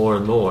more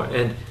and more.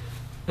 And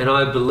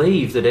I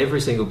believe that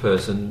every single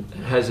person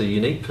has a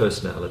unique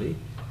personality,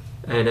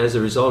 and as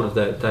a result of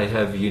that, they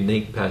have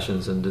unique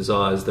passions and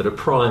desires that are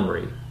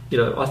primary.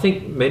 I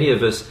think many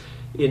of us,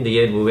 in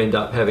the end, will end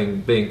up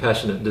being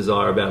passionate and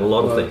desire about a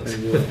lot of things.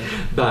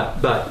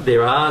 But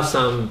there are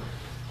some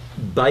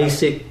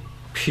basic,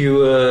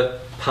 pure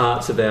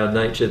parts of our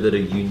nature that are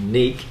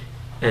unique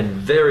and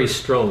very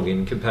strong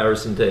in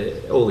comparison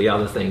to all the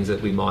other things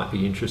that we might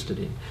be interested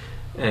in.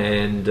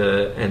 And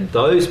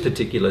those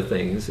particular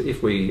things,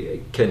 if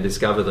we can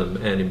discover them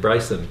and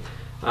embrace them,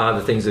 are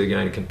the things that are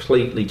going to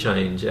completely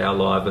change our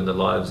life and the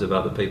lives of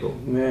other people.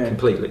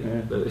 Completely.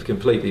 It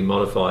completely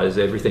modifies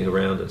everything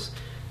around us,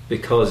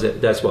 because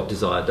that's what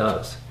desire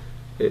does.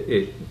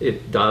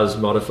 It does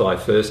modify,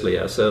 firstly,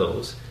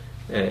 ourselves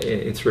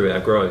through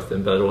our growth,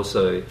 but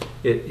also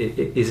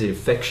it is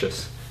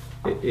infectious.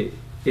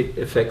 it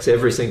affects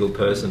every single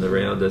person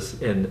around us,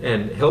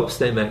 and helps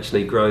them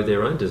actually grow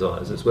their own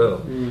desires as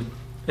well.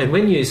 And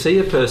when you see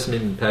a person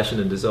in passion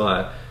and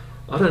desire,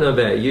 I don't know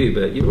about you,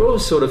 but you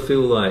always sort of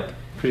feel like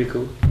pretty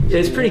cool.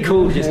 It's pretty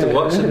cool just to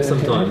watch them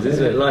sometimes,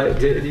 isn't it? Like,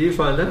 do you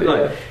find that?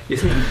 Like, you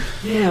think,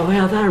 yeah,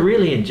 wow, they're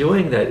really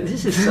enjoying that.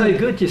 This is so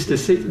good just to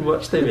sit and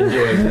watch them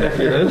enjoying that,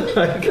 you know?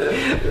 Like,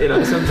 you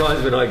know,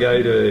 sometimes when I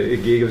go to a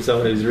gig of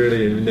someone who's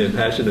really in their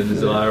passion and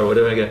desire or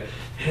whatever, I go,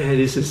 yeah,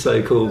 this is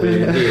so cool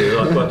being here,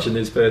 like watching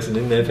this person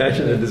in their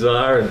passion and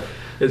desire, and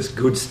it's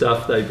good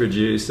stuff they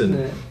produce,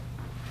 and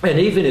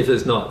even if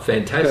it's not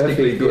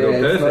fantastically good or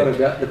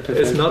perfect,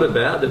 it's not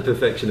about the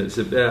perfection. It's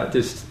about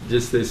just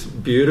this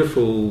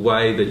beautiful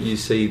way that you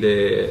see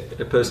their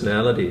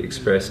personality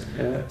expressed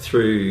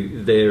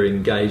through their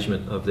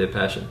engagement of their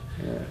passion,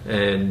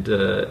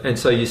 and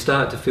so you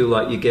start to feel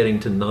like you're getting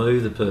to know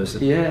the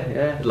person.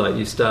 Like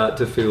you start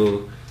to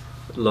feel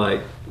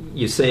like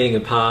you're seeing a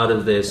part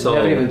of their soul.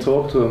 You haven't even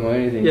talked to them or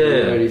anything. You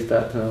already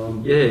start to know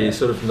them. You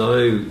sort of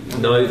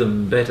know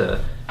them better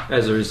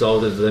as a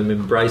result of them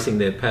embracing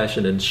their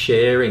passion and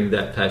sharing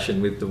that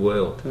passion with the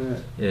world.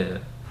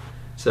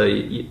 So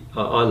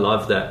I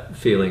love that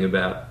feeling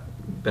about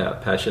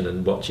passion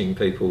and watching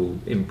people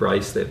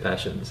embrace their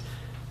passions,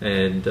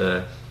 and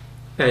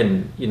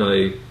you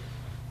know,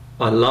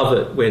 I love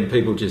it when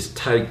people just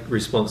take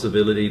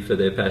responsibility for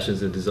their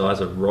passions and desires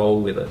and roll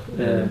with it,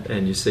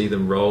 and you see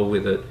them roll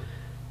with it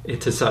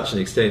to such an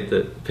extent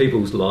that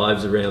people's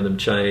lives around them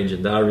change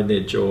and they're in their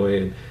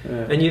joy,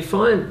 and you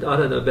find, I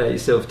don't know about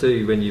yourself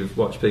too, when you've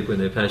watched people in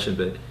their passion,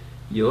 but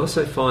you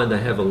also find they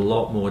have a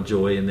lot more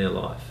joy in their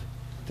life.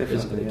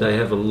 Definitely, They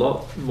have a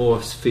lot more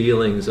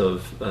feelings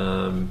of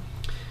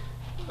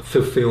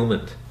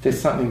fulfillment. There's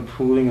something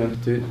pulling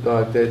them.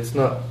 Like, it's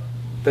not.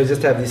 They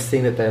just have this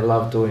thing that they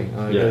love doing.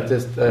 Like, I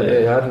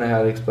don't know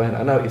how to explain it.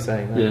 I know what you're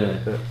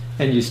saying. But.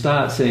 And you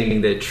start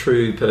seeing their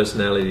true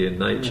personality and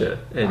nature,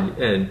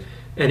 and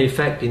in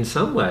fact, in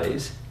some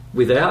ways,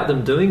 without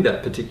them doing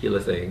that particular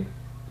thing,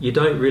 you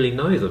don't really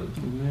know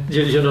them.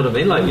 Do you know what I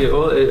mean?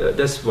 Like,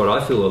 that's what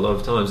I feel a lot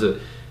of times, that,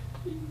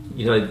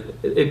 you know,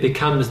 it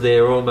becomes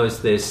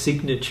almost their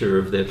signature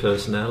of their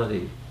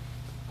personality.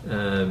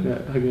 I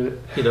get it.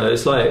 You know,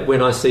 it's like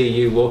when I see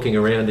you walking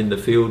around in the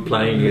field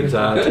playing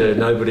guitar to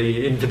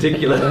nobody in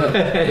particular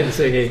and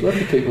singing.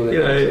 Lots of people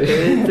there.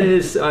 You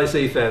know, I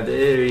see Fab,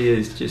 there he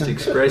is, just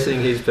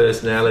expressing his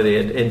personality,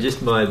 and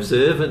just my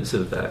observance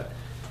of that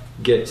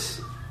gets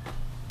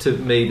to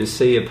me to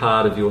see a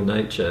part of your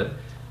nature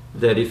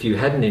that if you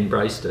hadn't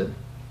embraced it,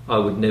 I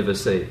would never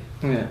see,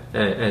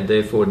 and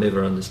therefore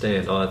never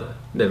understand either.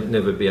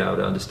 Never be able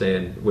to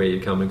understand where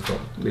you're coming from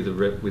with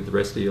the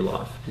rest of your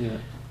life.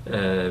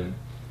 And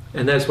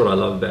that's what I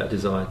love about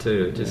desire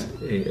too.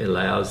 It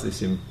allows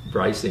this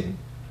embracing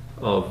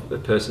of a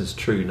person's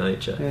true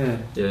nature.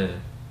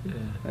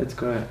 That's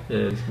great.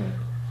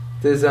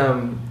 There's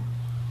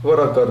what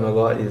I've gotten a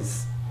lot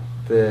is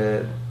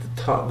the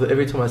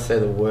every time I say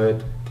the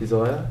word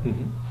desire,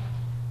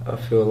 I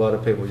feel a lot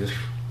of people just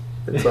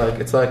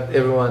it's like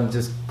everyone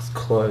just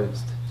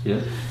closed.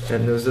 And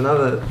there was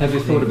another. Have you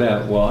thought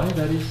about why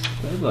that is?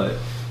 Like,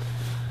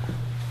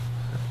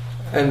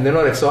 and they're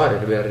not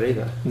excited about it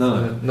either.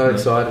 Not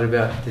excited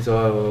about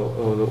desire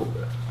or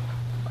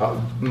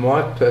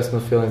my personal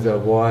feelings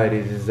about why it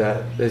is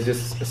that there's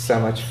just so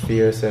much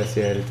fear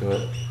associated to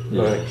it.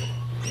 Like,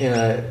 you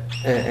know,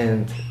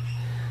 and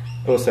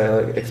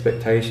also like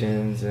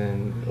expectations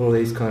and all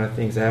these kind of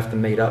things. They have to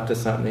meet up to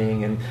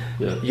something, and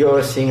you're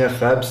a singer,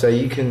 Fab, so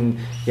you can,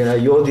 you know,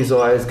 your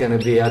desire is going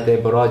to be out there,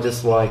 but I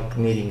just like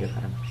needing it.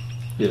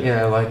 You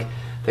know, like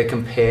they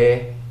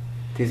compare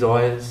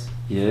desires.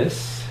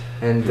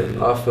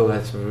 And I feel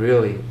that's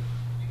really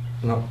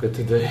not good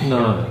to do.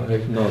 No,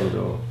 not at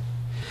all.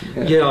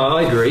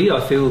 I agree. I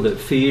feel that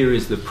fear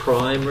is the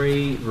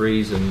primary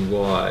reason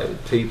why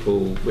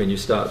people, when you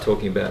start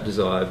talking about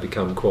desire,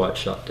 become quite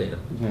shut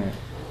down.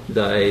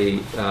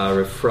 They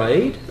are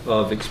afraid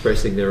of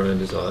expressing their own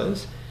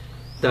desires.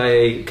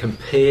 They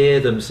compare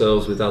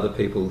themselves with other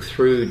people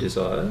through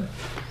desire.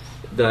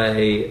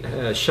 They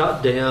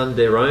shut down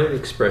their own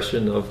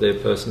expression of their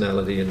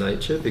personality and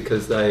nature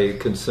because they're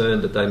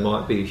concerned that they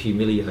might be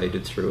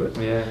humiliated through it.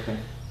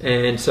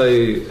 And so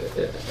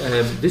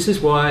this is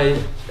why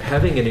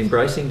having and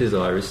embracing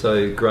desire is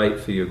so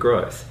great for your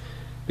growth,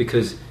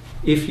 because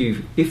if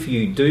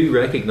you do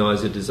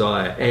recognise a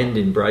desire and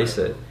embrace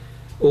it,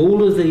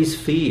 all of these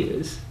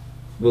fears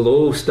will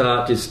all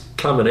start just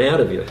coming out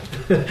of you.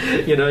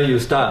 You know, you'll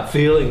start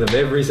feeling them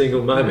every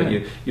single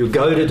moment. You'll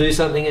go to do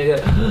something and you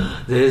go,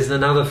 there's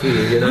another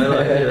fear, you know,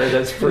 like, you know,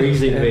 that's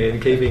freezing me and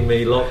keeping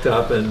me locked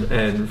up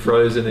and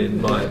frozen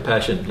in my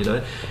passion, you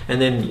know. And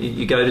then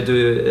you go to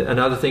do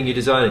another thing you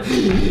desire,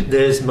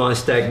 there's my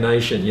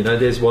stagnation, you know,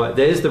 there's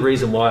the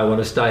reason why I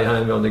want to stay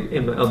home on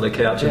the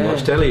couch and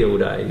watch telly all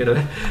day, you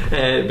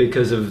know,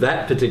 because of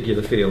that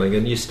particular feeling.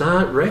 And you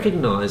start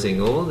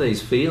recognising all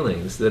these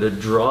feelings that are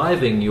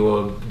driving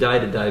your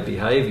day-to-day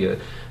behaviour,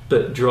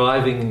 but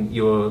driving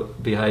your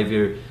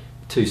behaviour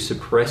to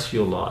suppress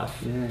your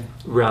life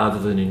rather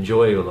than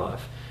enjoy your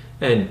life.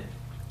 And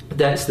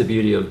that's the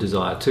beauty of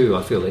desire too.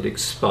 I feel it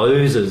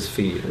exposes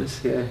fears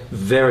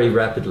very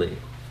rapidly.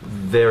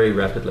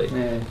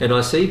 And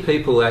I see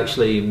people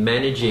actually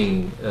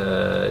managing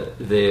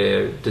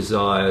their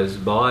desires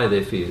by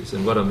their fears.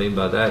 And what I mean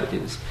by that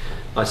is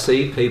I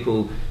see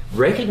people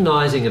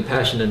recognizing a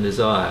passion and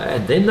desire,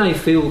 and then they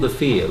feel the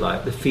fear,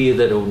 like the fear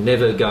that will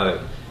never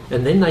go,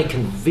 and then they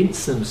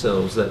convince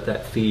themselves that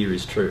that fear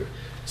is true.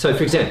 So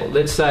for example,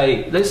 let's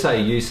say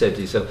you said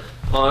to yourself,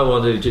 I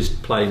want to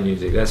just play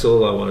music, that's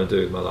all I want to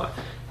do in my life.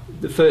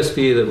 The first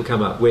fear that will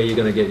come up, where are you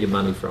going to get your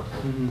money from?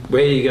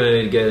 Where are you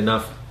going to get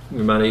enough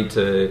money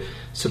to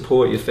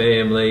support your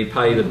family,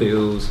 pay the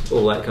bills,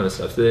 all that kind of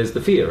stuff? So there's the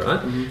fear,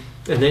 right?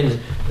 And then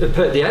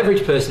the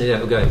average person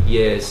will go,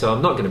 yeah, so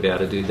I'm not going to be able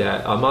to do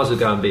that. I might as well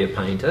go and be a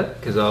painter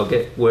because I'll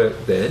get work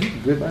then.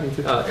 Good money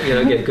too.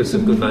 Get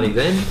some good money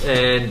then,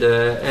 and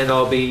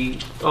I'll be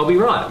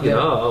right. You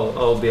know,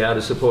 I'll be able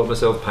to support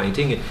myself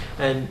painting,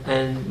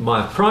 and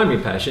my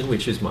primary passion,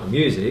 which is my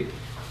music.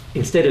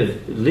 Instead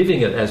of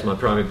living it as my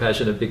primary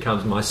passion, it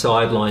becomes my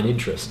sideline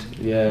interest,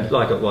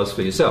 like it was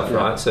for yourself,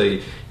 right? So,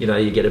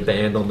 you get a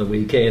band on the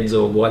weekends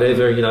or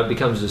whatever, it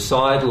becomes a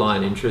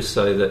sideline interest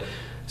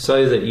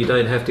so that you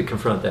don't have to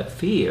confront that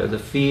fear, the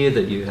fear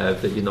that you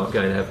have that you're not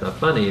going to have enough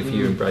money if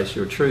you embrace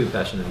your true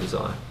passion and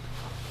desire.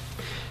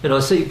 And I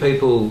see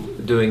people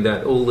doing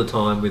that all the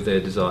time with their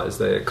desires.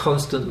 They are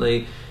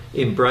constantly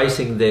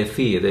embracing their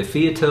fear. Their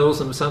fear tells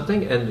them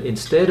something, and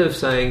instead of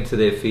saying to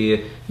their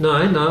fear, no,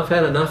 I've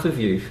had enough of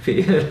you,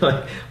 fear,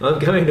 I'm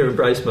going to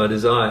embrace my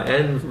desire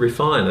and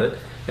refine it,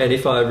 and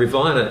if I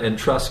refine it and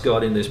trust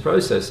God in this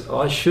process,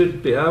 I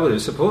should be able to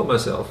support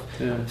myself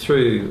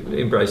through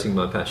embracing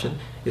my passion.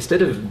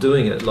 Instead of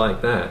doing it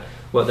like that,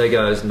 what they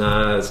go is,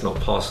 no, it's not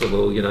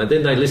possible.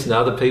 Then they listen to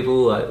other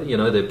people, like,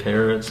 their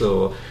parents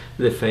or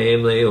their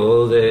family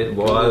or their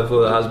wife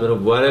or husband or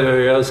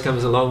whatever else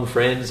comes along,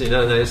 friends, and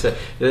they say,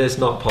 it's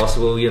not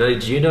possible. Do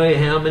you know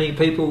how many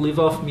people live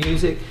off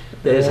music?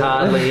 There's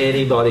hardly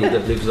anybody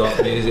that lives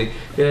off music.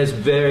 It's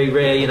very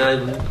rare.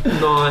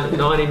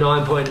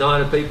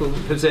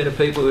 99.9% of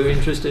people who are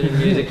interested in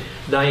music,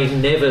 they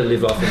never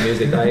live off of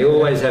music. They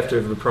always have to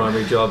have a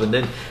primary job, and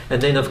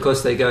then of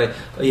course they go,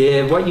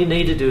 what you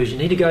need to do is you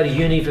need to go to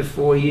uni for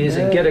 4 years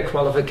and get a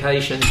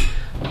qualification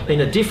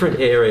in a different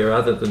area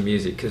other than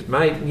music, because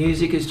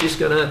music is just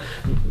gonna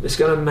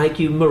make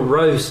you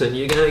morose, and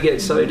you're gonna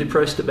get so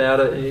depressed about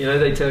it. And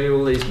they tell you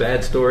all these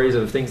bad stories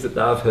of things that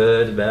they've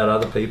heard about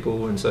other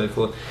people and so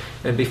forth.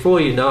 And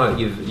before you know it,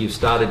 you've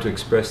started to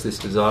express this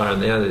desire,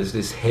 and now there's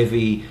this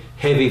heavy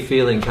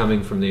feeling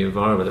coming from the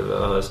environment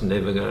of, it's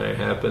never going to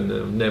happen,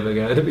 I'm never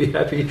going to be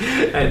happy,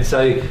 and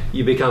so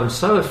you become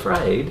so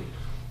afraid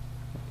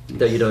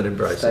that you don't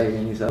embrace stay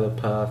in this other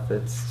path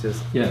that's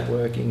just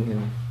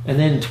working. And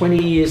then 20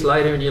 years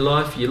later in your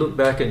life, you look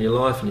back in your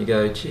life and you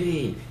go,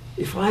 gee,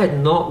 if I had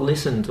not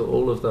listened to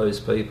all of those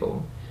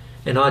people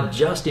and I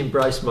just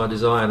embraced my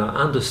desire and I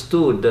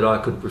understood that I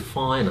could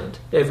refine it,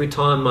 every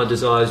time my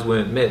desires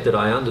weren't met, that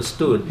I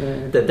understood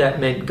that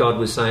meant God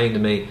was saying to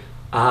me,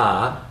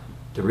 the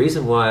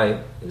reason why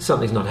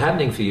something's not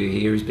happening for you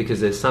here is because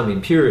there's some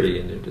impurity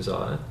in your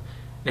desire.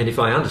 And if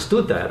I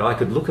understood that, I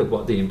could look at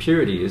what the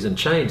impurity is and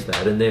change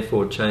that, and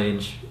therefore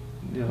change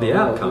the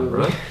outcome,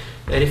 right?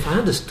 And if I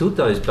understood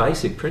those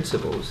basic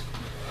principles,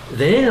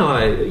 then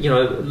I,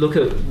 look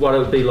at what it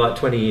would be like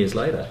 20 years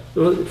later,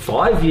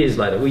 5 years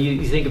later. Well,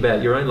 you think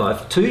about your own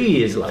life 2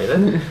 years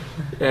later,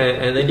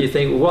 and then you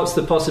think, well, what's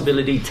the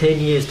possibility 10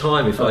 years'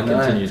 time if I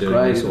continue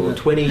doing this, or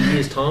 20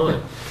 years'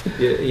 time?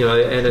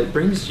 And it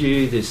brings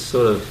you this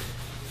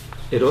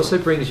it also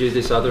brings you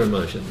this other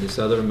emotion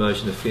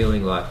of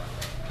feeling like,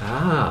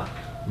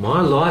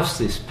 my life's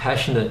this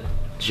passionate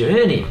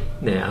journey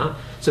now.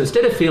 So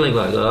instead of feeling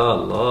like,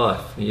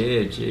 life, I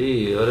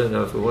don't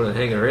know if I want to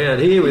hang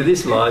around here with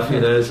this life,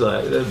 it's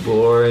like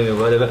boring or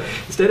whatever.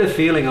 Instead of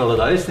feeling all of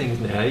those things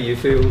now, you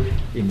feel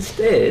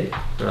instead,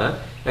 right,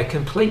 a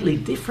completely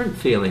different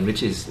feeling,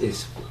 which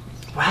is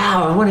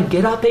wow, I want to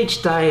get up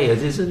each day.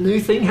 There's a new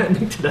thing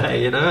happening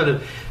today,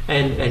 and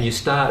you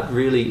start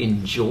really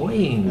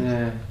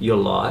enjoying your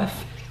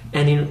life.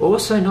 And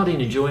also not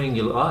in enjoying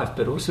your life,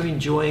 but also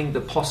enjoying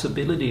the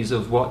possibilities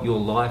of what your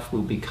life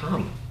will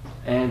become.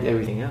 And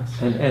everything else.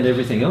 And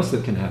everything else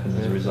that can happen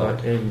as a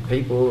result. And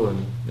people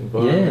and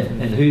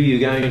environment. And who you're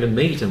going to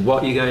meet and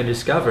what you're going to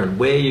discover and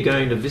where you're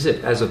going to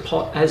visit as a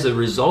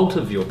result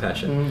of your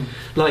passion.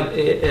 Like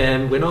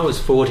when I was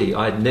 40,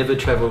 I'd never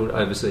travelled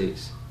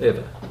overseas,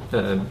 ever.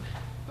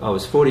 I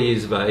was 40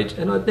 years of age,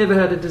 and I'd never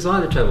had a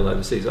desire to travel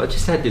overseas. I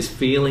just had this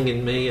feeling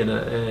in me, and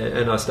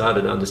I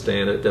started to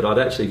understand it, that I'd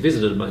actually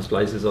visited most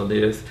places on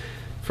the earth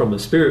from a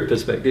spirit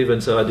perspective,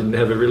 and so I didn't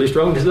have a really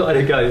strong desire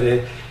to go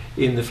there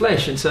in the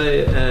flesh. And so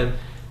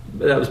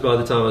that was by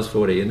the time I was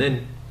 40. And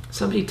then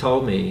somebody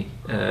told me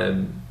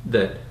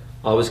that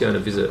I was going to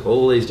visit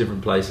all these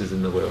different places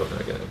in the world, and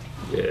I go,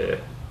 yeah,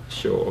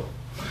 sure.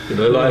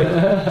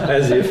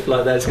 As if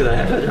that's going to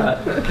happen, right?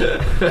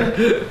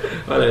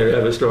 I don't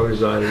have a strong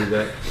desire to do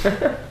that.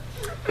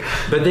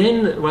 But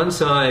then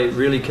once I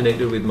really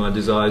connected with my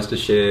desires to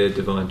share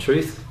divine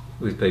truth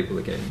with people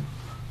again,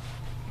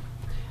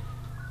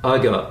 I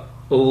got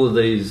all of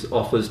these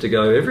offers to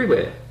go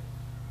everywhere.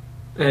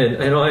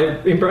 And I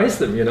embraced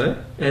them, you know.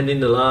 And in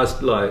the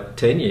last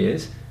 10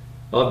 years,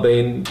 I've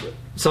been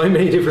so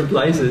many different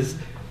places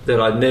that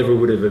I never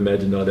would have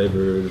imagined I'd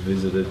ever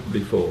visited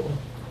before.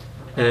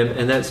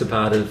 And that's a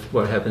part of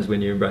what happens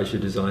when you embrace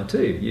your design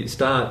too. You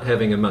start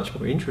having a much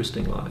more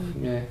interesting life.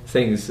 Yeah.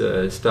 Things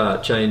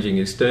start changing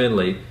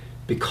externally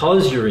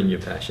because you're in your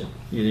passion.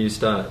 You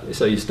start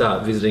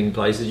visiting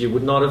places you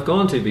would not have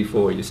gone to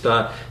before. You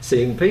start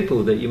seeing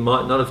people that you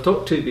might not have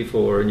talked to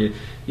before, and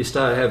you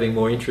start having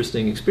more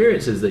interesting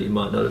experiences that you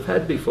might not have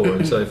had before,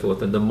 and so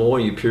forth. And the more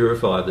you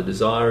purify the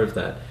desire of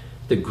that,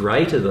 the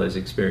greater those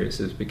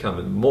experiences become,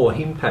 and the more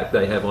impact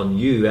they have on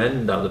you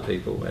and other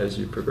people as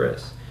you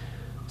progress.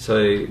 So,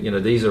 you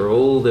know, these are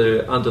all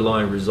the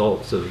underlying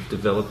results of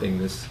developing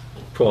this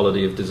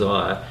quality of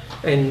desire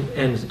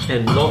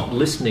and not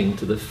listening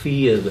to the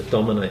fear that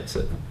dominates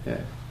it. Yeah.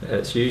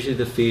 It's usually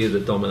the fear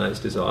that dominates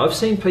desire. I've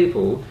seen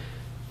people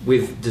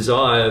with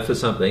desire for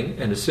something,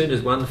 and as soon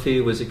as one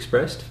fear was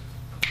expressed,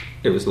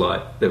 it was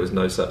like there was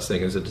no such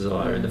thing as a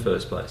desire in the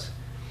first place.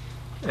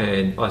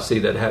 And I see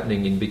that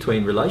happening in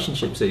between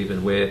relationships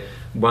even, where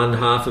one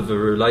half of a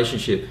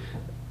relationship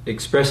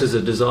expresses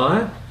a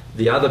desire,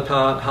 the other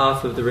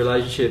half of the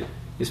relationship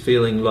is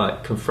feeling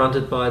like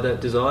confronted by that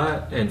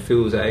desire and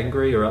feels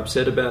angry or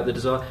upset about the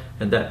desire,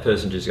 and that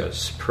person just goes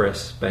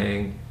suppress,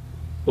 bang,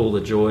 all the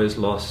joy is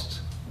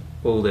lost,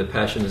 all their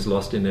passion is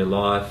lost in their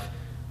life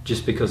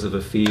just because of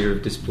a fear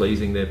of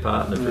displeasing their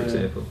partner, for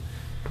example.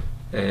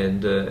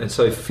 And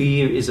so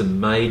fear is a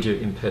major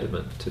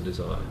impediment to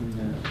desire.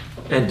 Yeah.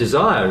 And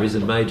desire is a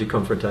major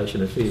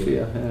confrontation of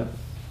fear. Yeah.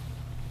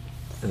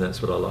 And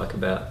that's what I like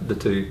about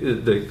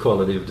the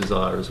quality of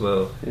desire as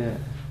well. Yeah.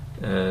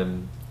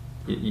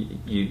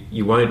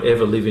 You won't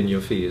ever live in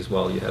your fears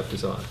while you have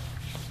desire.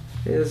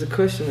 Yeah, there's a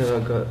question that I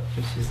got,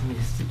 which is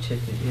missed to check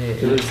it.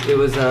 Yeah, it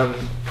was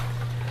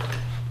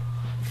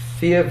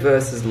fear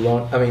versus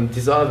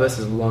desire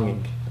versus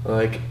longing.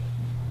 Like,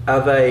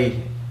 are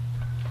they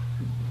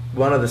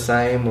one of the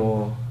same,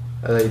 or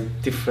are they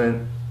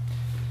different?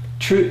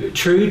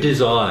 True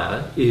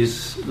desire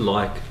is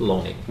like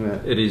longing. Yeah.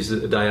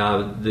 They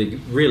are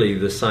really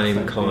the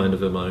same kind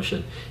of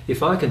emotion.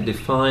 If I can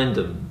define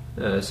them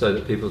so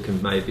that people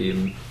can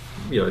maybe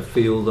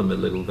feel them a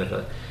little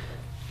better,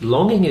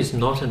 longing is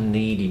not a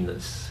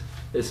neediness.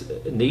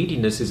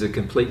 Neediness is a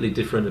completely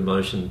different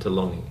emotion to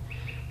longing.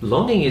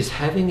 Longing is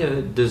having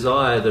a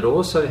desire that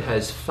also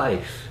has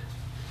faith.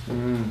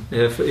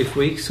 If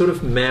we sort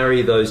of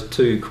marry those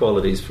two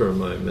qualities for a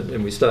moment,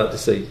 and we start to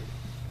see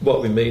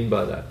what we mean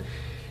by that,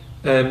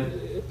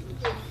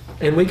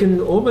 and we can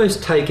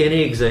almost take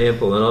any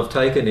example, and I've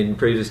taken in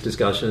previous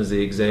discussions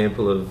the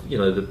example of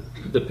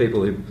the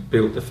people who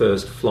built the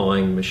first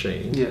flying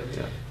machine,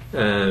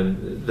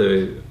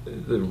 the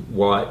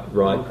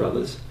Wright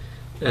brothers,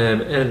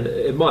 and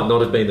it might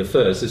not have been the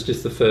first. It's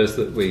just the first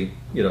that we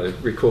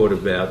recorded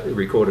about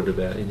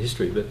in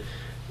history,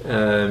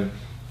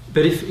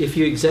 but if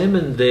you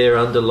examine their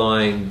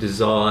underlying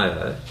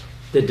desire,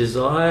 the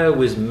desire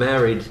was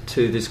married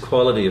to this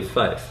quality of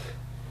faith,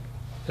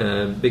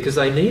 because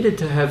they needed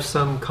to have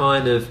some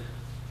kind of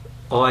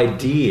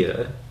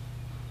idea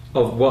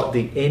of what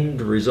the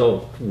end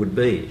result would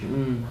be.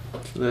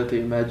 So that they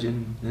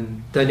imagine.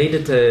 And they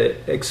needed to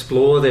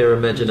explore their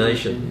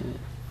imagination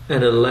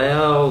and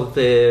allow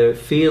their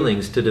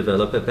feelings to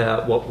develop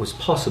about what was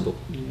possible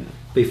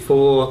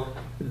before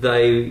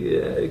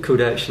they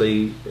could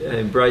actually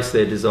embrace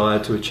their desire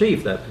to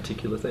achieve that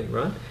particular thing,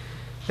 right?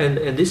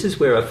 And this is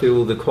where I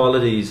feel the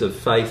qualities of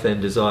faith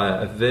and desire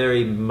are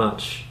very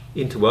much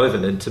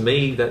interwoven, and to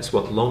me that's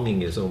what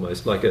longing is,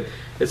 almost like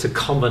it's a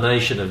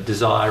combination of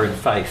desire and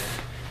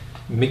faith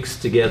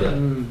mixed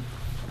together.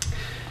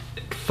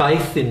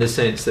 Faith in the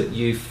sense that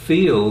you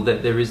feel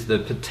that there is the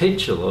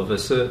potential of a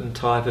certain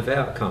type of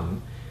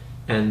outcome,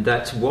 and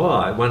that's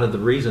why, one of the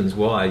reasons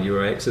why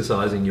you're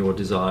exercising your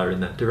desire in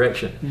that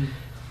direction.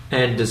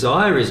 And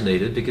desire is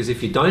needed because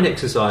if you don't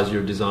exercise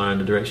your desire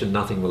in a direction,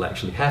 nothing will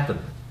actually happen.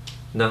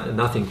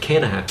 Nothing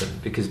can happen,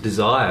 because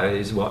desire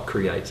is what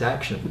creates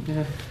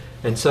action.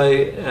 And so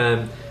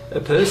a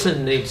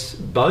person needs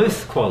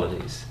both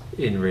qualities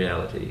in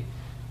reality,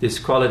 this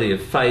quality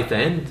of faith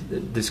and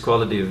this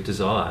quality of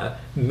desire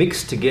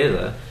mixed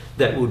together,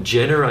 that will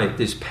generate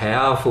this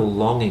powerful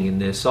longing in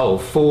their soul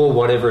for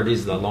whatever it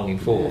is they're longing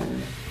for.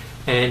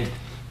 And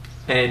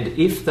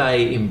if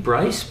they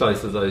embrace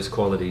both of those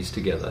qualities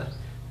together,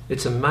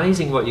 it's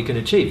amazing what you can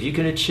achieve. You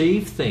can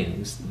achieve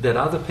things that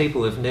other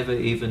people have never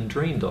even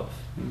dreamed of.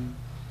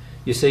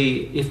 You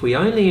see, if we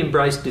only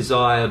embrace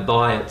desire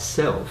by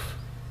itself,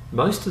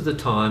 most of the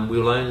time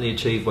we'll only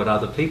achieve what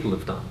other people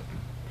have done.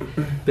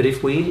 But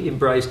if we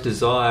embrace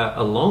desire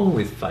along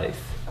with faith,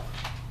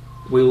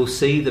 we'll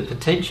see the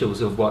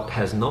potentials of what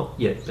has not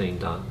yet been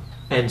done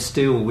and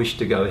still wish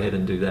to go ahead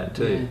and do that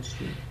too.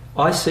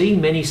 I see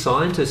many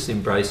scientists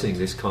embracing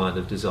this kind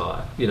of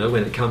desire, you know,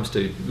 when it comes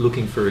to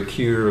looking for a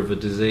cure of a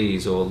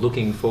disease or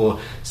looking for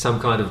some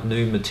kind of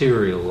new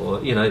material,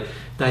 or, you know,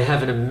 they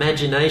have an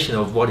imagination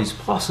of what is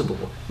possible,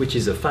 which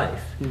is a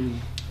faith,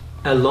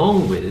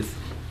 along with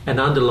an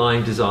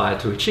underlying desire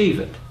to achieve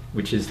it,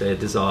 which is their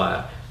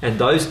desire. And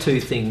those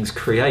two things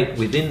create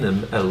within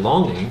them a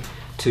longing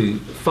to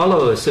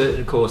follow a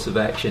certain course of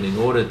action in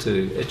order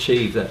to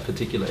achieve that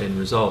particular end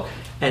result.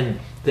 And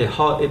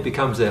it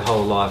becomes their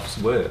whole life's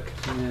work.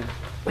 Yeah.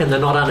 And they're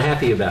not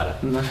unhappy about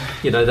it. No.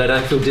 You know, they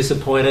don't feel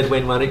disappointed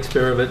when one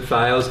experiment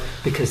fails,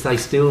 because they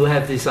still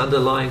have this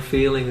underlying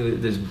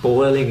feeling, this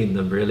boiling in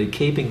them, really,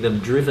 keeping them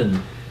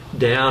driven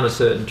down a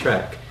certain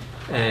track.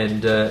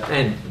 And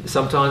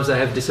sometimes they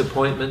have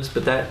disappointments,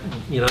 but that,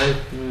 you know,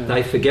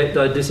 they forget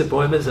those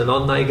disappointments and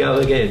on they go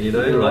again, you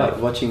know. You're like right,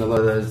 watching a lot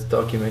of those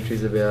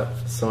documentaries about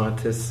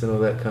scientists and all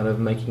that kind of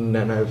making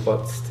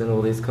nanobots and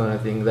all these kind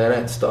of things. They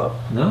don't stop.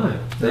 No,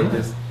 They no.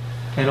 just...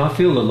 And I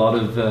feel a lot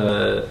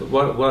of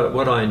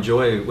what I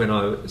enjoy when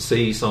I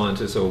see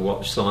scientists or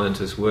watch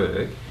scientists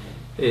work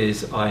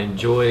is I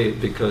enjoy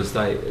it because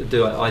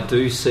I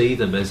do see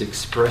them as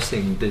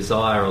expressing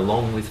desire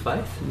along with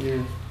faith.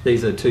 Yeah.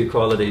 These are two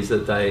qualities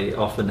that they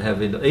often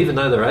have even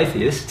though they're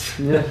atheists,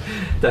 Yeah.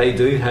 they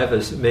do have,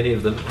 many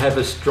of them have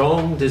a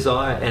strong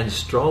desire and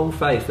strong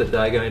faith that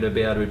they're going to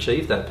be able to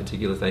achieve that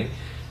particular thing.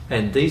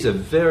 And these are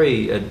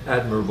very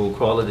admirable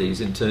qualities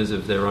in terms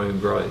of their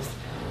own growth.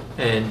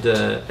 And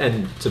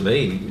to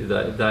me,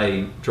 those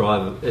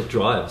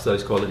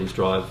qualities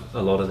drive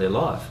a lot of their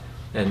life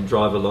and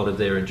drive a lot of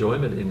their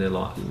enjoyment in their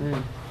life.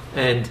 Yeah.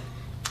 And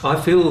I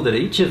feel that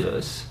each of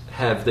us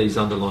have these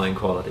underlying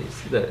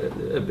qualities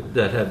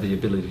that have the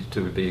ability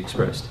to be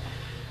expressed.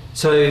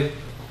 So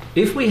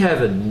if we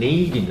have a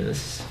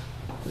neediness,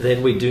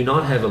 then we do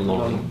not have a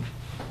longing,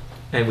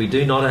 and we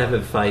do not have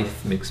a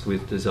faith mixed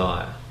with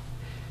desire.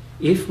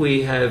 If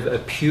we have a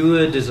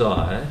pure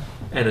desire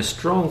and a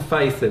strong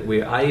faith that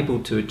we're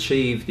able to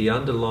achieve the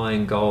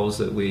underlying goals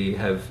that we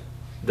have,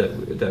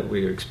 that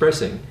we're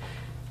expressing,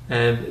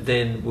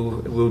 then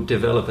we'll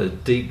develop a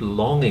deep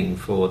longing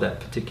for that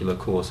particular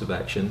course of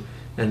action,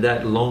 and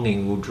that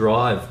longing will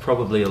drive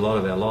probably a lot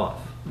of our life.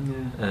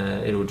 Yeah.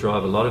 It will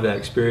drive a lot of our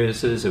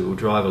experiences. It will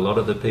drive a lot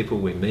of the people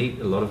we meet.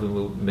 A lot of them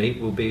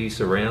will be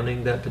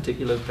surrounding that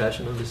particular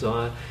passion or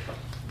desire.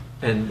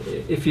 And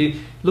if you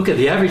look at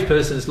the average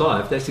person's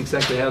life, that's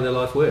exactly how their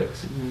life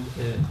works.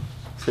 Yeah.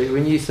 So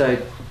when you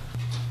say,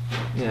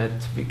 you know,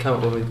 to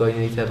become one with God, you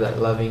need to have that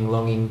loving,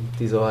 longing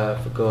desire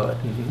for God.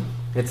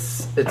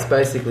 It's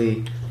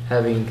basically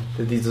having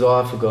the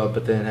desire for God,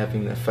 but then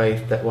having the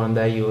faith that one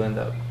day you'll end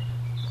up.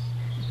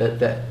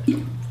 That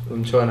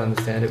I'm trying to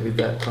understand it with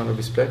that kind of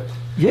respect.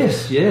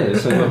 Yes, yeah.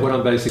 So what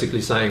I'm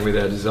basically saying with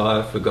our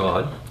desire for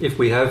God, if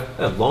we have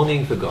a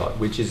longing for God,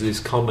 which is this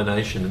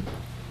combination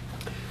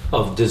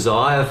of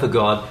desire for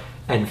God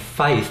and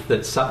faith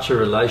that such a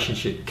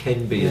relationship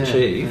can be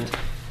achieved,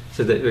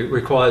 so that it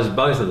requires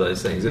both of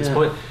those things. It's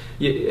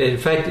in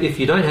fact, if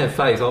you don't have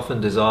faith,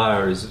 often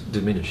desire is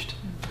diminished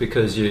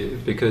because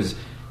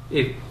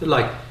if,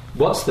 like,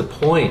 what's the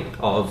point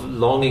of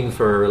longing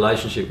for a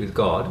relationship with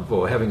God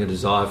or having a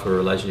desire for a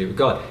relationship with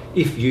God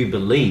if you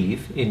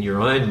believe in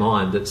your own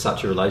mind that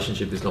such a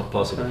relationship is not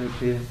possible?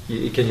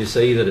 Can you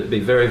see that it'd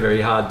be very,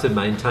 very hard to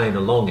maintain a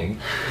longing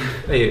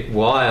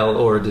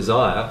or a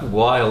desire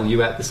while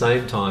you at the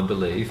same time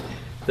believe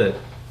that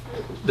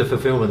the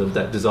fulfillment of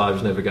that desire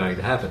is never going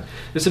to happen?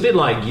 It's a bit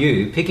like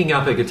you picking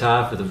up a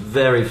guitar for the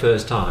very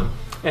first time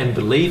and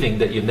believing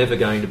that you're never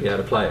going to be able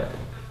to play it.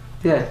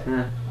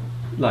 Yeah.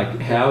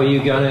 Like, how are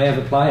you going to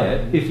ever play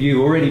it if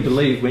you already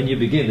believe when you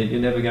begin that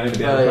you're never going to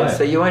be able to play it?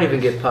 So you won't even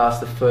get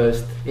past the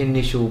first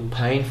initial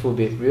painful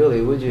bit,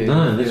 really, would you?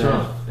 No, that's You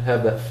know, right.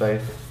 Have that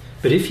faith.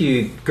 But if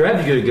you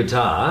grab your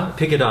guitar,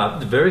 pick it up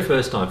the very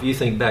first time, if you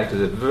think back to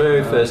the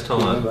very first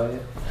time,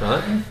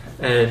 right?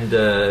 And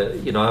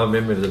you know, I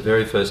remember the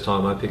very first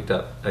time I picked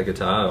up a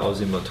guitar, I was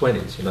in my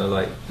 20s, you know,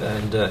 like,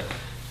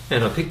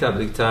 and I picked up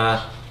the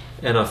guitar,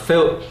 and I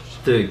felt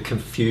the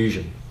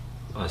confusion,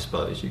 I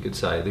suppose you could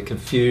say, the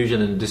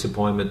confusion and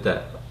disappointment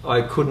that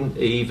I couldn't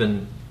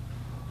even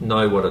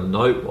know what a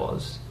note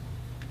was,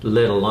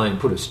 let alone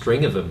put a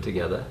string of them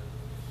together,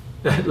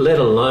 let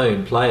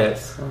alone play it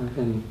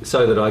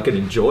so that I could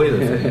enjoy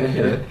the thing.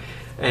 You know?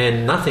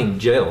 And nothing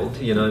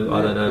gelled, you know.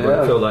 I don't know what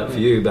it felt like for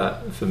you,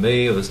 but for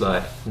me it was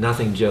like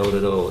nothing gelled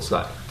at all. It's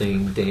like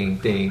ding, ding,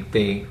 ding,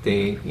 ding,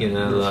 ding, you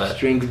know, like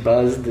strings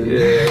buzzed. And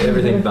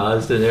everything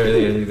buzzed and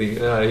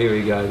everything. Oh, here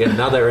we go, get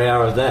another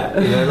hour of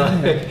that. You know,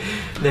 like.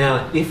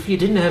 Now, if you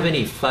didn't have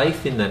any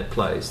faith in that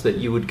place, that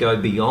you would go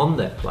beyond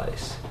that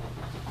place,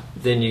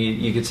 then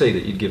you could see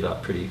that you'd give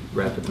up pretty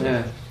rapidly.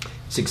 Yeah.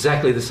 It's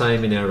exactly the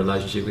same in our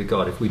relationship with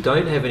God. If we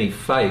don't have any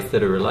faith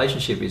that a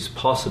relationship is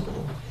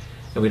possible,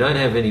 and we don't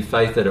have any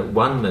faith that at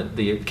one-ment,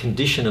 the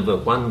condition of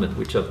at one-ment,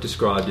 which I've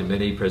described in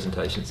many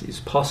presentations, is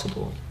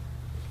possible,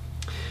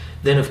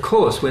 then of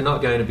course we're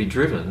not going to be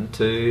driven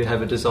to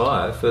have a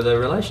desire for the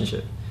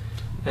relationship.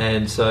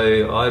 And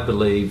so I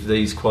believe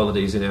these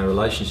qualities in our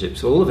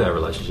relationships, all of our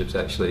relationships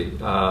actually,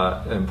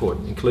 are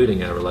important,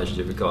 including our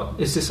relationship with God.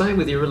 It's the same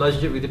with your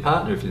relationship with your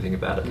partner, if you think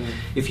about it.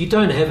 If you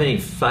don't have any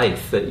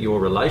faith that your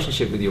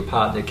relationship with your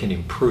partner can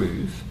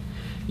improve,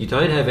 you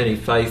don't have any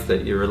faith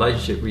that your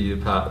relationship with your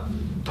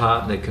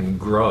partner can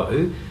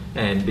grow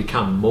and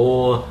become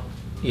more,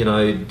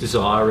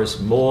 desirous,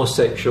 more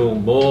sexual,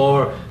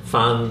 more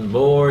fun,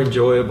 more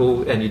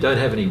enjoyable, and you don't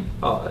have any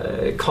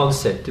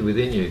concept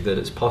within you that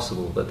it's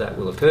possible that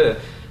will occur,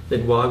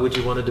 then why would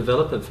you want to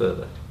develop it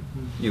further?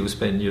 You will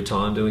spend your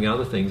time doing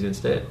other things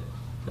instead.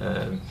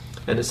 And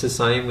it's the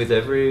same with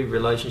every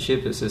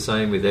relationship. It's the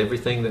same with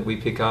everything that we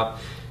pick up.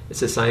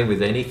 It's the same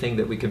with anything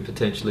that we can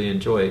potentially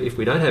enjoy. If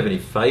we don't have any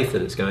faith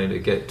that it's going to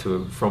get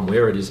from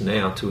where it is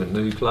now to a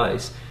new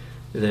place,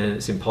 then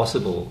it's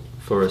impossible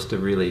for us to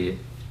really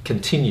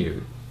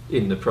continue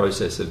in the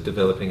process of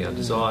developing our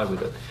desire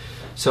with it.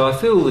 So I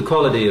feel the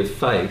quality of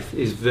faith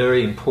is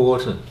very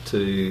important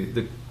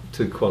to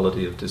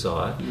quality of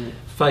desire.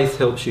 Faith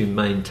helps you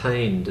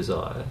maintain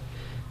desire,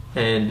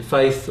 and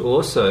faith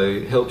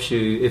also helps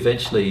you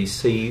eventually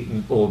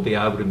see or be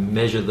able to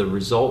measure the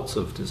results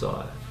of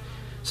desire.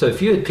 So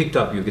if you had picked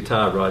up your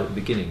guitar right at the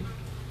beginning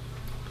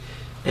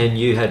and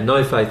you had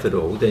no faith at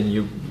all, then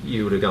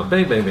you would have gone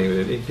bang, bang,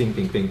 bang, bang, ping,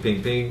 ping, ping,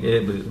 ping,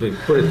 ping,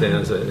 put it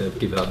down, so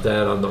give up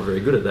that, I'm not very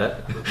good at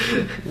that.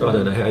 I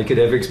don't know how you could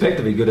ever expect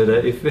to be good at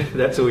it if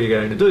that's all you're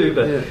going to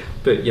do,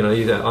 but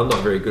you go, I'm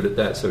not very good at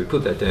that, so we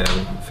put that down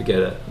and forget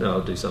it, no,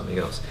 I'll do something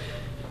else.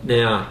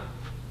 Now,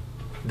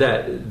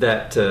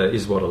 that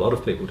is what a lot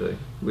of people do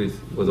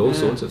with all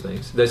sorts of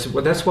things.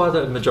 That's why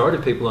the majority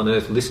of people on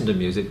earth listen to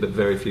music, but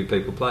very few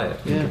people play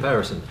it in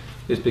comparison.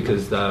 Is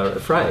because they're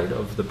afraid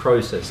of the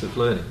process of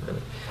learning.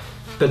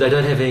 But they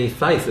don't have any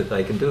faith that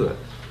they can do it.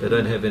 They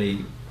don't have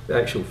any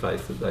actual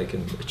faith that they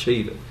can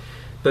achieve it.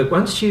 But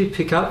once you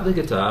pick up the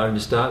guitar and you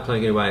start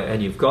playing it away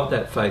and you've got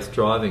that faith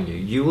driving you,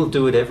 you will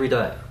do it every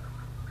day.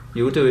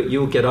 You will do it.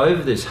 You will get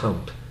over this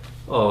hump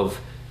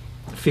of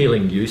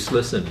feeling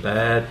useless and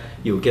bad.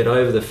 You'll get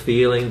over the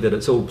feeling that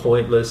it's all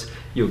pointless.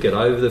 You'll get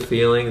over the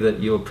feeling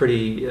that you're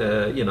pretty,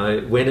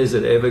 when is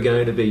it ever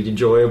going to be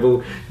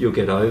enjoyable? You'll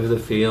get over the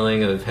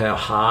feeling of how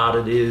hard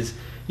it is.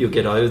 You'll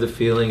get over the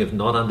feeling of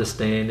not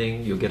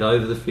understanding. You'll get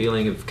over the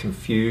feeling of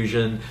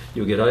confusion.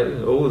 You'll get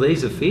over, all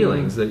these are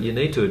feelings that you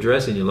need to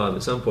address in your life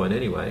at some point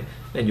anyway,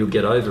 and you'll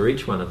get over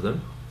each one of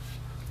them.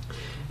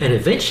 And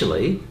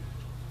eventually,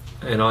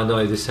 and I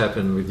know this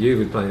happened with you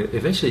with playing,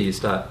 eventually you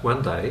start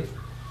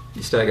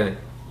going,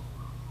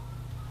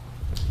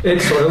 it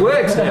sort of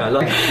works now.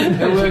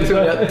 It works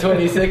for about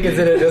 20 seconds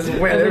and it just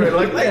went everywhere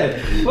like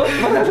that. What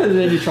happens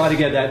then? You try to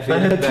get that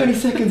feeling. I had 20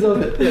 seconds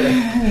of it.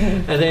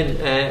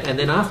 And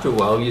then after a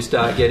while you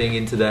start getting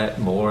into that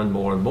more and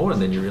more and more,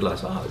 and then you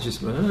realise, it's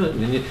just,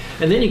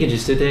 and then you can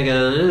just sit there and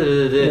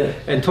go,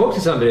 and talk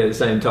to somebody at the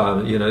same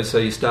time, so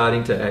you're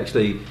starting to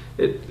actually,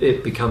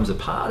 it becomes a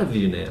part of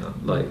you now.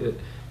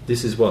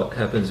 This is what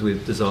happens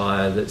with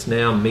desire that's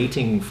now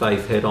meeting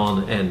faith head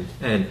on,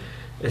 and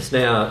it's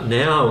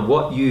now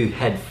what you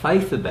had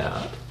faith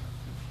about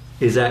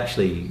is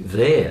actually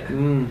there.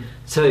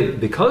 So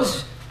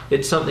because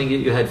it's something that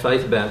you had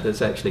faith about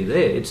that's actually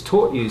there, it's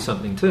taught you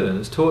something too, and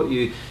it's taught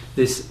you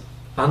this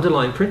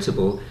underlying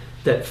principle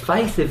that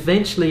faith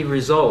eventually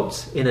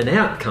results in an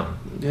outcome.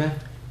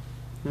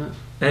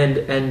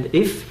 And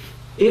if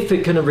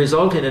it can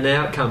result in an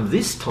outcome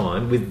this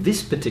time with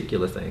this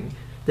particular thing,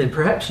 then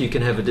perhaps you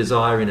can have a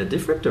desire in a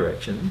different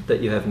direction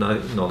that you have no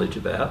knowledge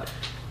about,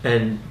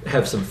 and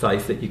have some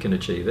faith that you can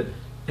achieve it,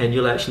 and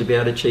you'll actually be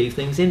able to achieve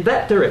things in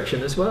that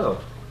direction as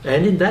well,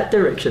 and in that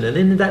direction, and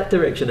in that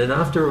direction. And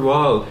after a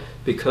while,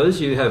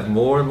 because you have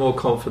more and more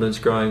confidence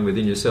growing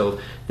within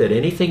yourself that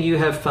anything you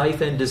have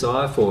faith and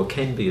desire for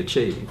can be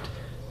achieved,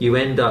 you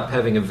end up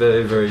having a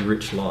very, very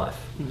rich life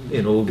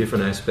in all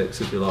different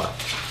aspects of your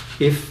life.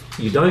 If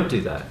you don't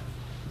do that,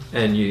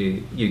 and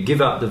you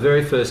give up the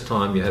very first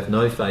time, you have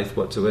no faith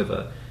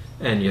whatsoever,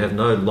 and you have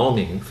no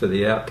longing for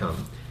the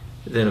outcome,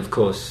 then of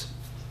course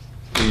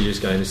you're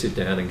just going to sit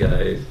down and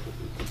go,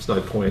 there's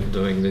no point in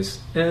doing this,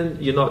 and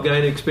you're not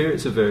going to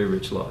experience a very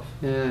rich life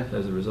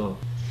as a result.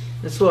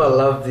 That's why I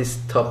love this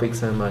topic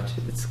so much.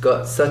 It's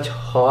got such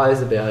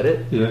highs about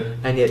it,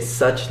 and yet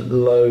such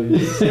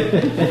lows.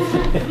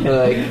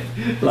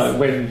 like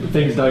when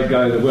things don't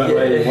go the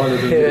way you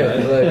wanted them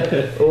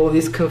to go. All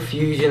this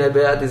confusion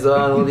about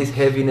design, all this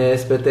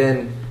heaviness, but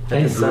then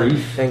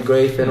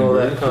grief and all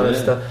that kind of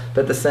stuff.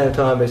 But at the same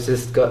time, it's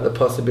just got the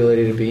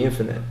possibility to be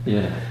infinite.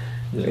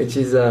 Which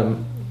is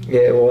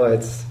why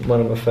it's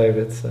one of my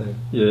favourites. So.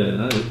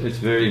 It's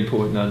very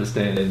important to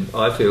understand, and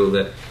I feel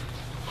that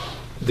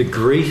the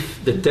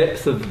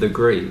depth of the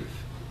grief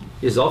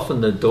is often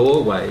the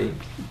doorway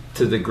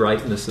to the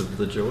greatness of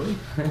the joy.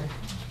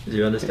 Do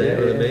you understand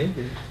what I mean?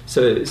 Yeah.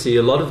 So, see,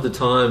 a lot of the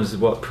times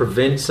what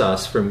prevents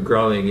us from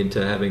growing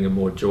into having a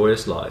more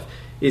joyous life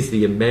is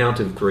the amount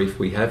of grief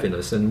we have in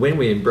us. And when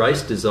we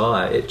embrace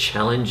desire, it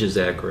challenges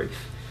our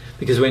grief.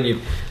 Because when you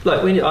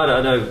I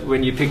don't know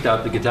when you picked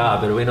up the guitar,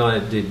 but when I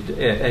did,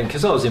 and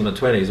because I was in my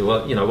 20s,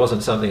 it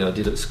wasn't something I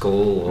did at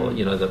school or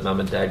that mum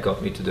and dad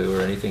got me to do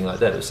or anything like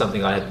that. It was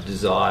something I had a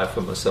desire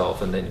for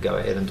myself and then go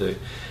ahead and do.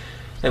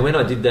 And when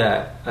I did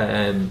that,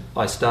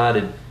 I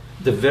started.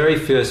 The very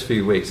first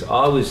few weeks,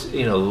 I was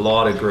in a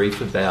lot of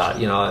grief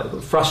about,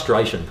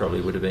 frustration probably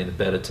would have been a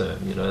better term.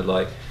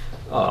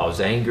 I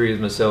was angry with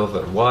myself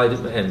and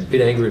a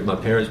bit angry with my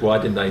parents. Why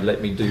didn't they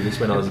let me do this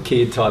when I was a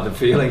kid? Type of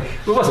feeling.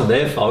 It wasn't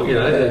their fault,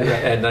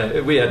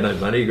 And we had no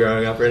money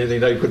growing up or anything.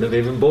 They couldn't have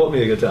even bought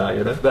me a guitar,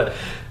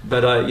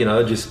 But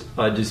I just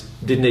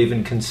didn't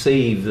even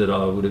conceive that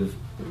I would have,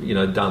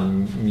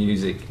 done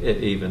music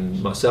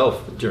even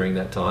myself during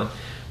that time.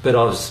 But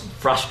I was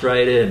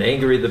frustrated and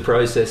angry at the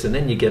process, and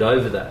then you get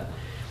over that.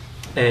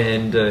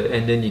 And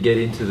then you get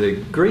into the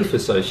grief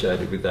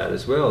associated with that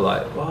as well,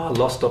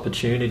 lost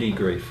opportunity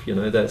grief.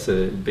 That's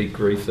a big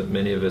grief that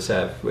many of us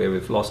have, where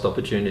we've lost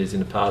opportunities in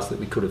the past that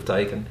we could have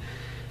taken.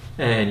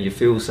 And you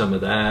feel some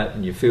of that,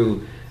 and you feel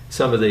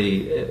some of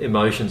the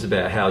emotions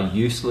about how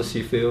useless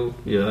you feel,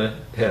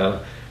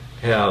 how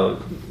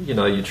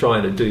you're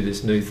trying to do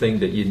this new thing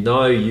that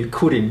you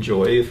could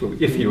enjoy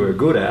if you were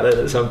good at it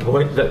at some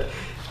point,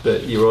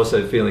 but you're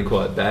also feeling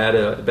quite bad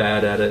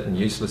at it and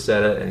useless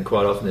at it, and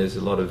quite often there's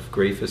a lot of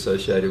grief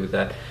associated with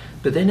that.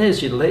 But then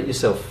as you let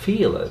yourself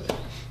feel it,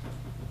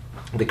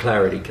 the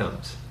clarity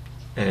comes,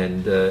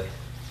 and the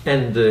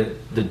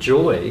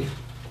joy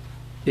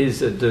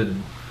is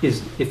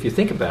if you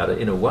think about it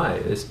in a way,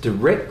 is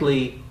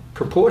directly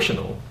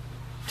proportional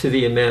to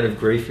the amount of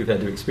grief you've had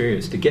to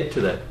experience to get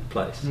to that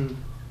place.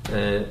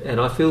 And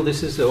I feel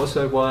this is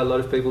also why a lot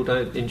of people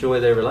don't enjoy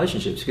their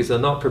relationships, because they're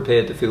not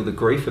prepared to feel the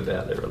grief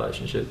about their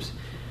relationships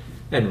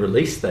and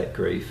release that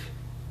grief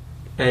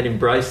and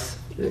embrace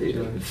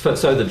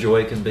so the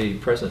joy can be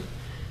present.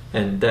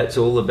 And that's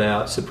all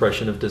about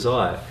suppression of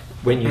desire.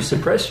 When you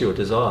suppress your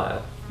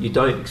desire, you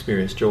don't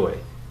experience joy.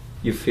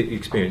 You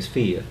experience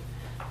fear.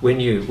 When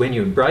you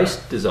embrace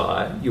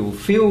desire, you will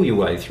feel your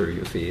way through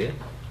your fear,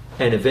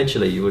 and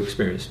eventually you will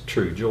experience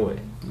true joy.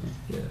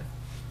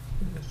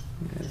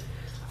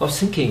 I was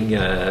thinking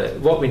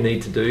what we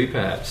need to do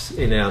perhaps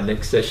in our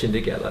next session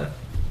together,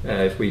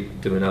 if we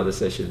do another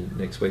session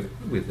next week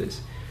with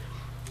this,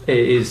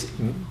 is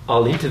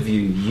I'll interview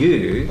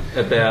you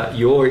about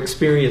your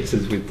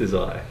experiences with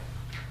desire.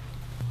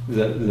 Is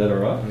that all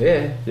right?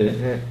 Yeah.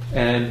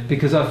 And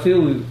because I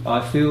feel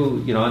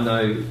I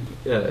know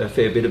a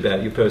fair bit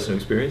about your personal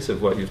experience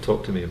of what you've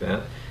talked to me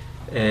about,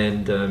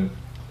 and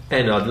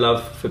I'd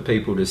love for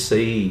people to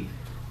see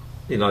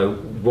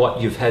what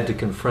you've had to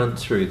confront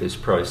through this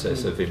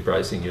process of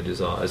embracing your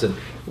desires, and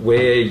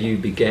where you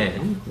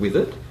began with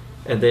it,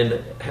 and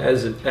then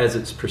as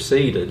it's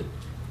proceeded,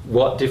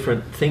 what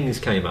different things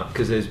came up,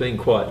 because there's been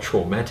quite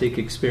traumatic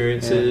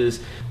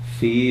experiences,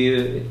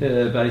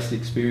 fear-based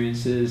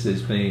experiences,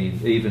 there's been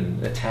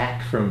even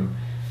attack from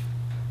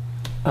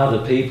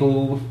other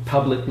people,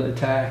 public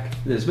attack,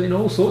 there's been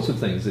all sorts of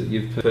things that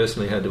you've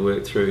personally had to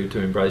work through to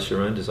embrace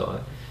your own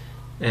desire.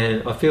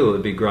 And I feel it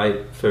would be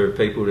great for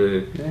people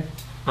to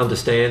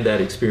understand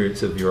that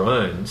experience of your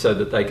own, so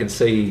that they can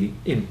see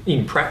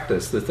in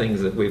practice the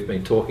things that we've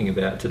been talking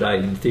about today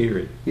in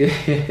theory.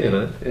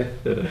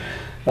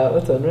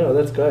 That's unreal.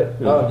 That's great.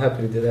 I'm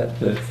happy to do that.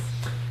 Do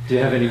you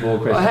have any more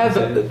questions? I have.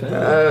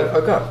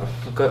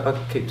 I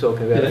keep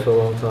talking about it for a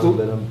long time,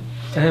 but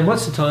And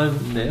what's the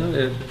time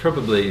now?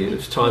 Probably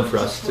it's time for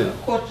us to...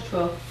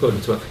 11:45.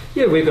 11:45.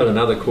 Yeah, we've got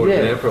another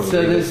quarter now probably.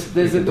 So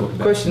there's a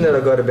question that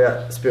I got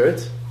about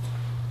spirits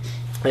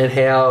and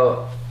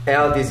how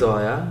our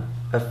desire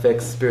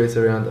affects spirits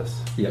around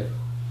us. Yeah.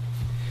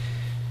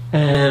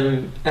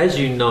 As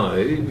you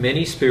know,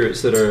 many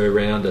spirits that are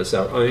around us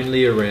are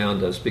only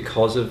around us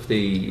because of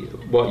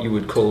what you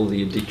would call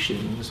the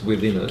addictions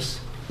within us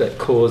that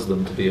cause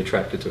them to be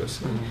attracted to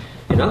us.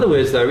 In other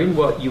words, they're in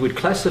what you would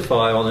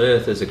classify on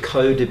earth as a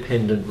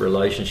codependent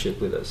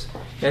relationship with us.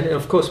 And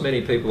of course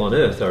many people on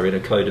earth are in a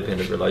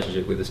codependent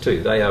relationship with us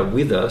too. They are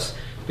with us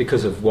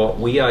because of what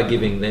we are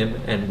giving them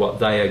and what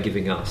they are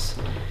giving us.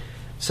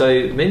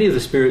 So many of the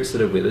spirits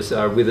that are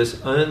with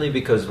us only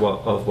because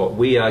of what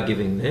we are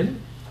giving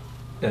them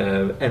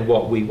and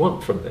what we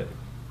want from them.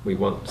 We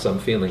want some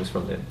feelings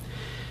from them.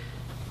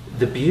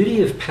 The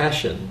beauty of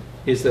passion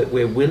is that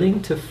we're willing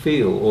to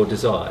feel, or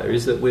desire,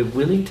 is that we're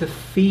willing to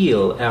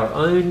feel our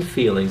own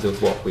feelings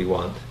of what we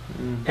want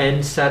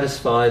and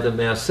satisfy them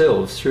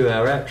ourselves through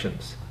our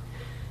actions.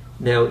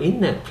 Now,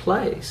 in that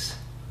place,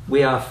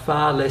 we are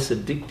far less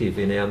addictive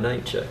in our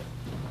nature.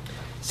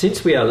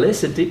 Since we are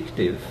less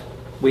addictive,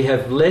 we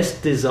have less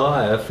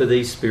desire for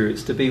these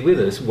spirits to be with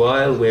us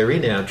while we're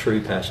in our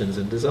true passions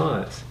and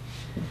desires.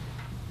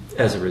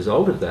 As a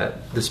result of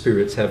that, the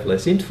spirits have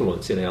less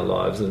influence in our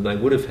lives than they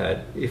would have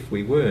had if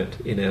we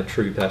weren't in our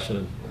true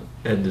passion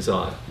and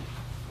desire.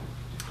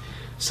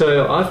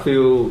 So I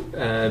feel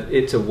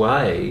it's a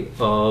way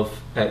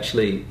of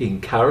actually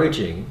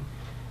encouraging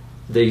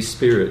these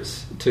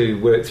spirits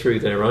to work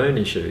through their own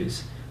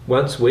issues.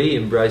 Once we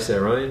embrace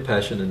our own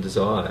passion and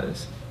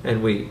desires,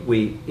 and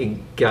we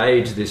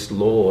engage this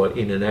law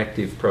in an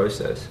active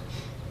process,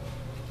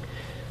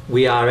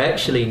 we are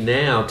actually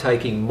now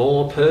taking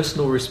more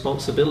personal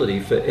responsibility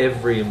for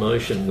every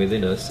emotion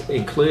within us,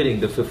 including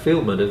the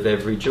fulfillment of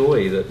every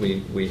joy that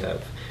we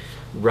have,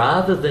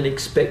 rather than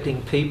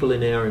expecting people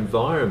in our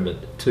environment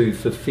to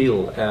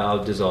fulfill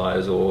our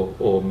desires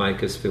or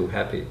make us feel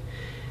happy.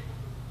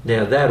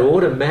 Now that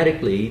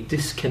automatically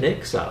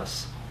disconnects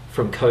us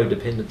from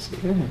codependency.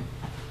 Mm.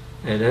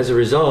 And as a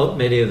result,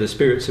 many of the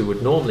spirits who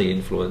would normally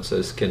influence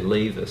us can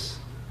leave us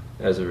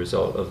as a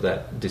result of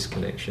that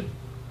disconnection.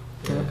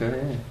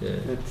 Okay, Yeah.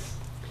 It's,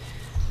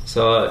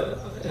 So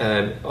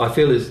I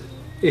feel as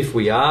if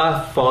we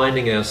are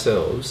finding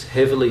ourselves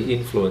heavily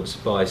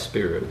influenced by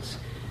spirits,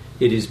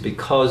 it is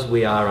because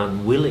we are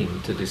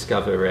unwilling to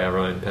discover our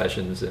own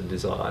passions and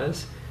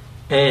desires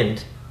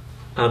and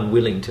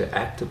unwilling to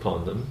act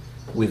upon them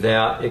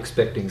without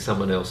expecting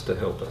someone else to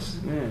help us.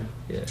 yeah.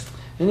 Yeah.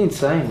 And in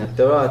saying that,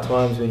 there are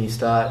times when you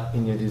start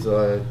in your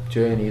desire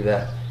journey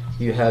that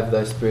you have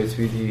those spirits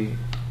with you,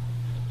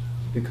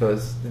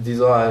 because the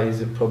desire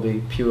is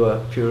probably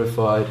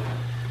purified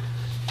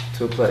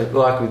to a place,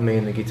 like with me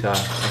and the guitar.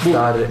 I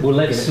started. Well,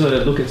 let's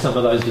look at some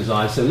of those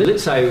desires. So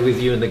let's say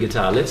with you and the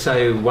guitar, let's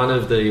say one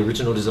of the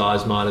original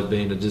desires might have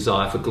been a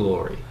desire for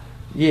glory.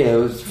 Yeah, it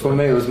was, for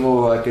me it was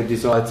more like a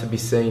desire to be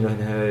seen and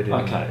heard. And,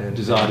 Okay,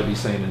 desire to be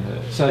seen and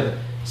heard.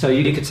 So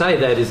you could say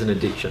that is an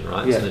addiction,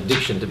 right? It's Yeah. an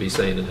addiction to be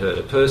seen and heard.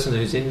 A person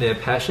who's in their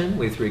passion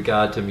with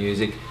regard to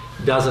music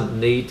doesn't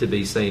need to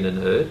be seen and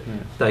heard. Yeah.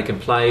 They can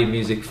play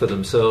music for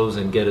themselves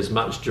and get as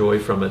much joy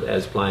from it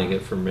as playing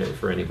it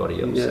for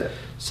anybody else. Yeah.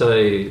 So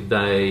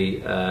they're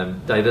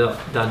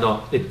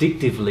not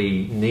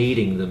addictively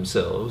needing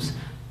themselves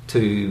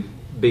to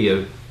be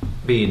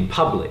in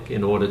public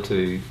in order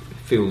to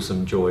feel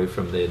some joy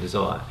from their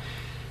desire.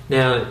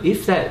 Now,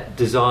 if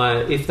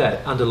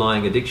that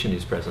underlying addiction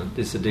is present,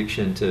 this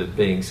addiction to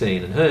being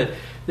seen and heard,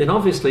 then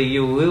obviously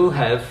you will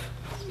have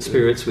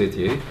spirits with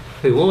you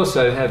who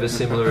also have a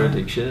similar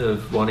addiction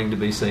of wanting to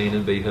be seen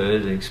and be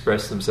heard and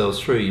express themselves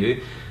through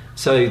you.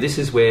 So this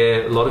is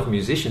where a lot of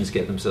musicians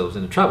get themselves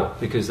into trouble,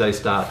 because they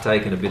start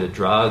taking a bit of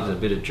drugs, a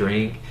bit of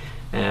drink,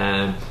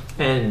 and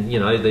you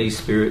know, these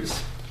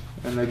spirits,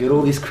 And they get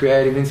all this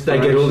creative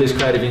inspiration. they get all this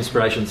creative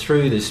inspiration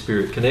through this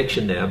spirit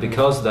connection now,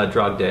 because they're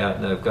drugged out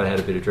and they've had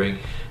a bit of drink.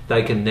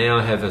 They can now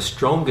have a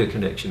stronger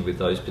connection with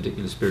those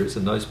particular spirits,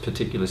 and those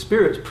particular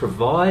spirits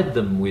provide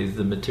them with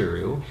the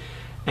material.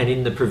 And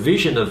in the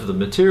provision of the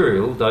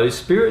material, those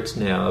spirits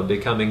now are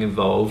becoming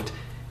involved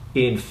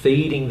in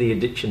feeding the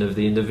addiction of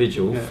the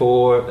individual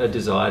for a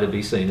desire to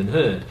be seen and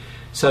heard.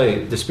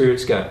 So the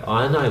spirits go,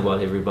 I know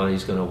what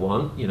everybody's going to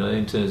want, you know,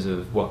 in terms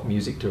of what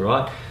music to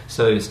write.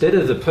 So instead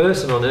of the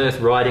person on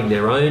earth writing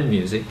their own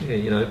music,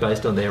 you know,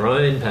 based on their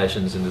own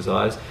passions and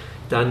desires,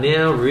 they're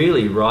now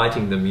really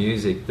writing the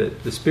music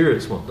that the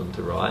spirits want them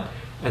to write.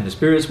 And the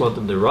spirits want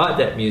them to write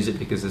that music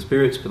because the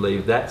spirits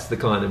believe that's the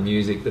kind of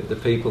music that the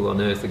people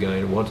on earth are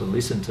going to want to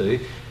listen to.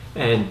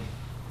 And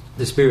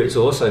the spirits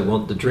also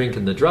want the drink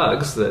and the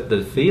drugs,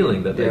 the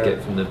feeling that they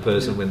get from the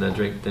person when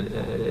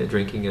they're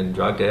drinking and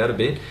drugged out a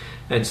bit.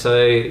 And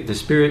so the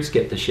spirits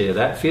get to share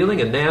that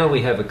feeling, and now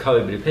we have a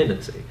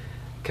codependency.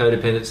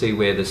 Codependency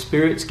where the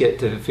spirits get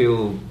to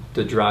feel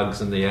the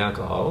drugs and the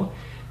alcohol,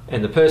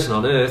 and the person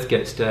on earth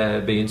gets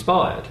to be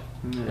inspired.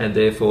 And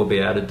therefore be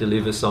able to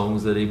deliver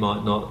songs that he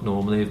might not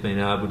normally have been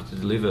able to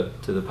deliver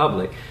to the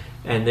public.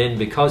 And then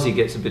because he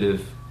gets a bit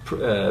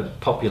of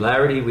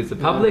popularity with the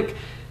public,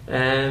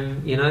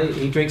 you know,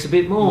 he drinks a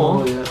bit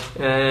more,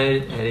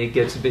 and he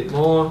gets a bit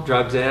more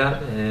drugs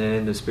out,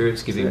 and the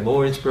spirits give him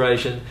more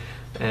inspiration,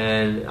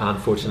 and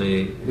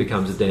unfortunately it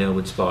becomes a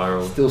downward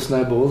spiral. Still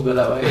snowballs, but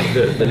that way.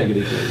 the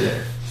negative,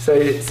 yeah. So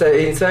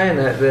in saying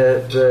that,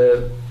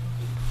 the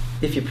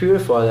if you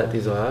purify that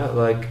desire,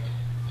 like,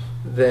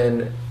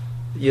 then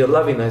you're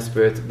loving those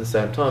spirits at the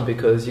same time,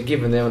 because you're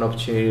giving them an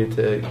opportunity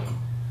to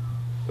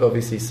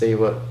obviously see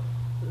what's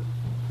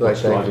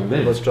driving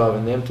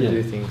them to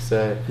do things.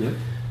 So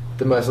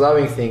the most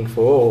loving thing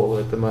for all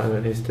at the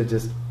moment is to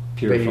just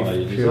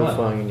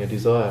purifying in your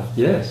desire.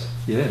 Yes.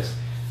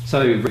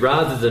 So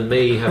rather than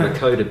me have a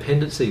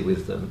codependency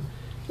with them,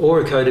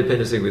 or a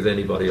codependency with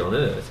anybody on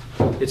earth,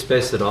 it's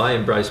best that I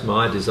embrace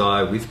my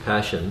desire with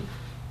passion,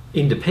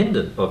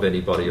 independent of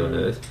anybody on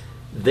earth.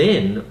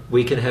 Then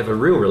we can have a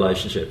real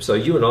relationship. So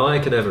you and I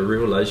can have a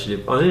real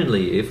relationship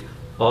only if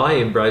I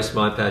embrace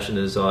my passion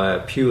and desire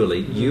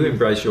purely, you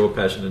embrace your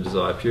passion and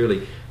desire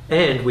purely,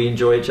 and we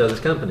enjoy each other's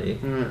company.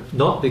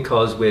 Not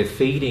because we're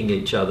feeding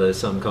each other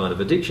some kind of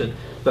addiction,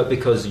 but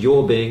because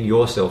you're being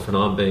yourself and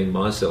I'm being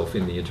myself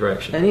in the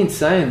interaction. And in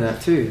saying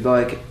that too,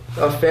 like,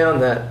 I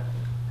found that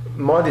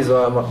my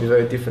desire might be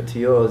very different to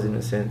yours in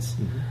a sense.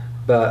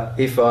 But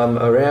if I'm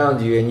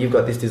around you and you've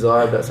got this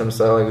desire about some,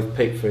 so like with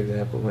Pete, for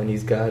example, when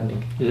he's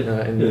gardening, you know,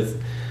 and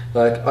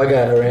like, I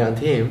go around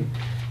him,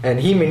 and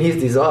him and his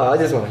desire, I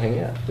just want to hang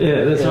out.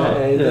 Yeah, that's right.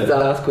 And just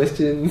ask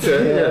questions,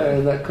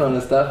 and that kind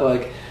of stuff.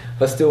 Like,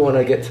 I still want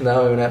to get to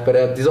know him and that, but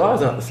our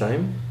desires aren't the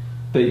same.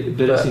 But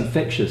it's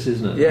infectious,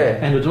 isn't it? Yeah.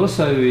 And it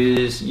also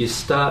is, you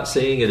start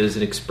seeing it as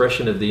an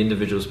expression of the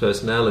individual's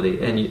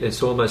personality, and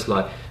it's almost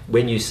like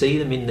when you see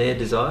them in their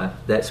desire,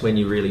 that's when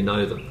you really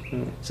know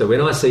them. So when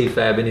I see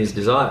Fab in his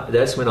desire,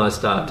 that's when I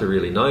start to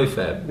really know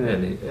Fab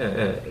and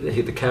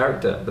the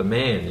character, the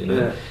man, you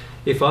know. Yeah.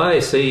 If I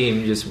see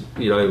him just,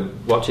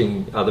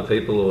 watching other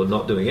people or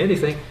not doing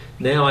anything,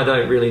 now I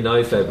don't really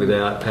know Fab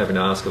without having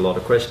to ask a lot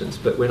of questions.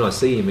 But when I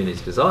see him in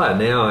his desire,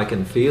 now I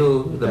can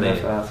feel the man.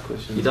 Have to ask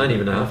questions. You don't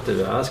even have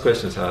to ask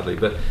questions hardly,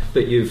 but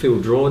you feel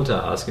drawn to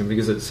ask him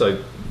because it's so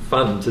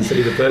fun to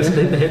see the person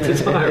in their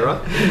desire,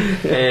 right?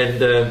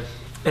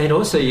 And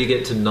also you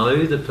get to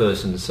know the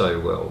person so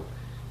well.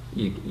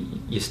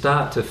 You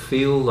start to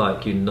feel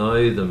like you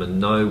know them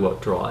and know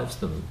what drives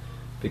them,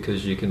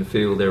 because you can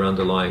feel their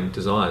underlying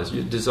desires.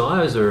 Your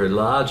desires are a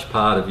large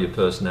part of your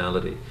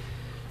personality.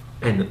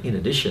 And in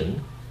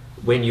addition,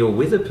 when you're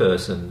with a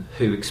person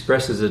who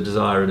expresses a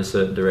desire in a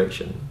certain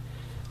direction,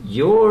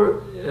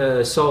 your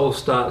soul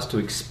starts to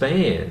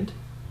expand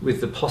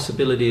with the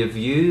possibility of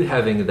you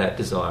having that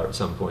desire at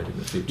some point in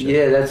the future.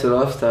 Yeah, that's what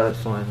I've started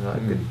finding.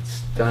 Like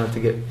it's starting to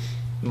get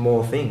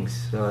more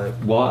things. Like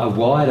a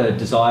wider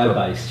desire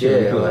base.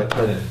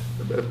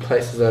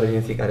 Places I didn't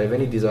even think I'd have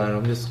any desire.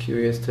 I'm just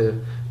curious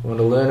to want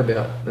to learn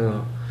about.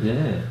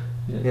 Yeah.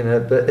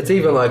 But it's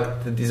even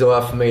like the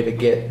desire for me to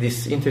get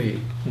this interview.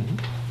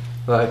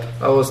 Like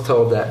I was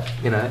told that,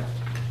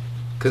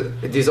 because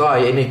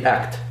desire, you need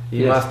act.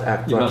 You must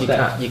act.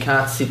 You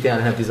can't sit down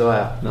and have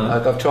desire. No.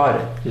 Like I've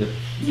tried it.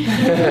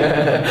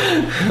 Yeah.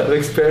 I've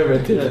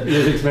experimented. I'm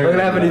going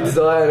to have any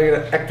desire. I'm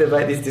going to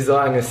activate this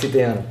desire. I'm going to sit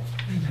down.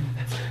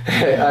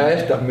 I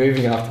ended up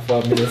moving after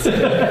 5 minutes.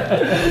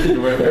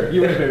 You weren't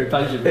very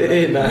patient.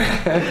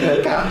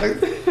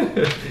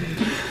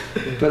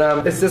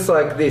 But it's just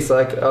like this.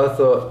 Like I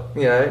thought,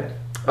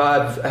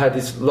 I've had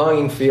this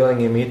longing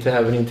feeling in me to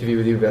have an interview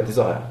with you about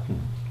desire,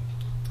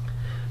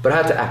 but I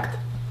had to act.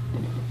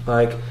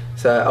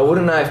 So I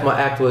wouldn't know if my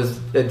act was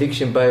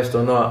addiction based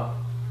or not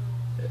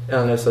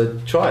unless I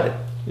tried it.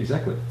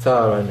 Exactly. So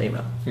I wrote an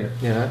email.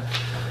 Yeah.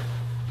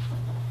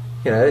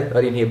 I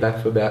didn't hear back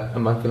for about a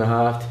month and a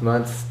half, 2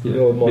 months.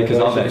 Because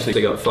I've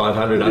actually got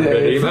 500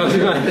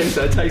 emails,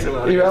 so it takes a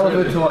while.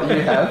 Irrelevant to what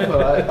you have, I've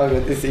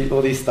got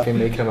all this stuff in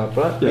me come up,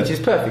 right? Yeah. Which is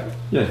perfect.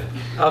 Yeah.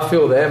 I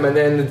feel them, and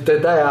then the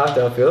day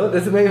after I feel it,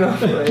 there's an email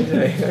from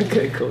AJ.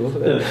 Okay, cool.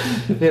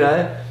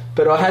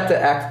 But I had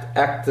to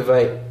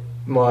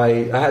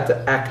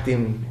act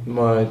in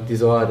my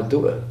desire to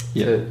do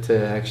it,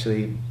 to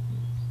actually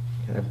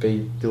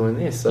be doing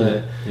this.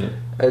 So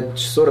it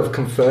sort of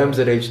confirms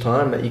it each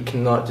time that you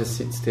cannot just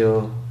sit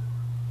still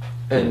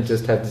and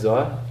just have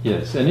desire.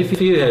 Yes, and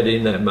if you had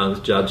in that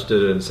month judged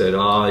it and said,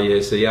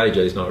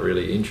 AJ's not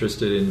really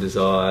interested in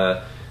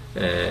desire,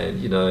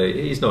 and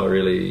he's not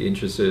really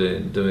interested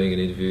in doing an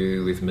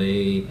interview with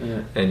me,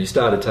 and you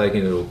started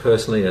taking it all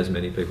personally, as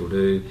many people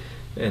do,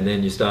 and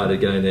then you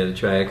started going down the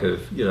track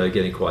of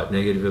getting quite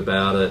negative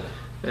about it,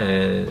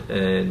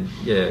 and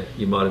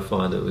you might have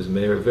found it was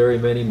very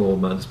many more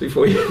months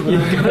before you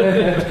got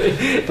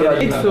it. But I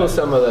did feel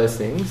some of those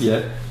things,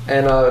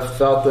 and I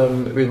felt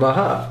them with my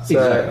heart. So,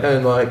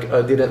 and I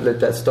didn't let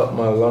that stop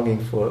my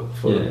longing for it.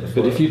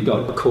 But if you'd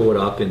got caught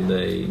up in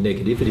the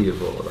negativity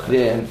of all of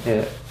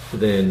that,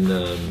 then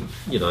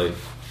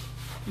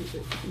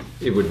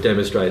it would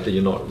demonstrate that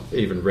you're not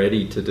even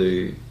ready to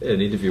do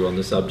an interview on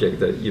the subject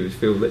that you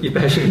feel that you're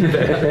passionate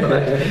about.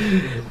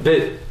 Right?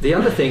 But the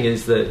other thing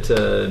is that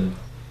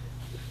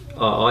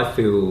I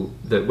feel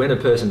that when a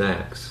person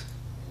acts,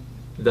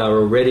 they're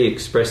already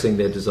expressing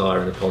their desire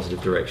in a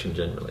positive direction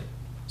generally.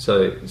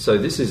 So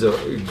this is a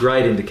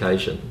great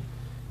indication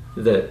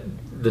that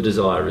the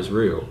desire is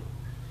real.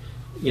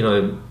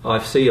 I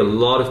see a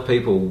lot of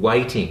people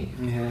waiting.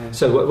 Yeah.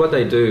 So what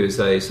they do is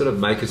they sort of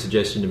make a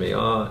suggestion to me,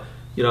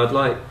 I'd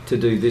like to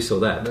do this or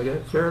that. And I go,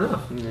 fair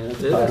enough.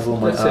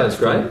 That sounds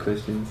great.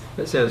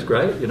 That sounds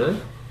great,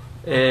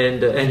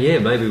 And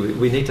maybe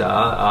we need to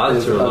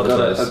answer a lot of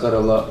those I've got a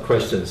lot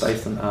questions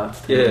based on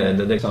arts. And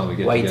the next time we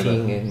get waiting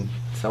together. and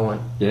so on.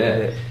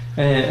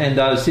 And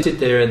they'll sit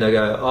there and they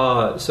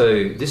go,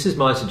 so this is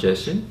my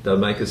suggestion. They'll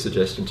make a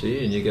suggestion to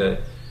you and you go,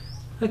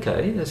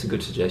 okay, that's a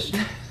good suggestion.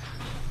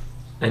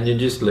 And you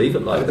just leave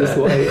it like that.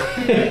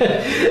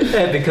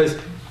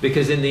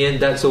 Because in the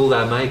end, that's all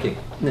they're making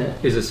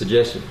is a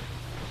suggestion.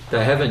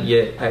 They haven't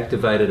yet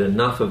activated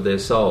enough of their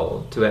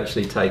soul to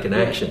actually take an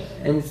action.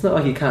 And it's not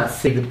like you can't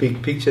see the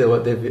big picture of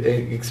what they've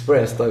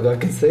expressed. Like I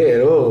can see it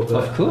all.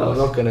 But of course. I'm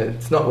not gonna.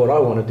 It's not what I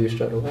want to do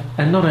straight away.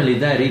 And not only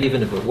that,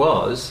 even if it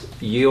was,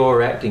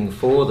 your acting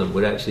for them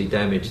would actually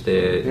damage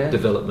their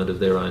development of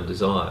their own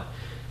desire.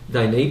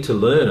 They need to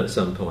learn at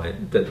some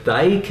point that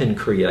they can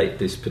create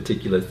this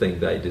particular thing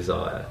they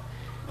desire.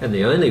 And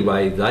the only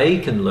way they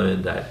can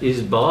learn that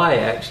is by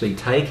actually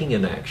taking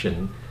an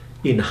action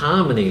in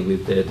harmony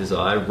with their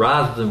desire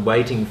rather than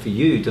waiting for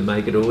you to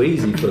make it all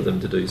easy for them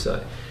to do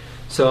so.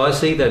 So I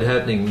see that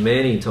happening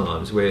many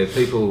times where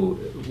people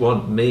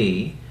want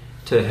me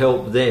to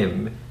help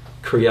them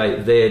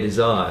create their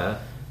desire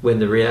when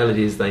the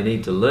reality is they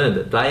need to learn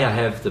that they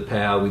have the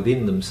power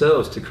within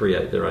themselves to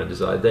create their own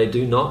desire. They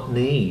do not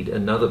need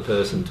another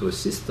person to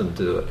assist them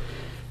to do it.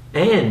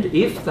 And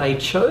if they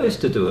chose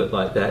to do it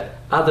like that,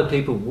 other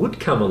people would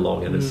come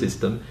along and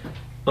assist them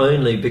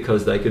only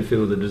because they could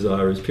feel the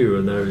desire is pure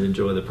and they would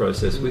enjoy the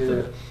process with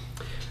it.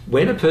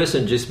 When a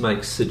person just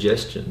makes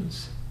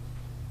suggestions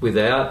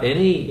without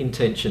any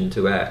intention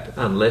to act,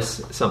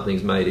 unless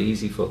something's made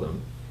easy for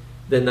them,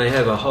 then they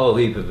have a whole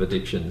heap of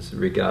addictions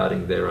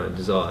regarding their own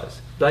desires.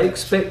 They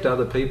expect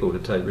other people to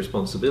take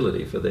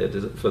responsibility for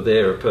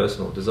their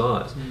personal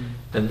desires,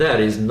 and that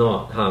is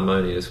not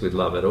harmonious with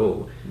love at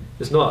all.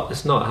 It's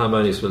not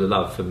harmonious with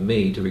love for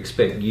me to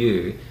expect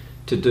you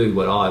to do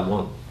what I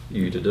want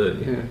you to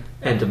do,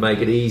 and to make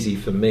it easy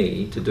for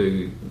me to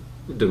do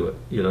it.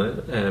 You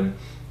know,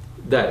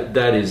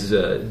 that is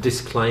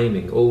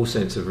disclaiming all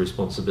sense of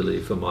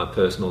responsibility for my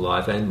personal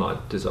life and my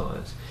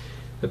desires.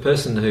 A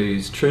person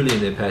who's truly in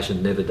their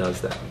passion never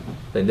does that.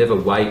 They never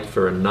wait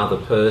for another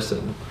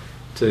person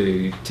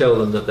to tell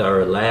them that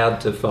they're allowed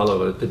to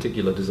follow a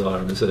particular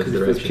desire in a certain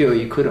direction. If it's pure,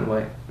 you couldn't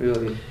wait,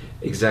 really.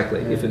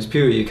 Exactly. If it's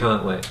pure, you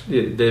can't wait.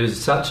 There's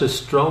such a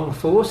strong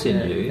force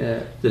in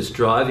you that's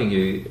driving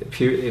you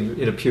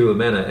in a pure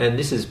manner. And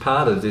this is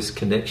part of this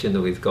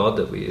connection with God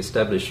that we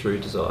establish through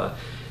desire,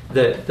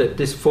 that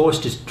this force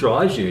just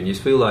drives you and you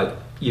feel like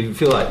you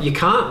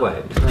can't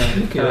wait.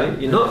 You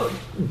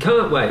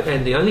can't wait.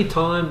 And the only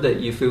time that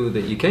you feel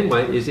that you can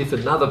wait is if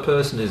another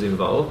person is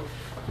involved,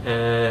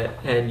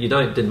 and you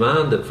don't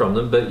demand it from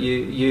them, but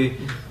you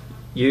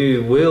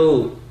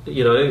will,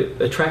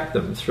 attract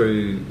them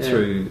through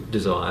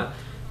desire,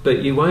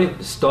 but you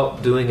won't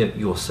stop doing it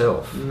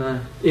yourself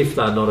if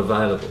they're not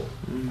available.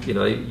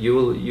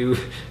 You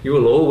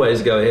will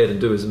always go ahead and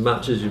do as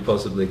much as you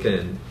possibly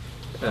can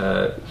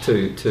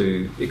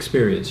to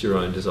experience your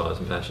own desires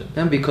and passion.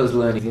 And because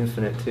learning is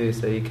infinite too,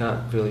 so you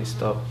can't really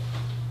stop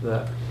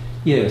that.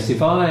 Yes,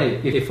 if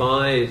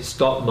I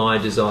stop my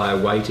desire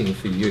waiting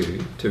for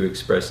you to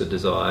express a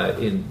desire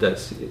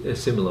that's a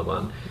similar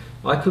one,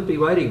 I could be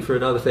waiting for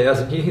another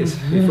 1,000 years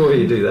before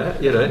you do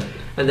that,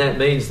 and that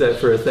means that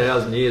for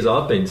 1,000 years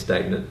I've been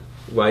stagnant,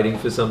 waiting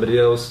for somebody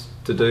else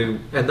to do,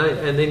 and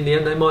in the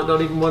end they might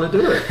not even want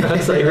to do it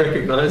as they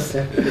recognise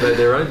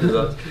their own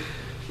desires.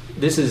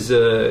 This is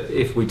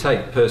if we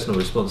take personal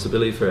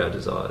responsibility for our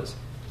desires,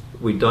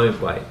 we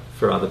don't wait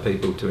for other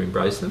people to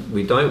embrace them.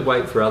 We don't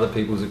wait for other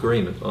people's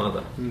agreement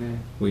either.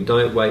 We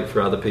don't wait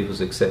for other people's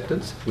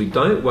acceptance. We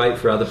don't wait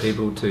for other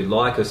people to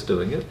like us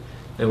doing it.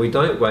 And we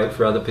don't wait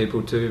for other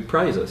people to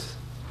praise us,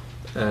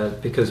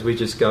 because we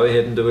just go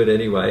ahead and do it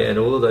anyway, and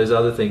all of those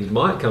other things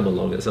might come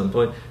along at some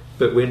point,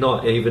 but we're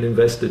not even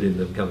invested in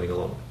them coming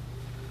along.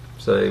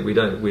 So we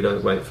don't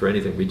wait for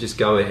anything. We just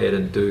go ahead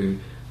and do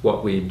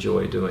what we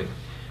enjoy doing.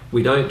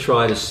 We don't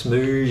try to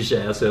smoosh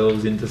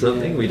ourselves into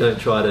something. We don't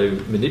try to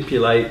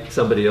manipulate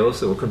somebody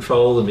else or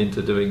control them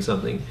into doing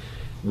something.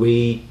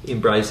 We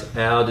embrace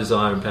our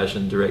desire and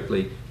passion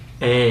directly.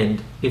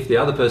 And if the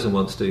other person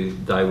wants to,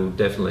 they will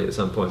definitely at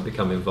some point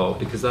become involved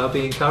because they'll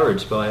be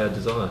encouraged by our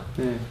desire.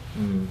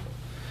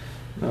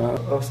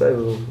 I'll say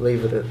we'll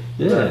leave it at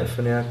that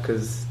for now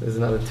because there's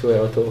another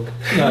 2-hour talk.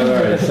 No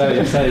worries.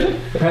 So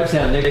perhaps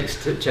our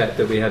next chat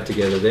that we have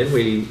together then,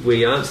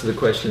 we answer the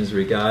questions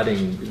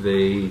regarding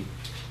the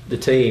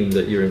team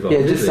that you're involved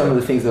in. Yeah, just some of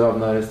the things that I've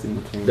noticed in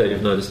the team. That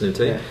you've noticed in the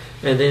team. Yeah.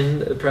 And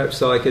then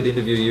perhaps I could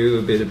interview you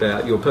a bit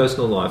about your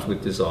personal life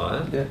with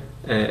desire. Yeah.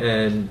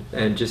 And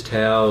just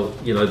how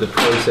the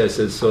process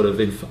has sort of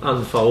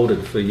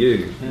unfolded for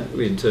you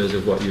in terms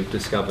of what you've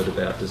discovered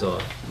about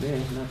desire. Yeah,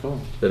 no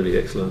problem. That'd be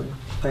excellent.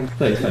 Thanks.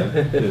 Thanks,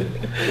 mate.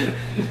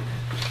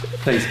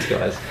 Thanks,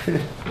 guys.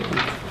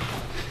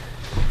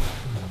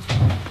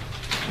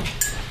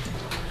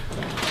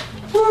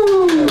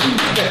 Woo!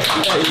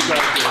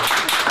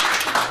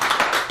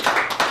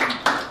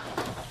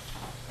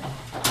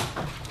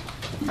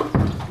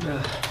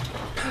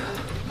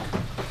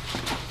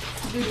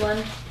 Good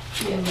one.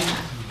 Yeah.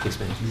 Thanks,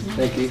 man.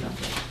 Thank you.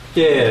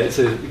 Yeah, it's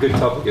a good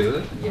topic,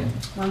 isn't it? Yeah.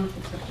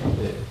 Wonderful subject.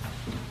 Yeah.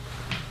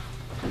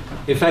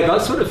 In fact, I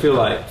sort of feel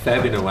like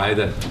Fab in a way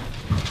that,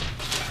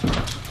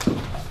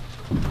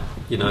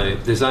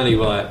 there's only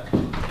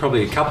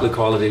probably a couple of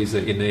qualities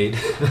that you need,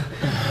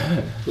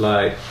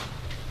 like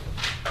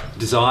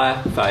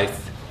desire,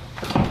 faith.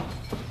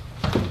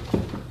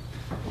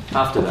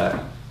 After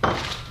that,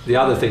 the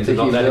other things are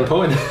not that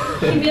important.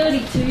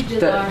 Humility too,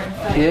 desire and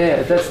faith.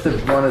 Yeah, that's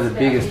one of the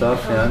biggest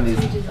I've found is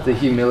the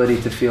humility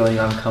to feeling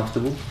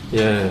uncomfortable.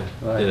 Yeah,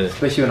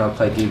 especially when I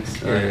play gigs.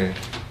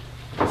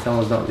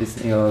 Someone's not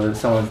listening, or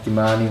someone's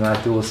demanding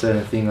I do a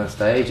certain thing on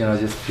stage, and I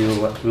just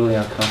feel really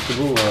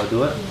uncomfortable while I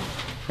do it.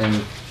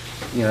 And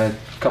a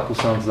couple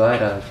songs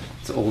later,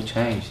 it's all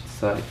changed.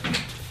 So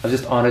I've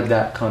just honoured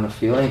that kind of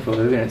feeling for it,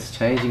 and it's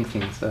changing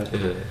things. So.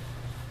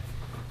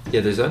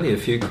 Yeah, there's only a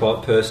few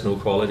personal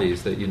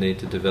qualities that you need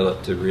to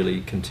develop to really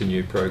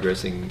continue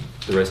progressing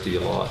the rest of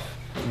your life.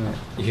 Yeah.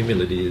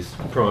 Humility is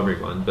the primary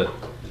one, but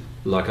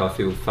I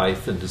feel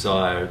faith,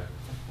 desire,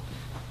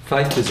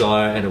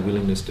 and a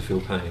willingness to feel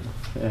pain.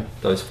 Yeah.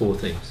 Those 4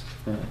 things.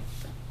 Yeah.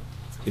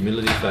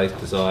 Humility, faith,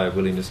 desire,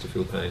 willingness to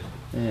feel pain.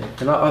 Yeah.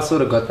 And I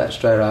sort of got that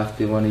straight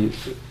after one of you.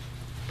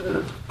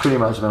 Pretty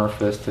much when I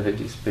first heard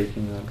you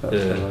speaking, I got a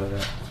lot of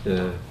that.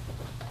 Yeah.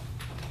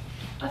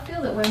 I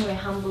feel that when we're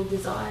humble,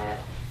 desire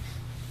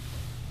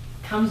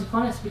comes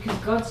upon us because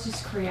God's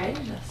just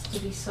created us to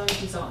be so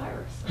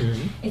desirous.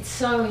 Mm-hmm. It's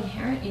so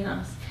inherent in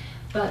us,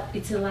 but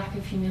it's a lack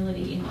of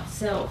humility in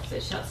myself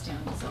that shuts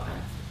down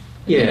desire.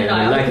 The Yeah, minute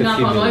and a I lack open of up,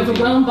 I'm humility.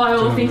 overwhelmed by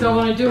all the things I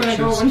want to do, and I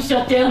go, I want to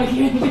shut down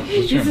again.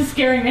 This is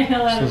scaring the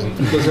hell out of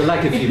me. There's a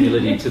lack of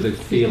humility to the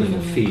feeling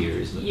of fear,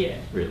 isn't it? Yeah.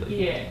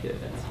 Really. Yeah.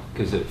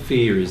 Because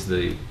fear is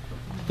the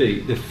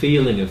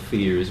feeling of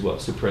fear is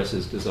what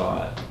suppresses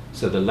desire.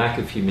 So the lack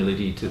of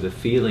humility to the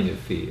feeling of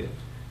fear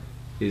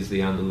is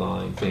the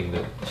underlying thing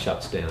that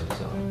shuts down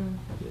desire.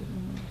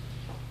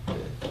 Yeah.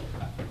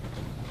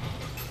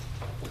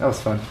 That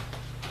was fun.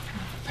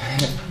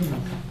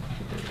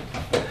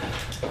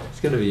 It's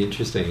going to be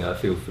interesting, I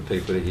feel, for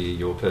people to hear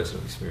your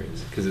personal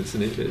experience, because it's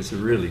a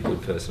really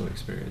good personal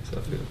experience,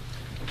 I feel.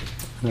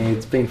 Yeah,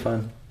 it's been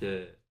fun. Yeah.